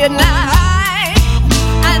TV at night.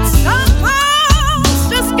 And some folks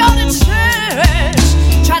just go to church,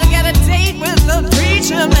 try to get a date with the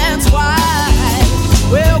preacher man's wife.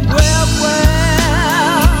 Well,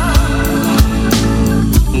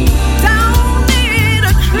 don't need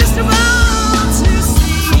a crystal ball to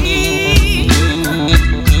see.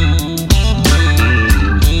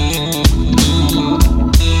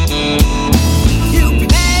 You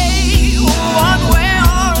pay one way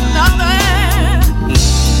or another.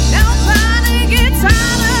 Nobody gets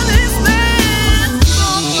out of this mess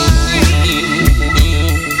for free.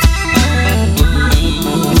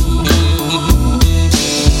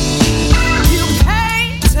 You pay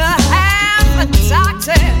to have a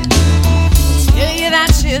doctor tell you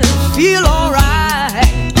that you feel alright.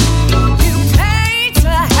 You pay to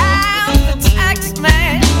have the tax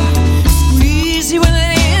man squeeze you within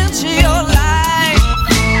an inch of your life.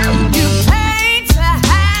 You pay to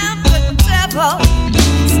have the devil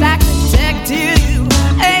stack the deck till you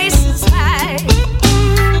aces high.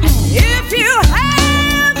 If you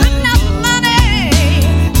have enough money,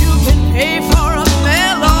 you can pay for a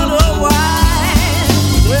melon or wine.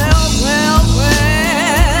 Well,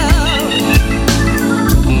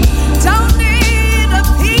 don't need a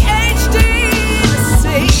PhD to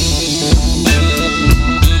see.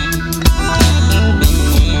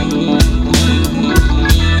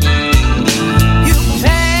 You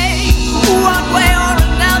pay one way or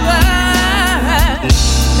another.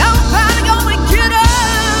 Nobody gonna get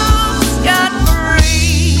up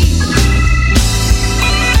scot-free.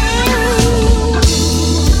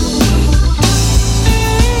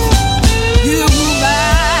 You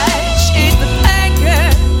might cheat the banker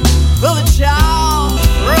for the job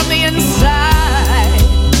from the inside.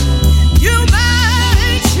 You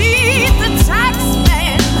might cheat the tax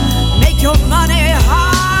man, make your money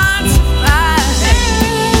hard to find.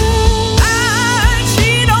 Might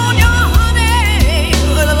cheat on your honey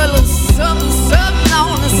with a little something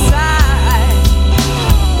on the side.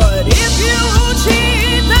 But if you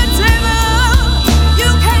cheat the devil, you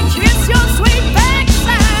can kiss your sweet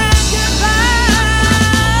backside goodbye.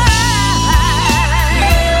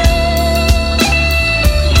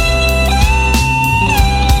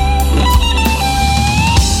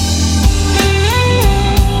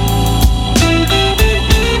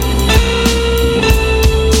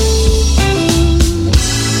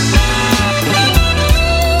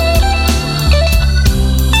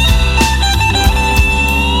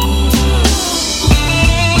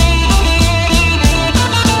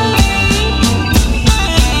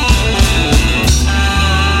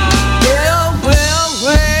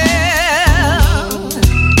 Well,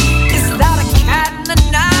 is that a cat in the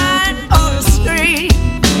night or a street?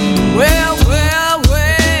 Well,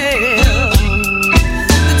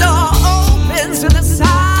 the door opens with a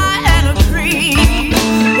sigh and a creak.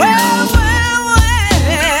 Well,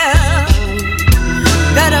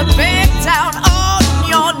 better bend down on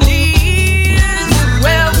your knees.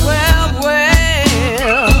 Well,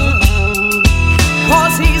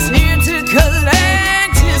 'cause he's here to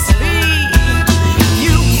collect his fee.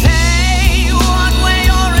 You pay one way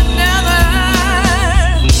or another.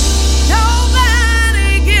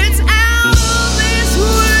 Nobody gets out of this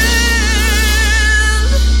world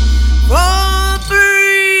for free.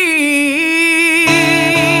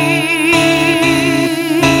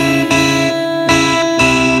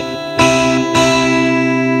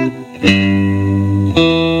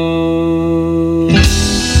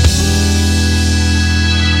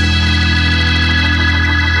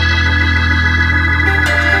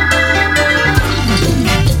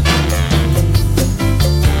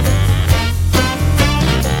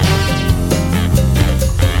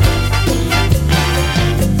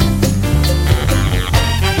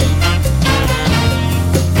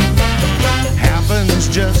 Happens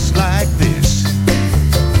just like this.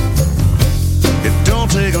 It don't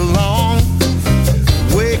take long.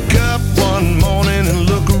 Wake up one morning and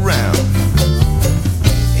look around,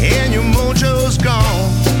 and your mojo's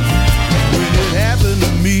gone. When it happened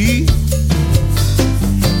to me,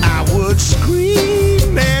 I would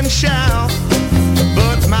scream and shout,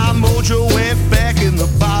 but my mojo went back in the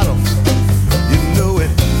bottle. You know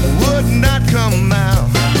it would not come out.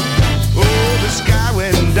 Oh, the sky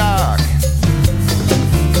went dark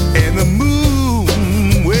and the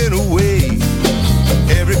moon went away.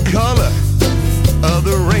 Every color of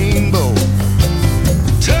the rainbow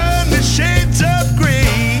turned to shades of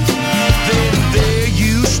gray. Then there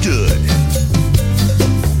you stood,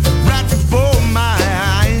 right before my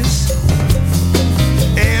eyes,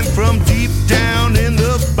 and from deep down in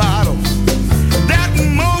the bottom, that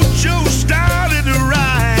mojo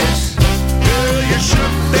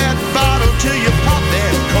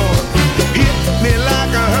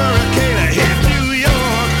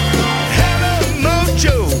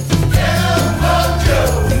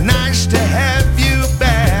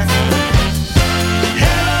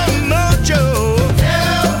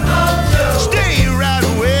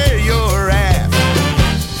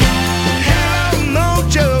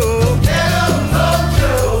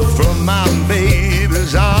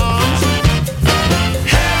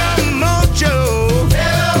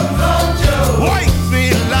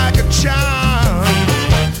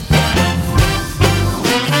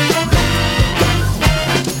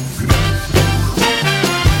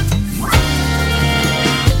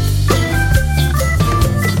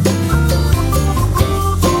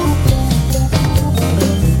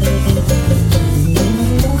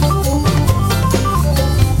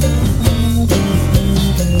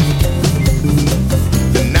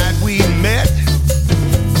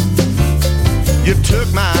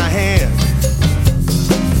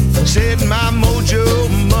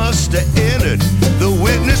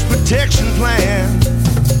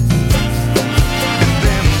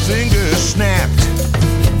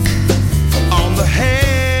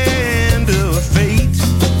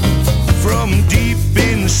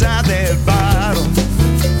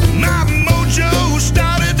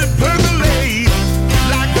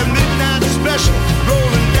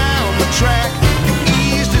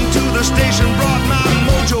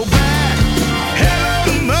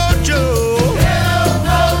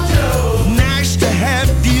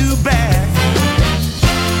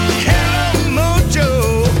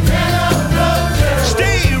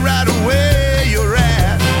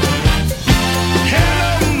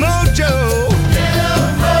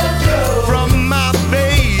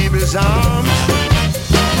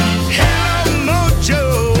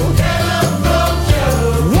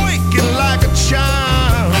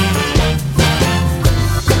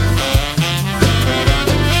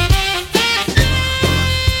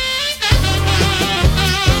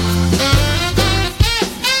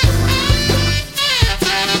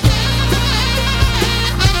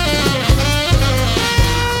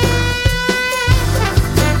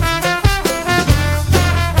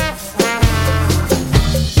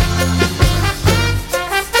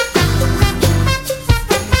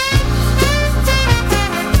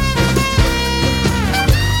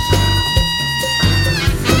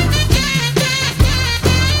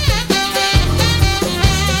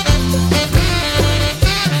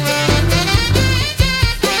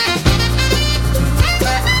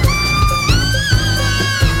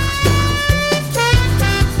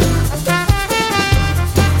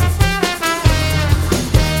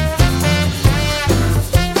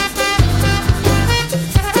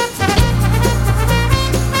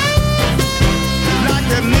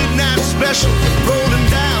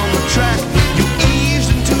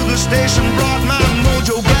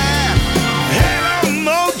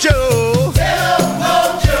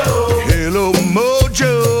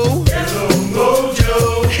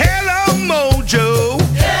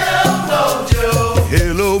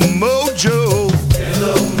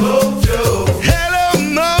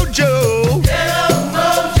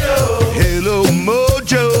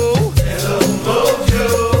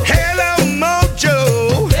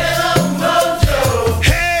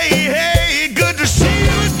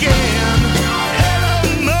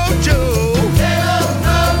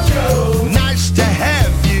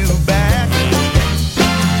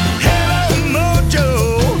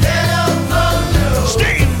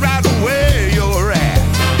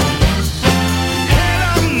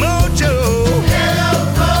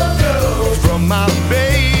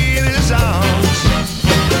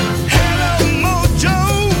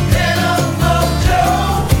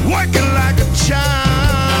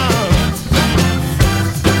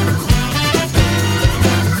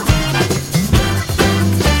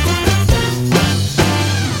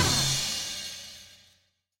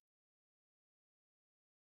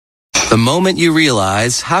The moment you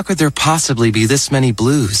realize, how could there possibly be this many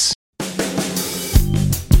blues?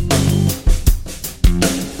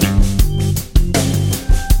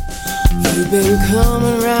 You've been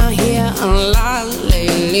coming around here a lot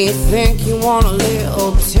lately. Think you want a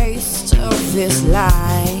little taste of this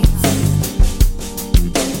life.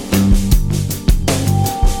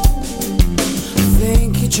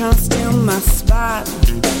 Think you're trying to steal my spot.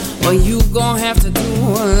 Well, you gon' have to do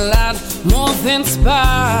a lot more than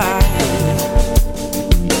spy.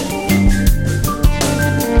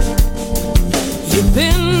 You've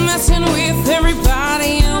been messing with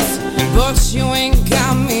everybody else, but you ain't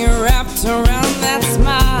got me wrapped around that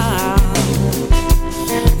smile.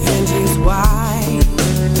 And here's why.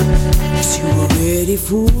 'Cause you already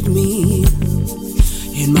fooled me,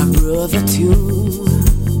 and my brother too,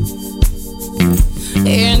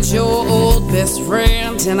 and your old best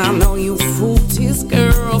friend. And I know you fooled his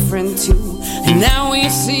girlfriend too. And now we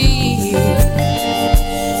see your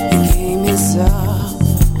game is up.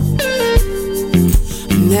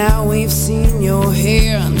 Now we've seen your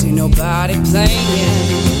hand, ain't nobody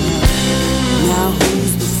playing. Now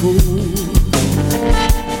who's the fool?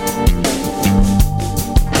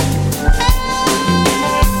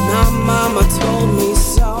 My mama told me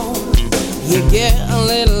so. You get a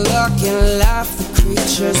little luck in life, the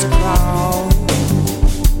creatures crawl.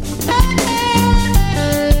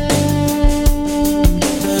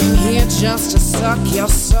 Here just to suck your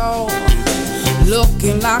soul,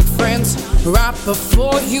 looking like friends right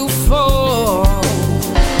before you fall.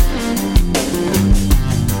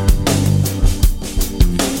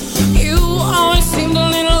 You always seemed a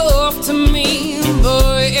little off to me,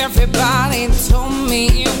 but everybody told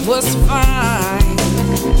me it was fine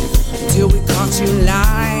till we caught you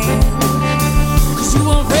lying. 'Cause you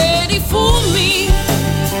already fooled me,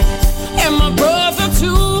 and my brother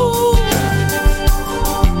too.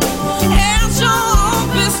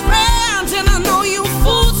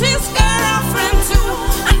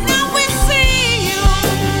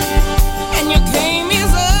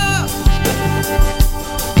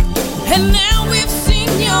 And now we've seen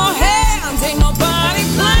your hands, ain't nobody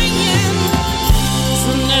playing.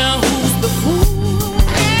 So now who's the fool?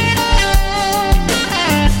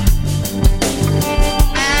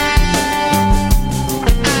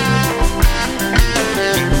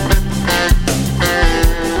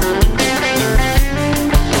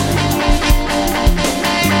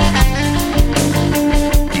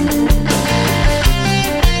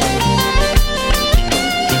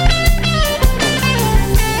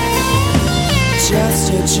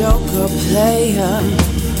 Just a joker player,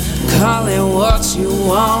 call it what you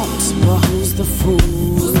want, but who's the fool?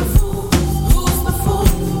 Who's the fool? Who's the fool?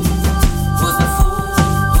 Who's the fool?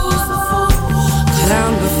 Who's the fool?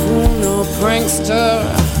 Clown, buffoon, or prankster,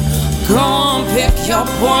 go on, pick your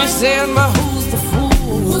poison, but who's the fool?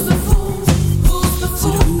 Who's the fool? Who's the fool?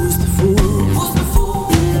 Said who's the fool? Who's the fool?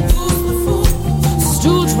 Who's the fool?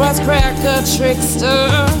 Stooge, wisecracker, trickster,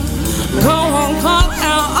 go on, call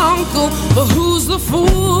our uncle, but who's the fool?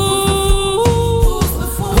 Who's the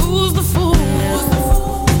fool? Who's the fool?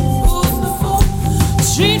 Who's the fool?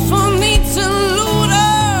 Street from need to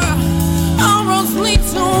looter, all roads lead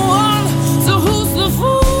to one, so who's the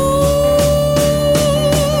fool?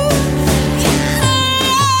 Yeah.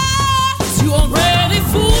 You already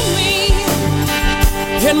fooled me,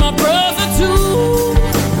 and my brother too,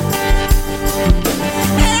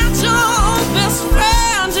 and your best friend.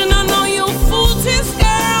 His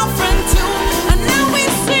girlfriend too, and now we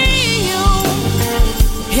see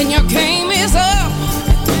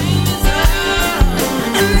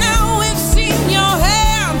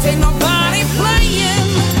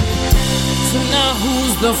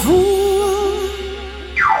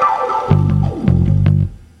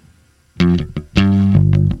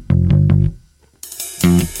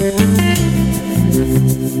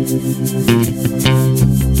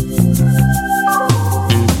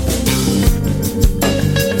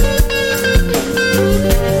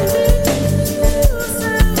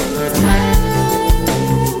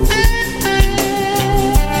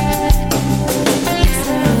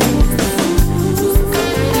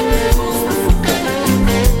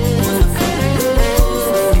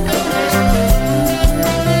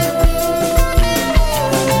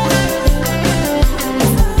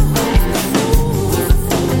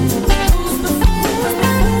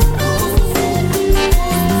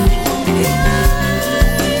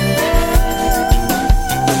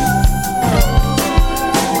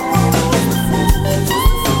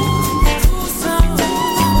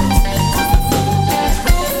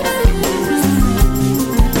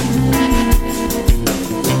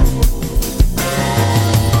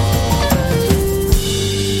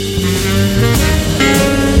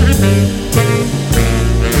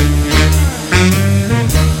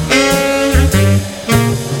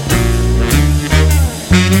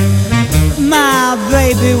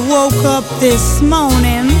this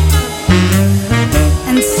morning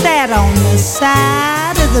and sat on the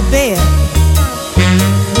side of the bed.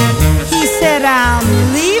 He said, I'm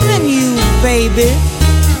leaving you, baby.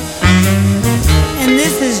 And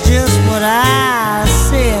this is just what I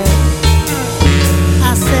said.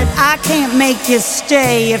 I said, I can't make you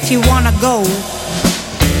stay if you want to go,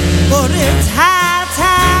 but it's high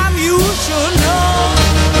time you should know.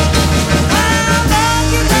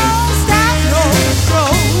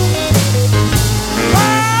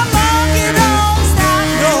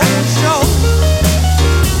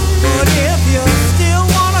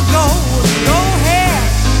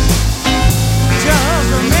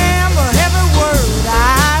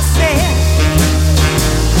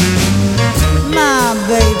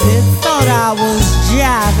 I was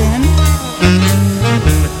jiving,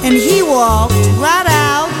 and he walked right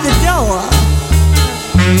out the door.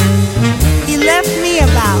 He left me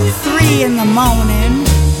about 3 in the morning.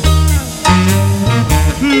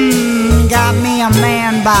 Got me a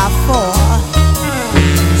man by 4.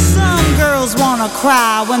 Some girls wanna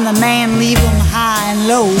cry when the man leave them high and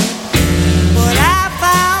low, but I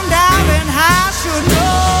found out and I should know.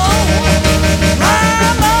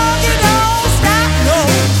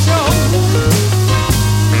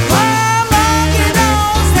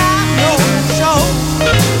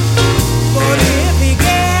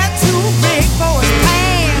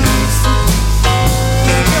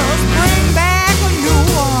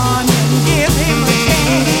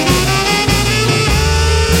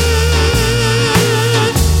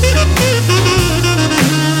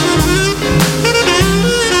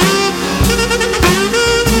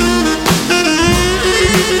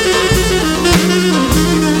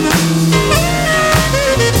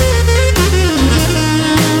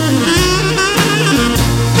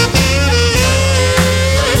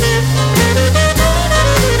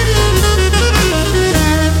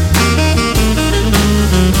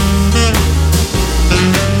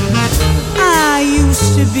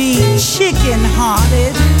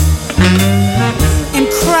 Chicken-hearted and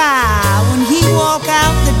cry when he walk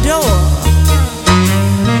out the door,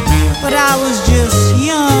 but I was just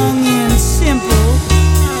young and simple.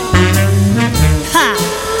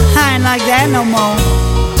 I ain't like that no more,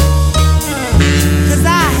 'cause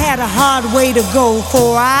I had a hard way to go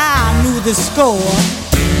before I knew the score.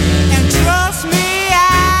 And trust me,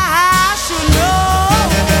 I should know.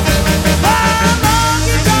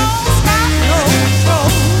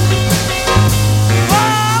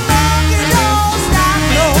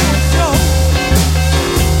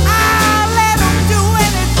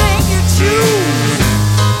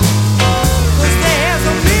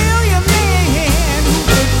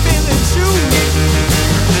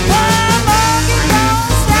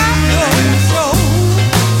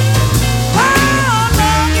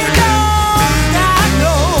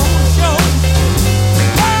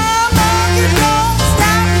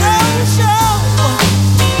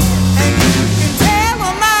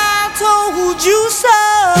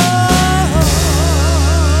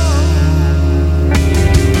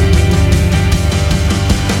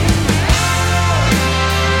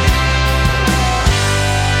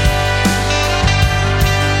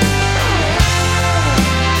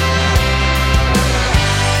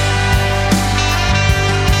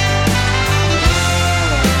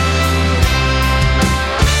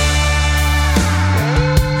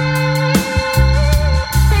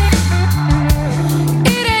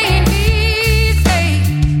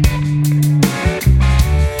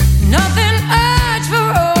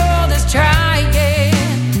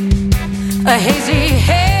 A hazy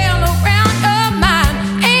halo around your mind,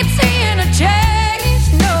 ain't seeing a change,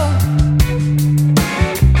 no.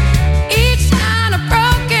 Each sign a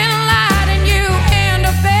broken light, and you end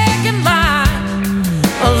up back in line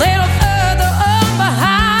a little further up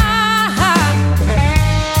behind.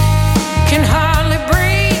 Can hardly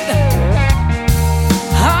breathe,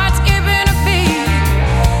 heart skipping a beat.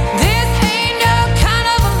 This ain't no kind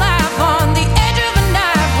of a life on the edge of a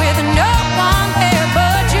knife with no one there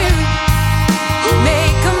but you.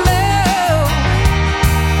 Make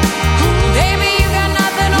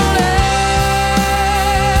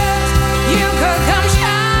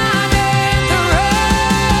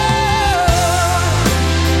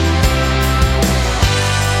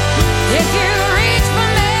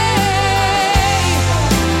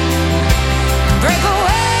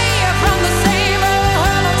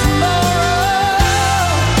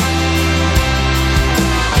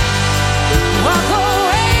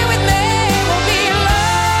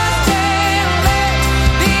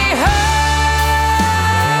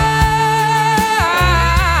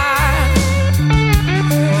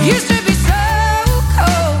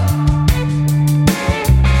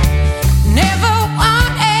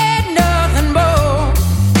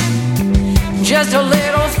just a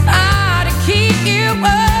little fire to keep you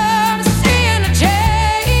warm, seeing a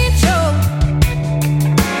change. Oh,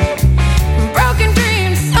 broken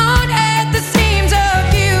dreams sewn at the seams of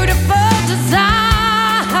beautiful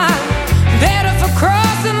design, better for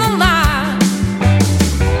crossing the line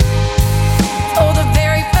for the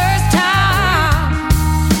very first time.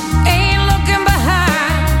 Ain't looking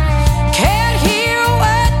behind, can't hear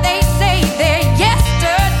what they say there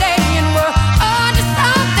yesterday, and we're on to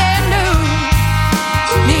something new.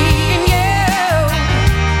 Me and you,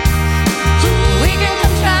 we can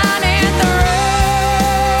come shining through.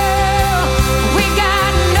 We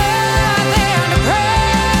got nothing to prove.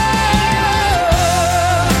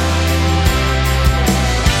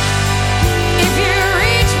 If you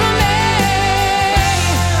reach for me,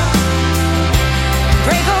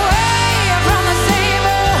 break away from the same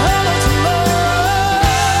old hollow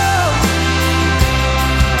tomorrow.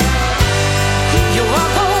 You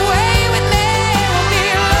walk away with me, we'll be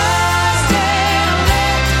lost and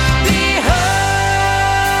left behind.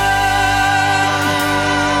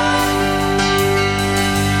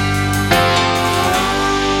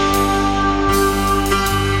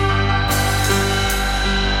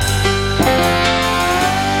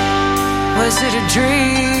 Was it a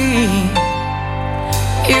dream?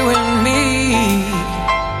 You and me,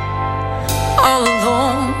 all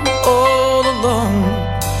alone, all alone.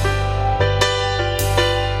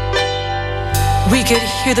 We could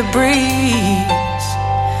hear the breeze,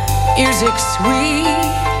 music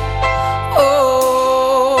sweet,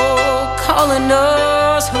 oh, calling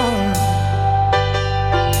us home.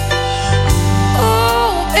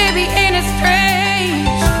 Oh, baby, ain't it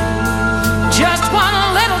strange? Just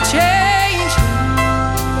one little change,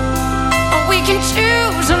 or we can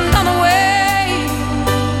choose another way.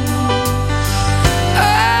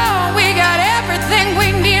 Oh, we got everything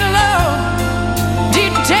we need, love,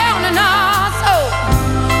 deep down in our soul.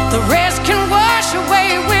 The rest can wash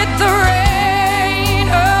away with the rain.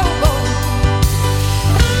 Oh, oh.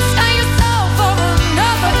 Sell your soul for a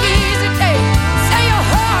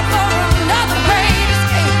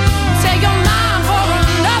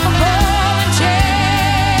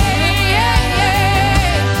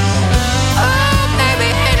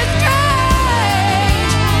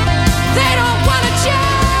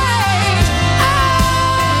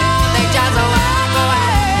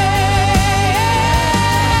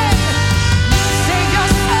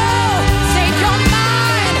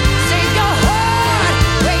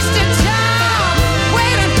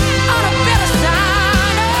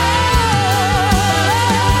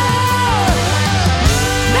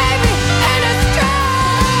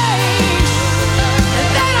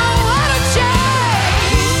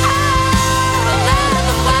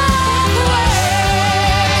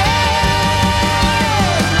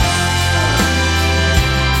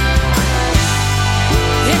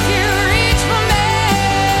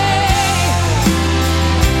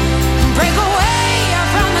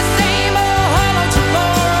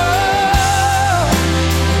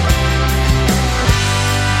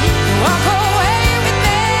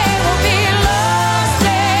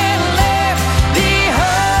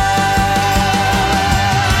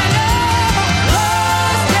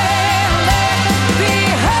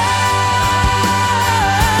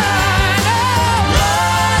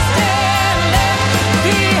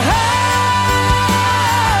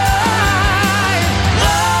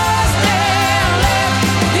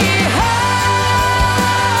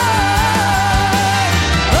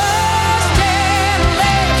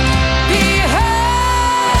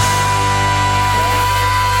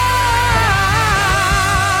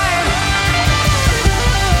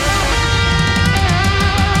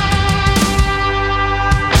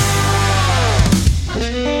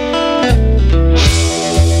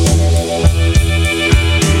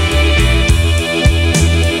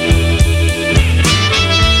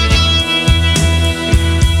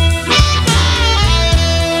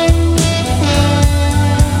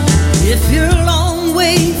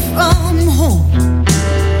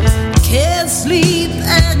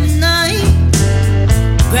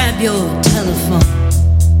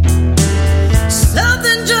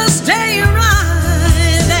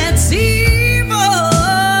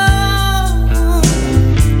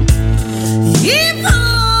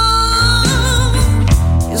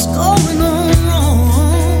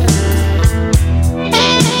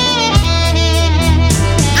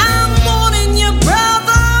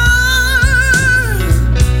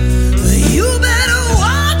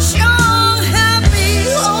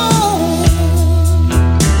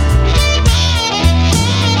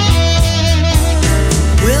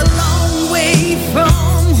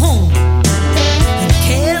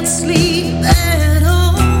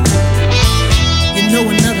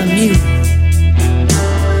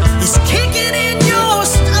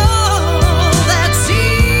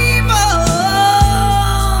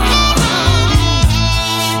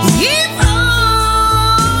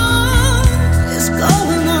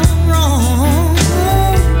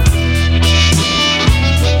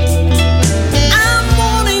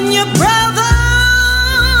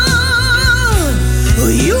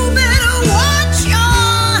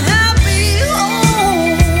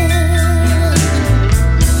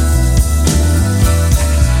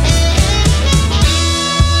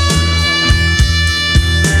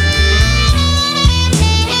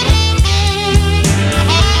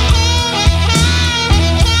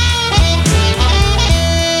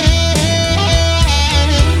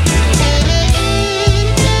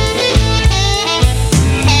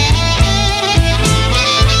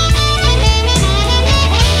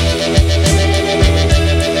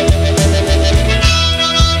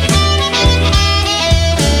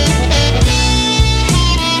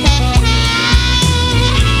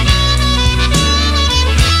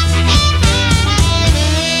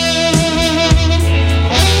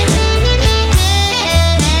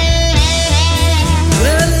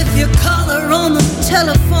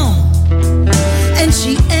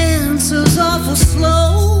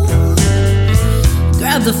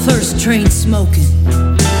first train smoking.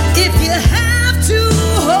 If you have to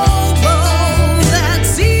hobo,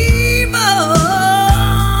 that's evil.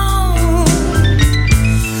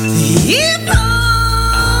 Evil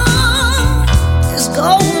is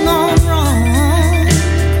going on wrong.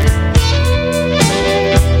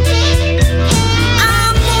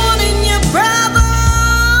 I'm warning you, brother.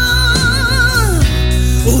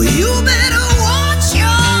 Oh, you better watch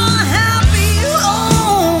your happy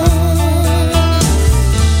home.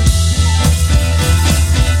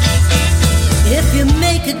 If you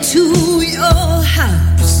make it to your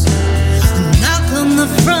house, knock on the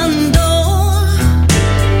front door,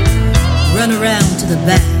 run around to the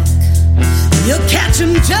back. You'll catch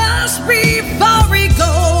him just before he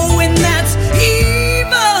go, and that's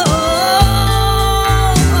evil.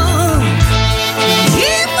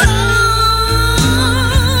 Evil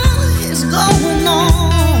is going on.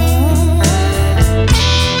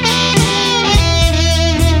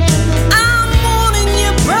 I'm warning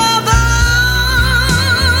you, brother.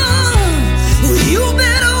 You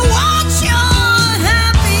better watch your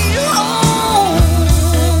happy home.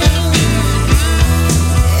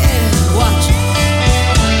 Yeah, watch it.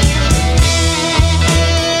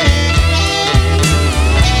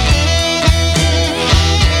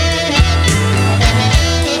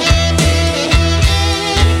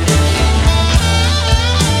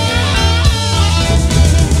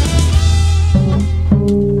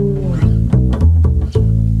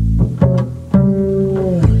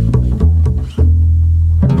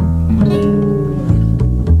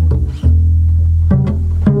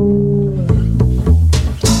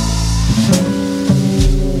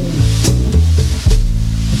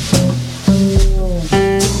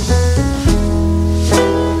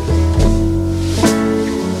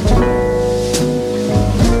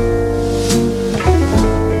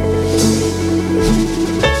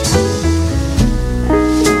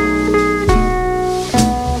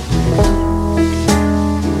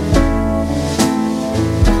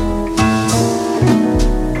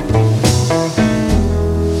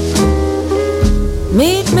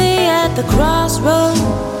 Meet me at the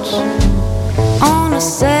crossroads on a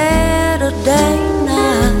Saturday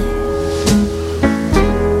night.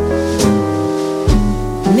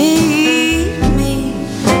 Meet me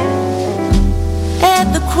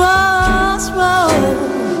at the crossroads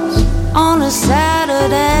on a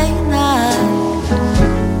Saturday night.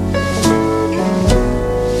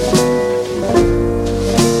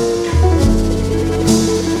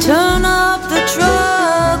 Turn up the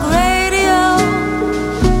truck radio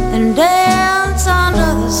and dance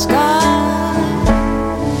under the sky.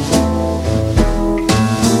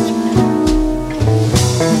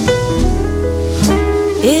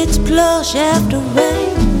 It's plush after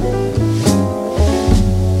rain,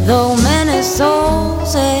 though many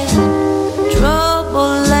souls had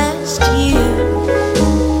trouble last year.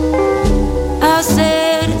 I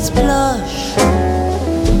said it's plush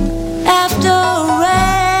after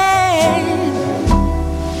rain,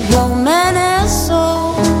 though many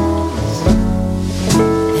souls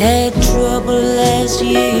had trouble last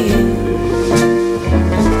year.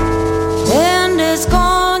 And it's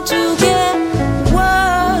going to get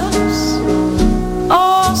worse,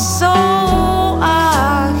 or so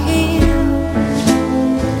I hear.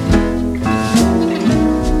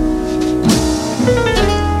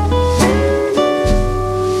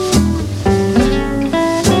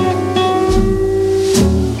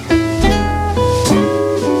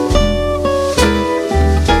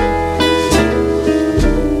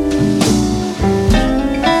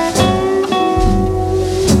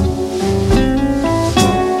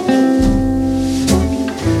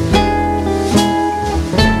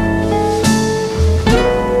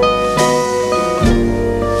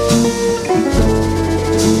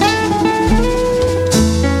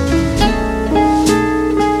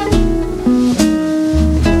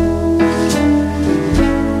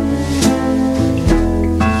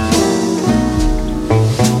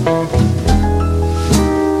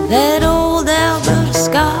 That old Alberta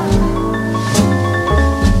sky,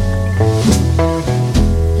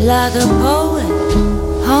 like a poet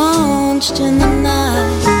hunched in the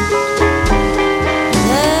night.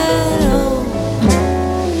 That old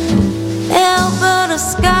Alberta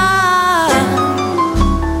sky,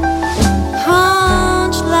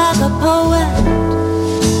 hunched like a poet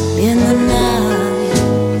in the night.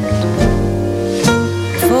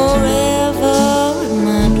 Forever in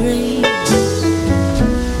my dreams,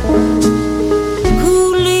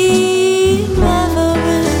 coolly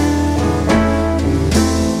reverie.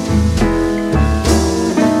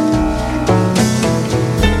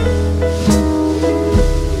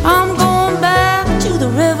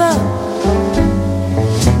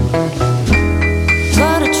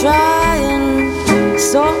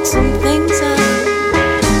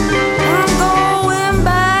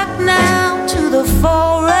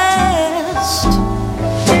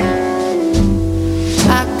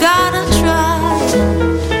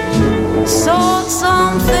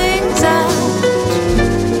 some things out.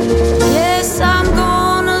 Yes, I'm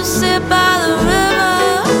gonna sit by the river,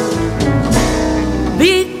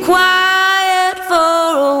 be quiet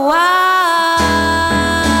for a while.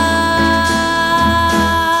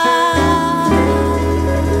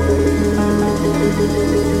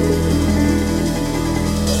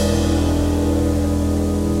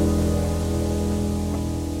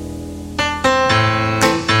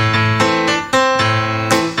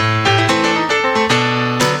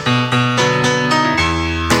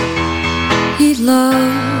 He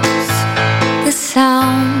loves the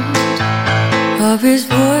sound of his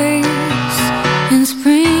voice in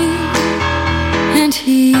spring, and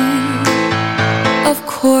he, of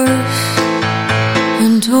course,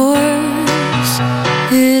 adores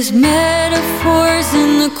his metaphors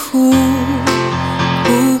in the cool,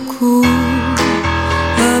 cool, cool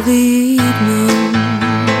of the evening.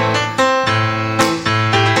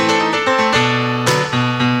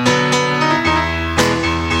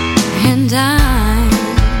 And I'm,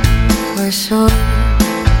 for sure,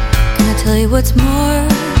 gonna tell you what's more.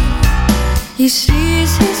 He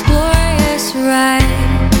sees his glorious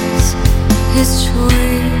rise, his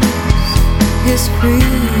choice, his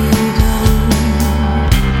freedom.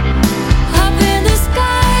 Up in the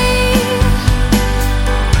sky,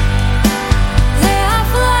 they are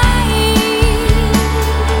flying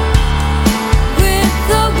with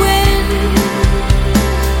the wind,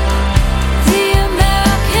 the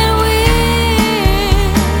American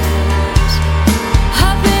winds.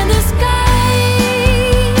 Up in the sky,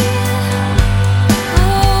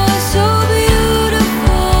 oh, so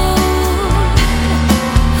beautiful.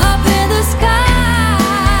 Up in the sky,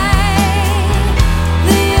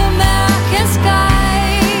 the American sky.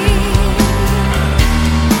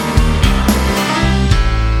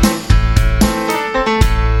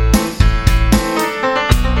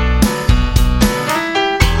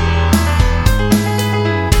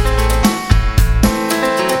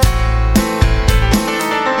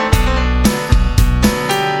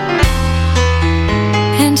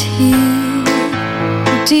 And he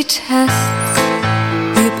detests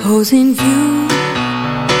the opposing view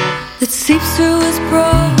that seeps through his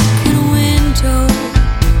broken window,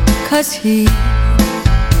 'cause he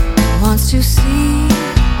wants to see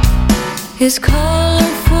his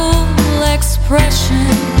colorful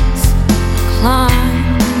expressions climb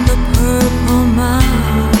the purple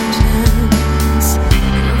mountains,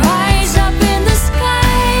 rise up in the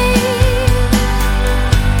sky.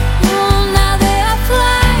 Oh, now they are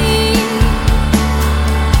flying.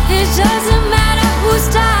 It doesn't matter who's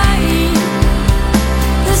dying.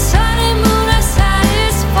 The sun and moon are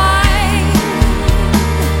satisfied.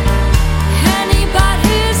 And he bought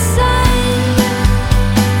his son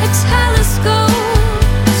a telescope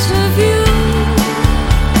to view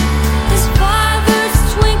his father's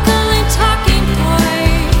twinkling talking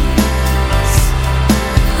points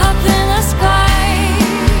up in the sky.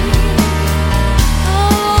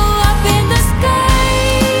 Oh, up in the sky,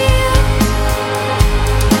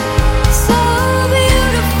 so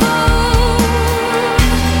beautiful.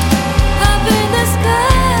 Up in the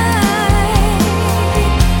sky,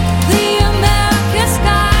 the American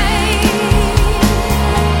sky.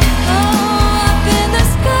 Oh, up in the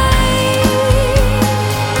sky,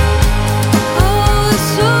 oh,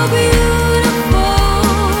 so beautiful.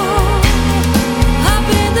 Up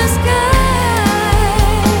in the sky,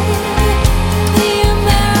 the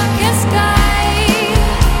American sky.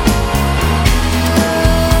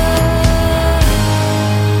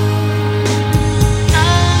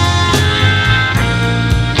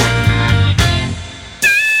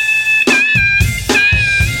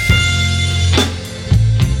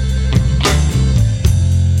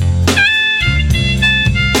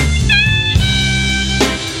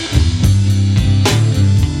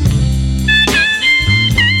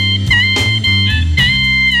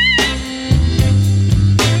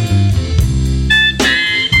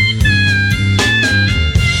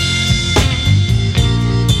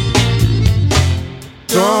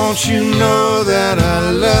 Don't you know that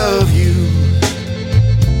I love you?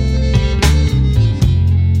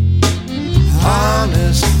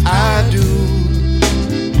 Honest, I do.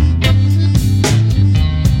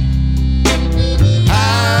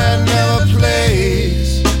 I know a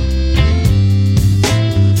place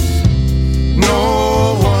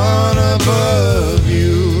no one above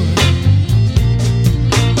you.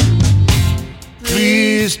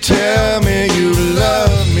 Please tell me you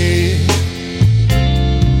love me.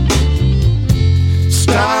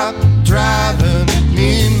 Stop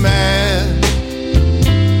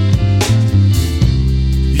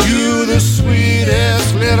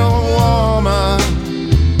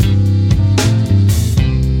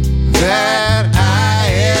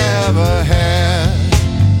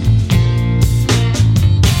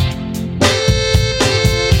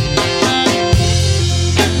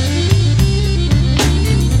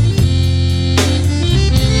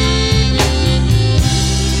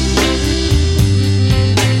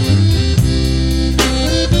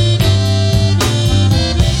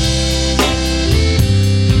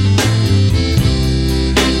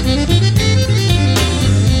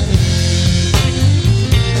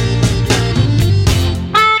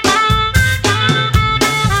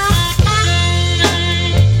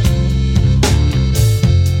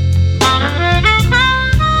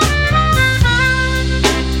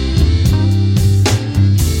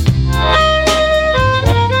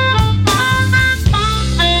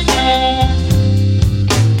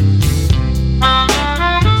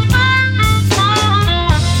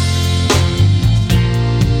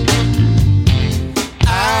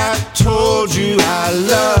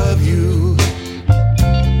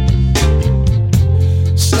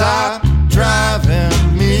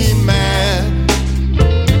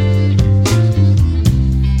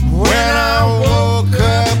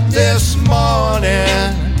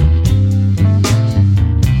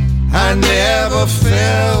I never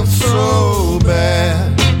felt so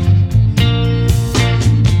bad.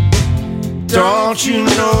 Don't you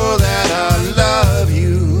know that I love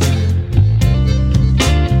you?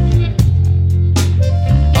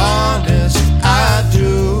 Honest, I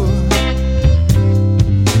do.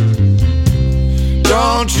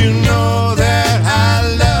 Don't you know that I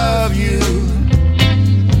love you?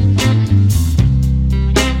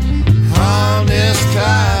 Honest,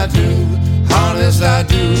 I do. Honest, I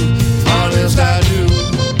do. Honest, I do.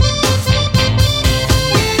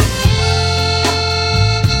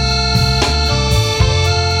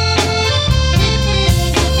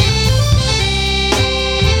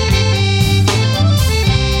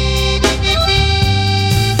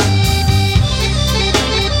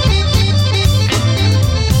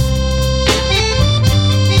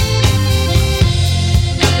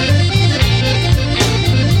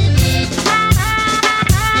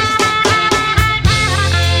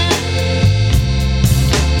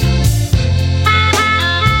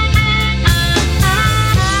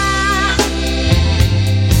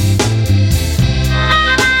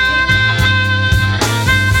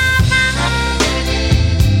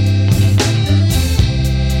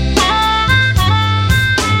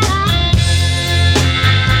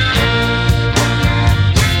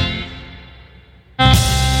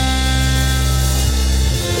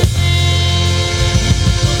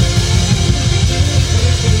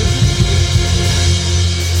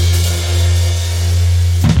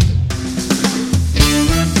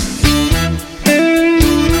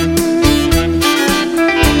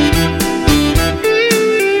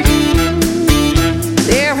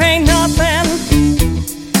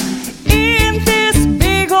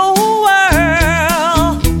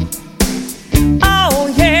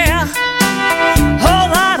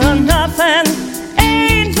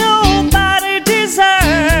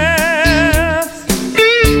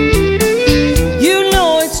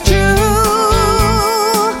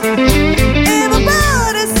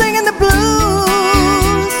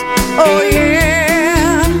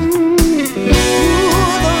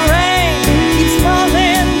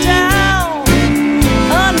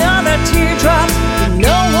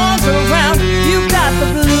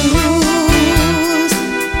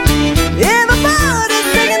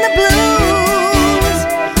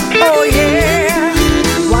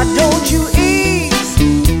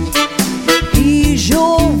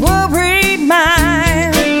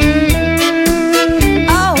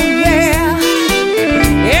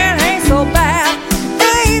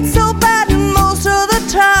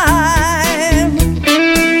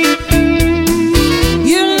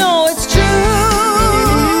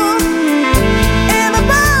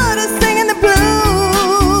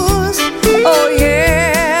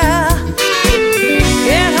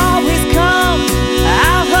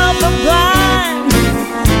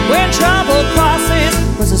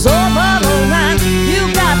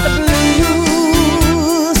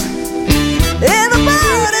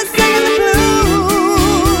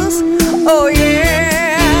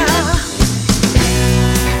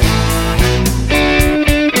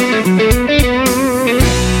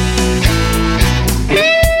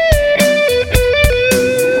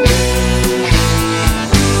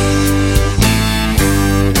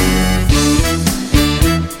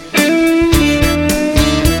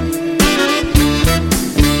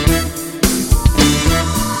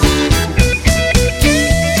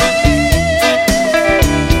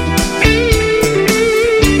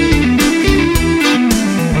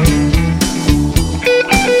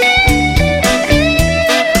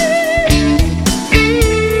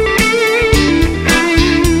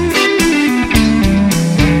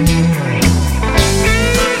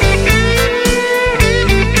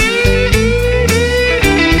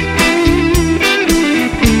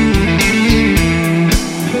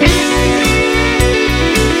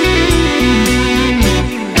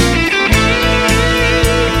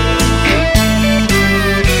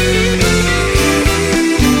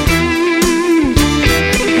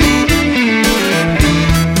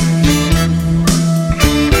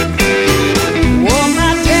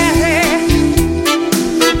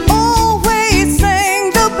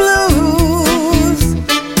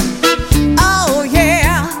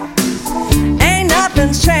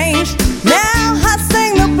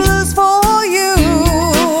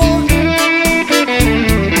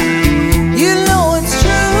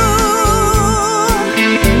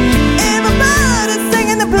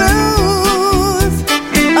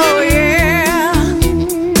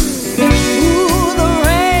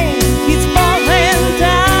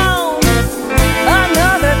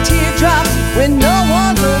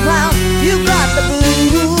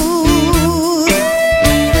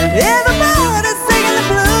 Everybody's singing the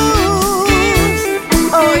blues.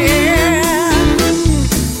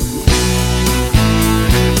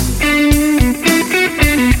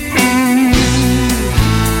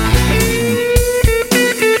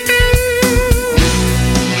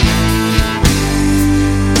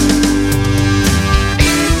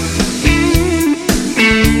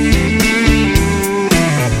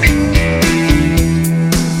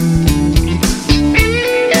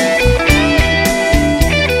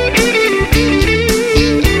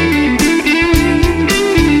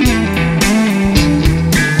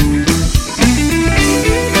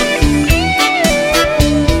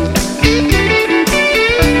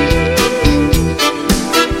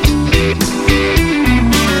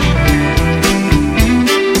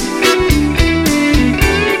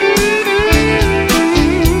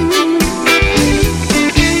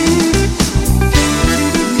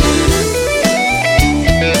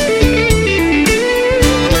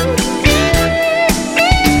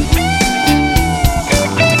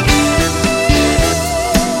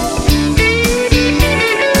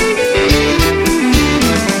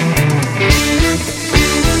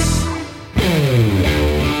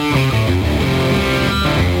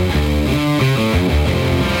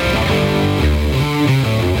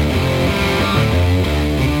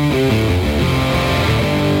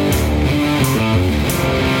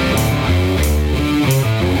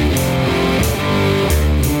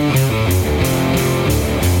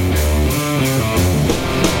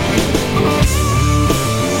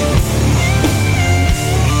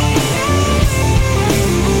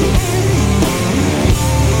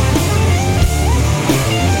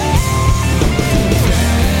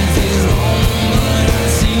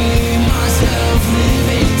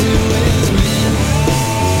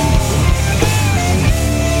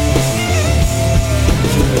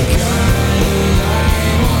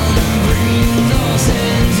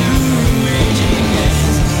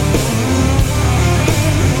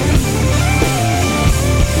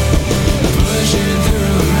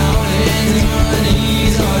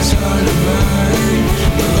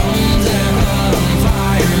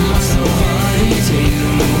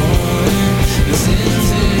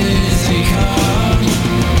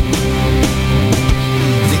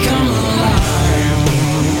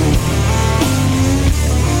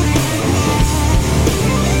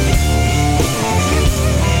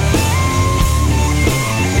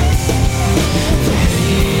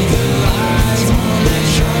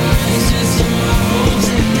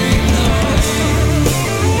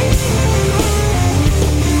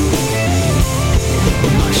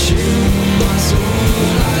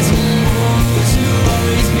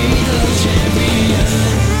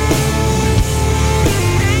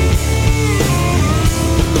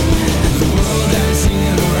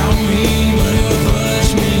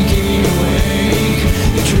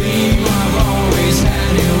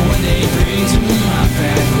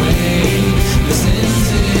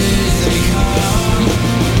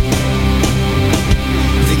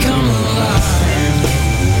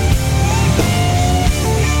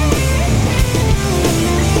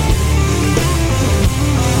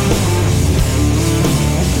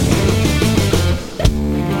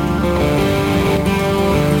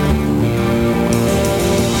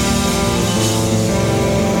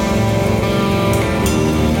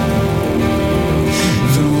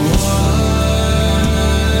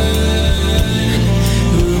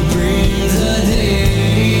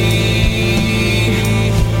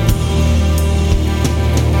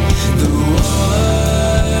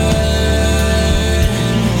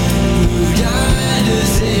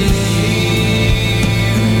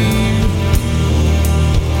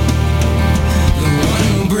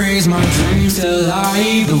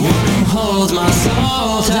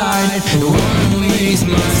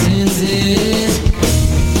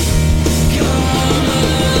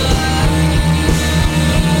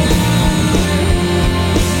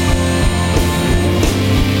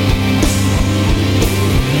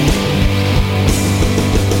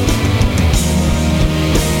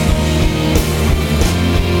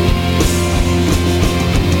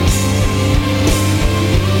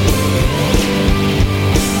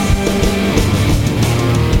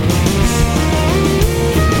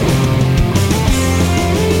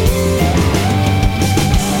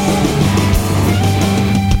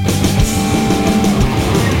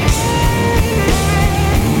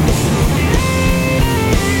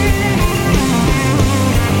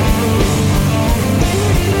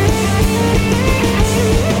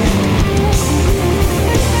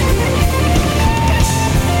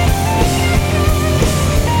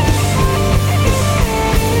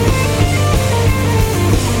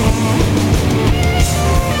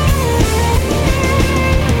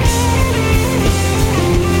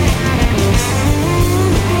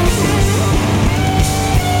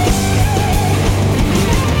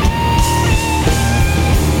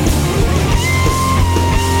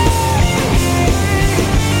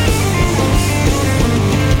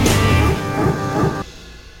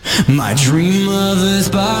 My dream of the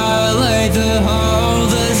spotlight, the hall,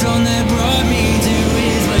 the zone that brought me to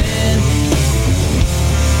his land.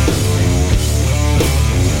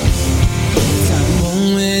 Time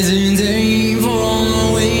won't hesitate for all the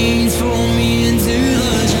waves pull me into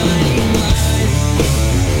the shining light.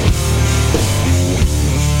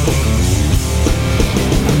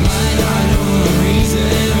 I might not know the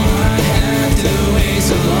reason why I have to wait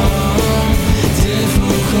so long.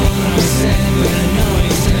 Difficult, I'm sad, but I know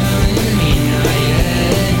it's telling me not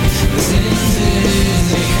yet. The senses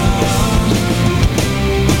they come,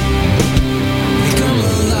 they come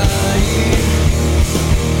alive.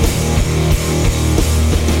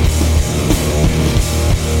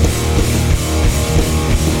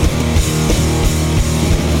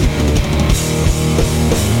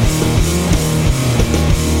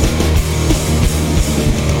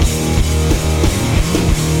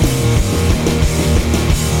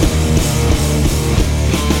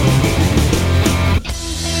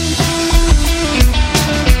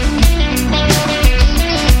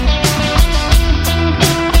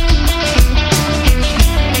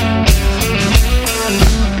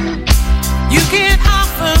 You can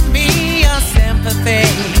offer me your sympathy.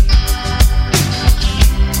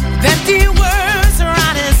 Empty words are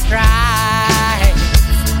on his stride,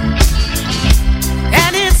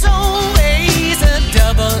 and it's always a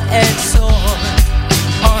double-edged sword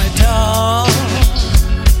or a dull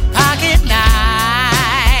pocket knife.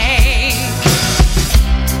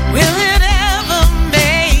 Will it ever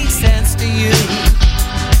make sense to you?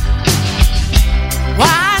 Why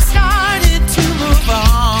I started to move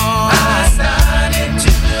on?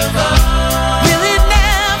 Will it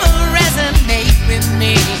never resonate with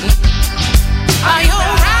me? Are your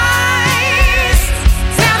eyes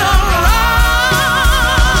set or wrong?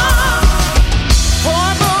 Poor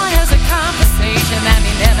boy has a conversation that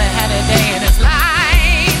he never had a day in his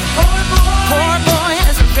life. Poor boy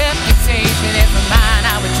has a reputation. If of mine,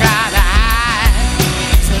 I would try to hide.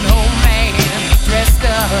 He's an old man dressed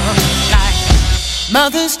up like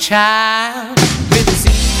mother's child with his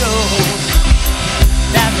ego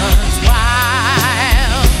that runs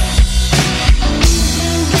wild.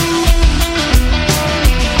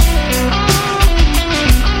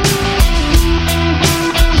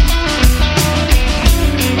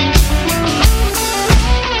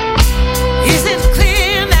 Is it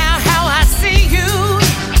clear now how I see you?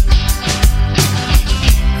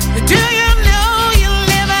 Do you know you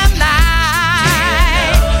live a lie?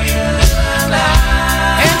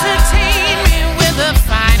 Entertain me with a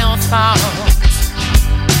final thought.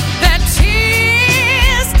 That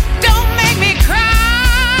tears don't make me cry.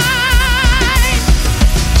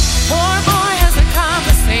 Poor boy has a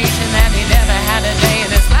conversation that he never had a day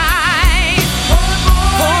in his life.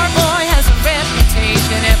 Poor boy has a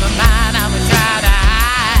reputation. If of mine, I would try to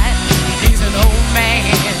hide. He's an old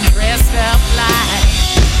man dressed up like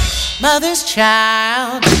mother's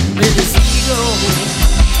child with his ego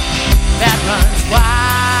that runs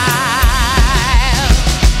wild.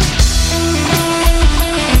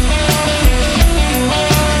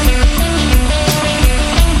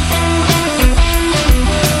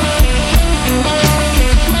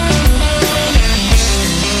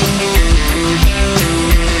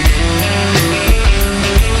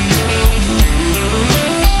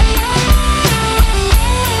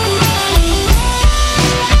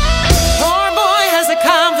 Poor boy has a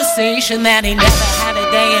conversation that he never had a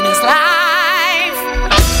day in his life.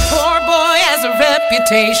 Poor boy has a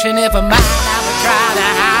reputation. If of mine, I would try to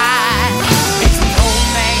hide. He's an old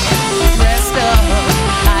man dressed up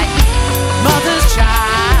like mother's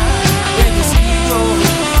child with his ego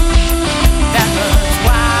that runs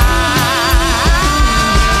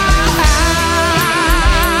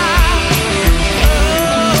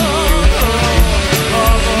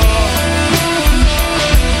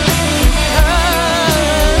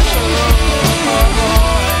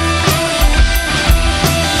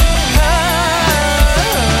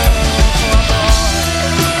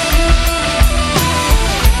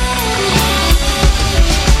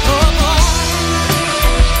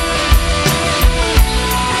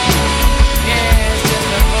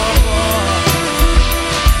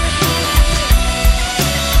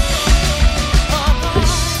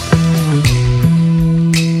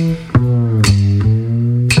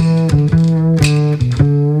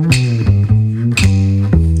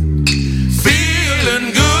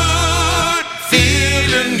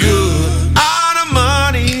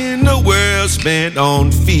spent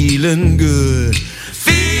on feeling good.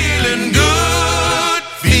 Feeling good,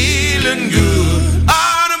 feeling good.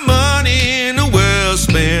 All the money in the world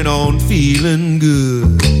spent on feeling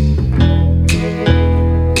good.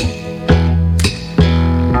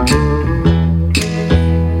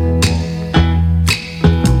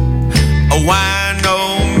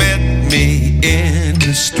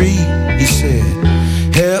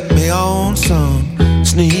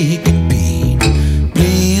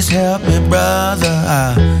 help me, brother,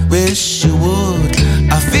 I wish you would.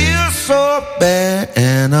 I feel so bad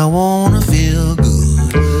and I wanna feel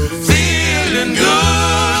good. Feeling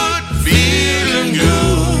good, feeling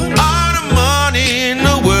good. All the money in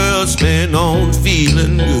the world spent on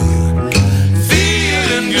feeling good.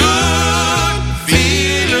 Feeling good,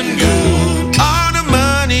 feeling good. All the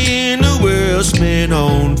money in the world spent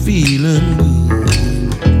on feeling good.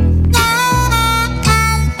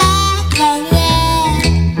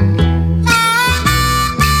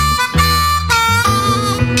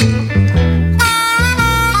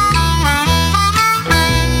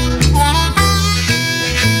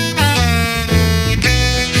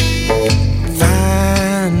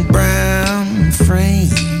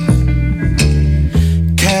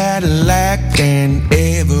 And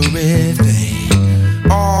everything,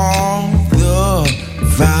 all the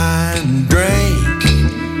vine drink,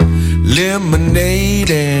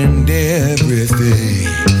 lemonade and everything.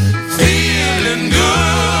 Feeling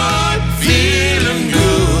good, feeling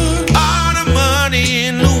good. All the money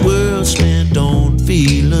in the world spent on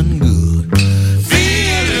feeling good.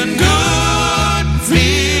 Feeling good,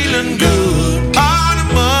 feeling good. All the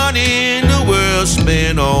money in the world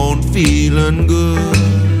spent on feeling good.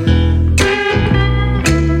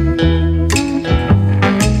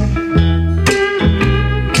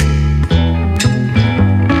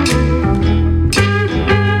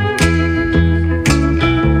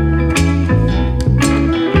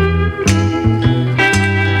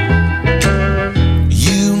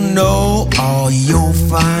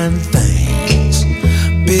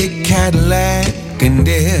 Cadillac and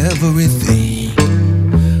everything,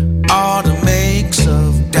 all the makes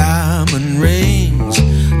of diamond rings,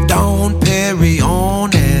 Dawn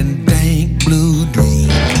Perignon and dank blue dream.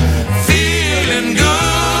 Feeling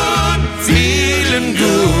good, feeling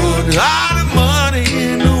good. All the money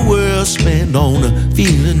in the world spent on a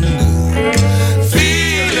feeling good.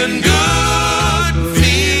 Feeling good,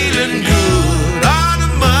 feeling good. All the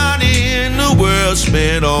money in the world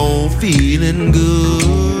spent on feeling good.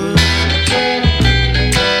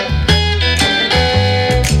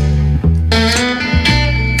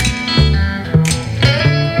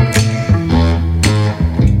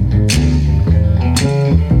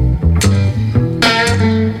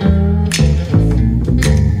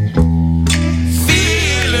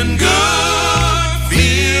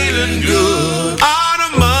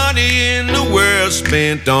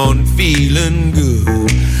 Spent on feeling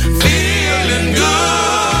good, feeling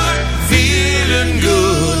good, feeling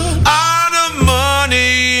good. All the money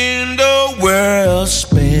in the world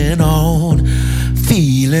spent on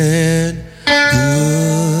feeling good.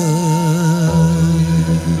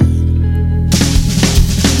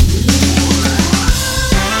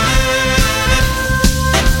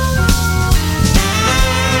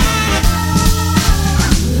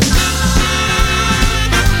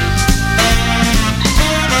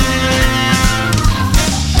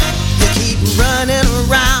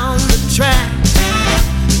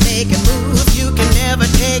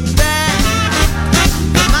 Take back.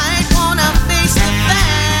 You might wanna face the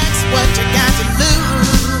facts. What you got to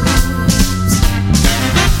lose?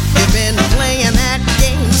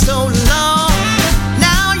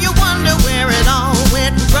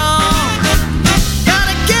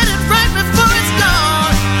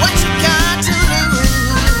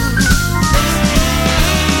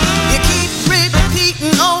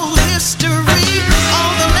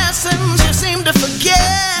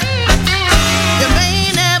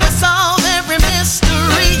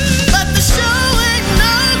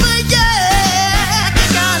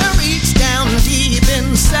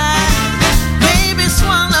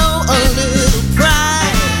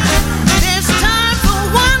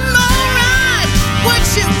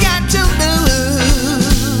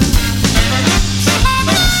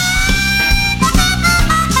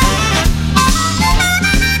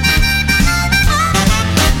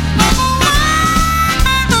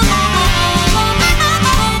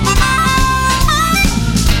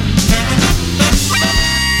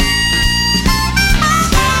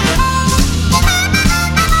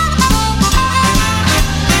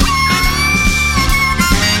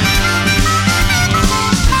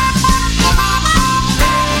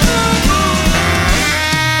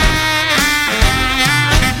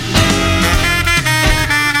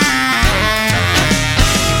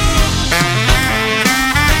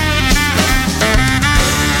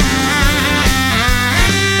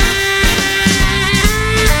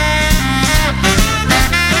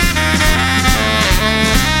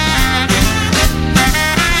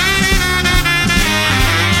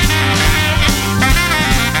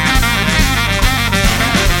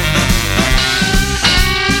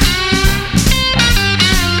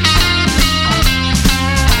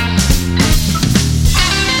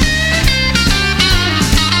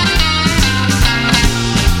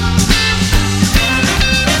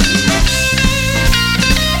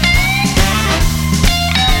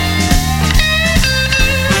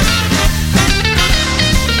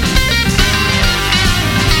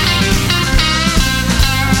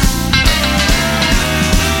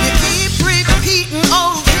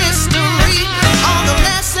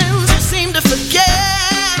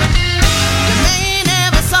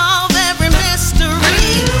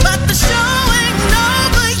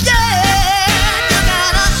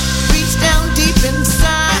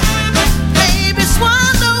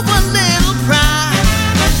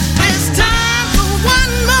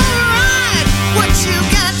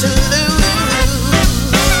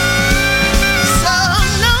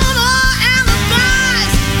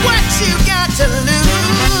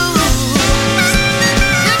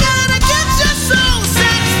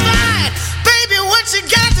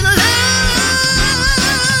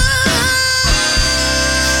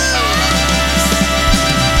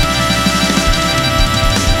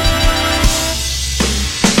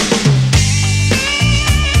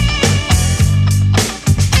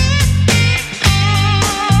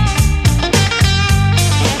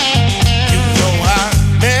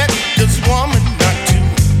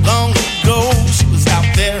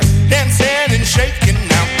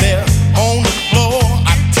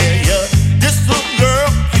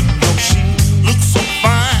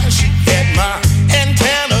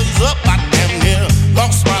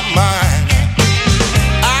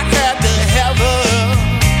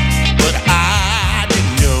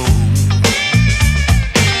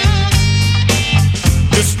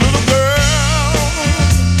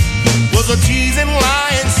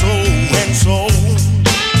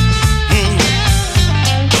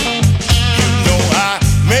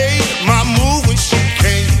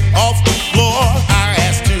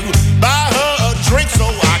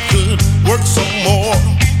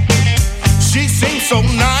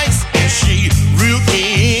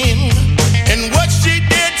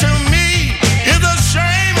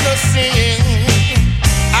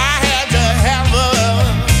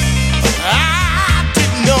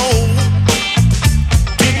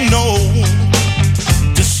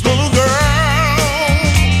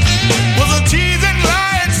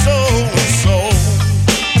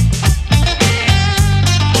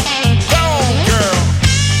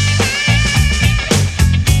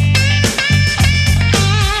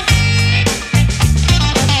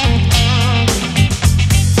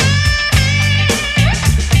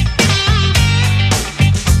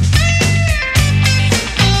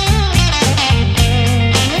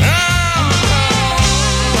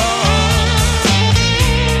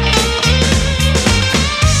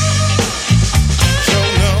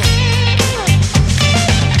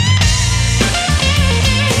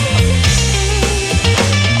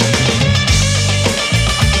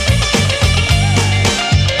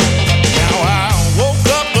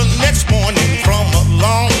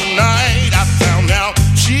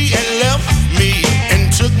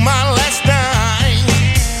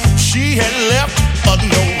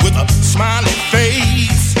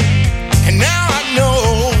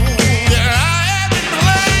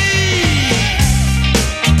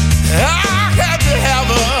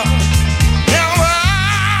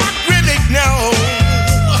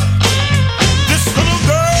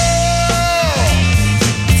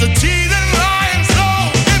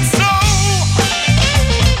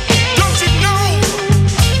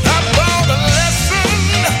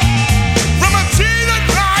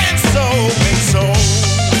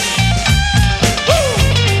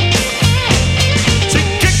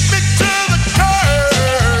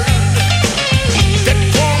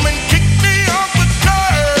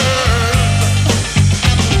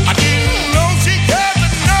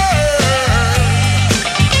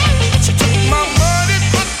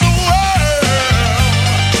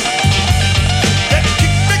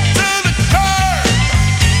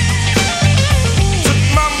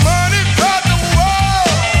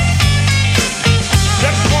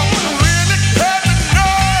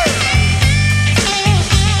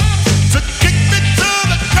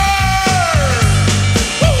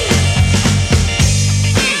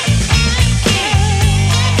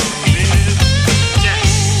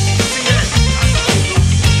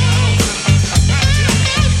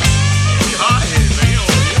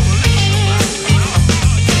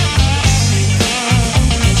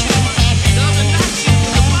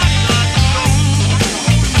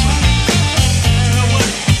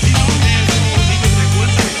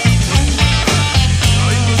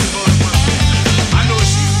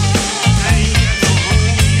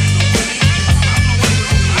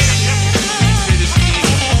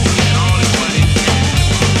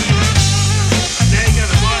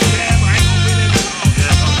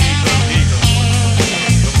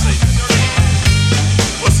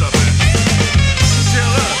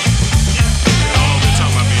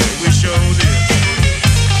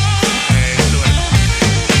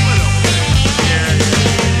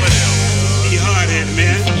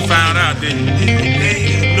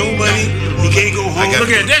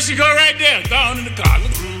 Yeah, down in the car.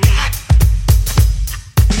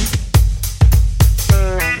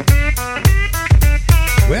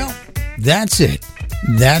 Well, that's it.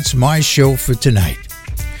 That's my show for tonight.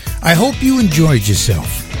 I hope you enjoyed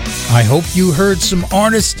yourself. I hope you heard some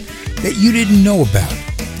artists that you didn't know about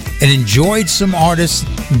and enjoyed some artists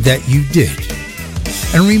that you did.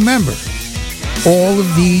 And remember, all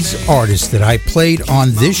of these artists that I played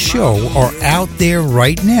on this show are out there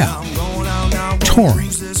right now, touring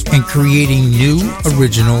and creating new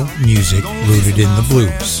original music rooted in the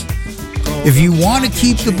blues. If you want to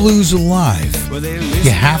keep the blues alive,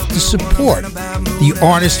 you have to support the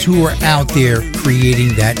artists who are out there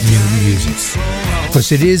creating that new music.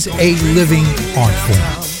 Because it is a living art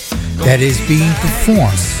form that is being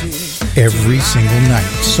performed every single night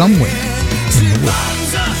somewhere in the world.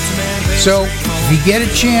 So, if you get a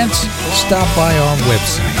chance, stop by our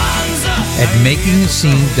website at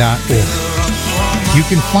makingascene.org. You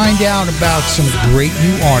can find out about some great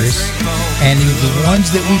new artists, and the ones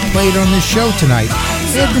that we played on this show tonight,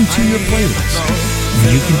 add them to your playlist,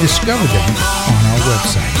 and you can discover them on our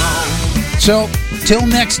website. So, till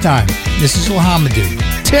next time, this is Lahamadou.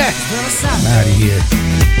 I'm out of here.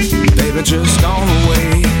 Baby, just gone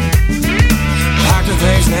away. Packed the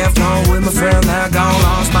things, left home with my friend that gone.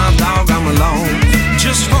 Lost my dog, I'm alone.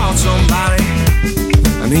 Just found somebody,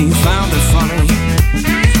 and he found it funny.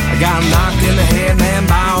 I got knocked in the head, man,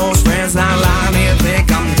 by old friends. Not lying here,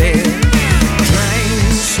 think I'm dead. Drank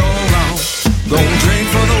so long, gon' drink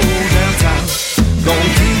for the old damn time. Gon'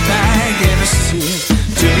 keep back every sip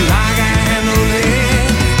till I can handle it.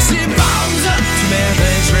 See, bombs up, too many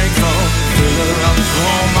things drink for. Fill her up,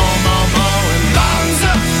 more, and bombs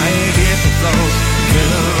up. I ain't get the flow.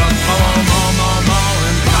 Fill her up, more,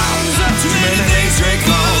 and bombs up. Too many things drink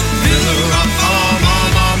for. Fill her up, more,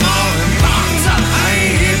 and bombs up. I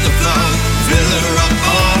ain't get the flow. Fill her up,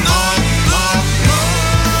 more.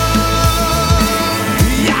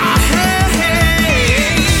 Yeah, hey,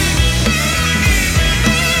 hey.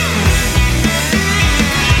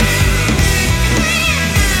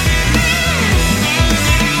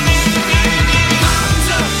 Bombs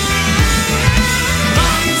up.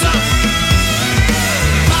 Bombs up.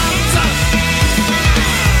 Bombs up.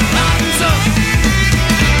 Bombs up.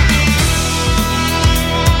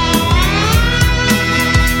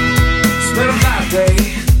 Spent a bad day,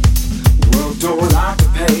 world door like to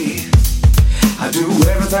pay. I do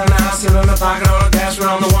everything I sit in the pocket on the cash, but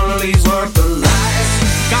I'm the one that leaves work the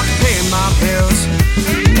last. Got to pay my bills,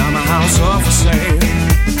 got my house up for sale.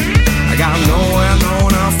 I got nowhere, no,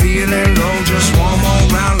 now feeling low, just one more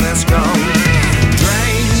round, let's go.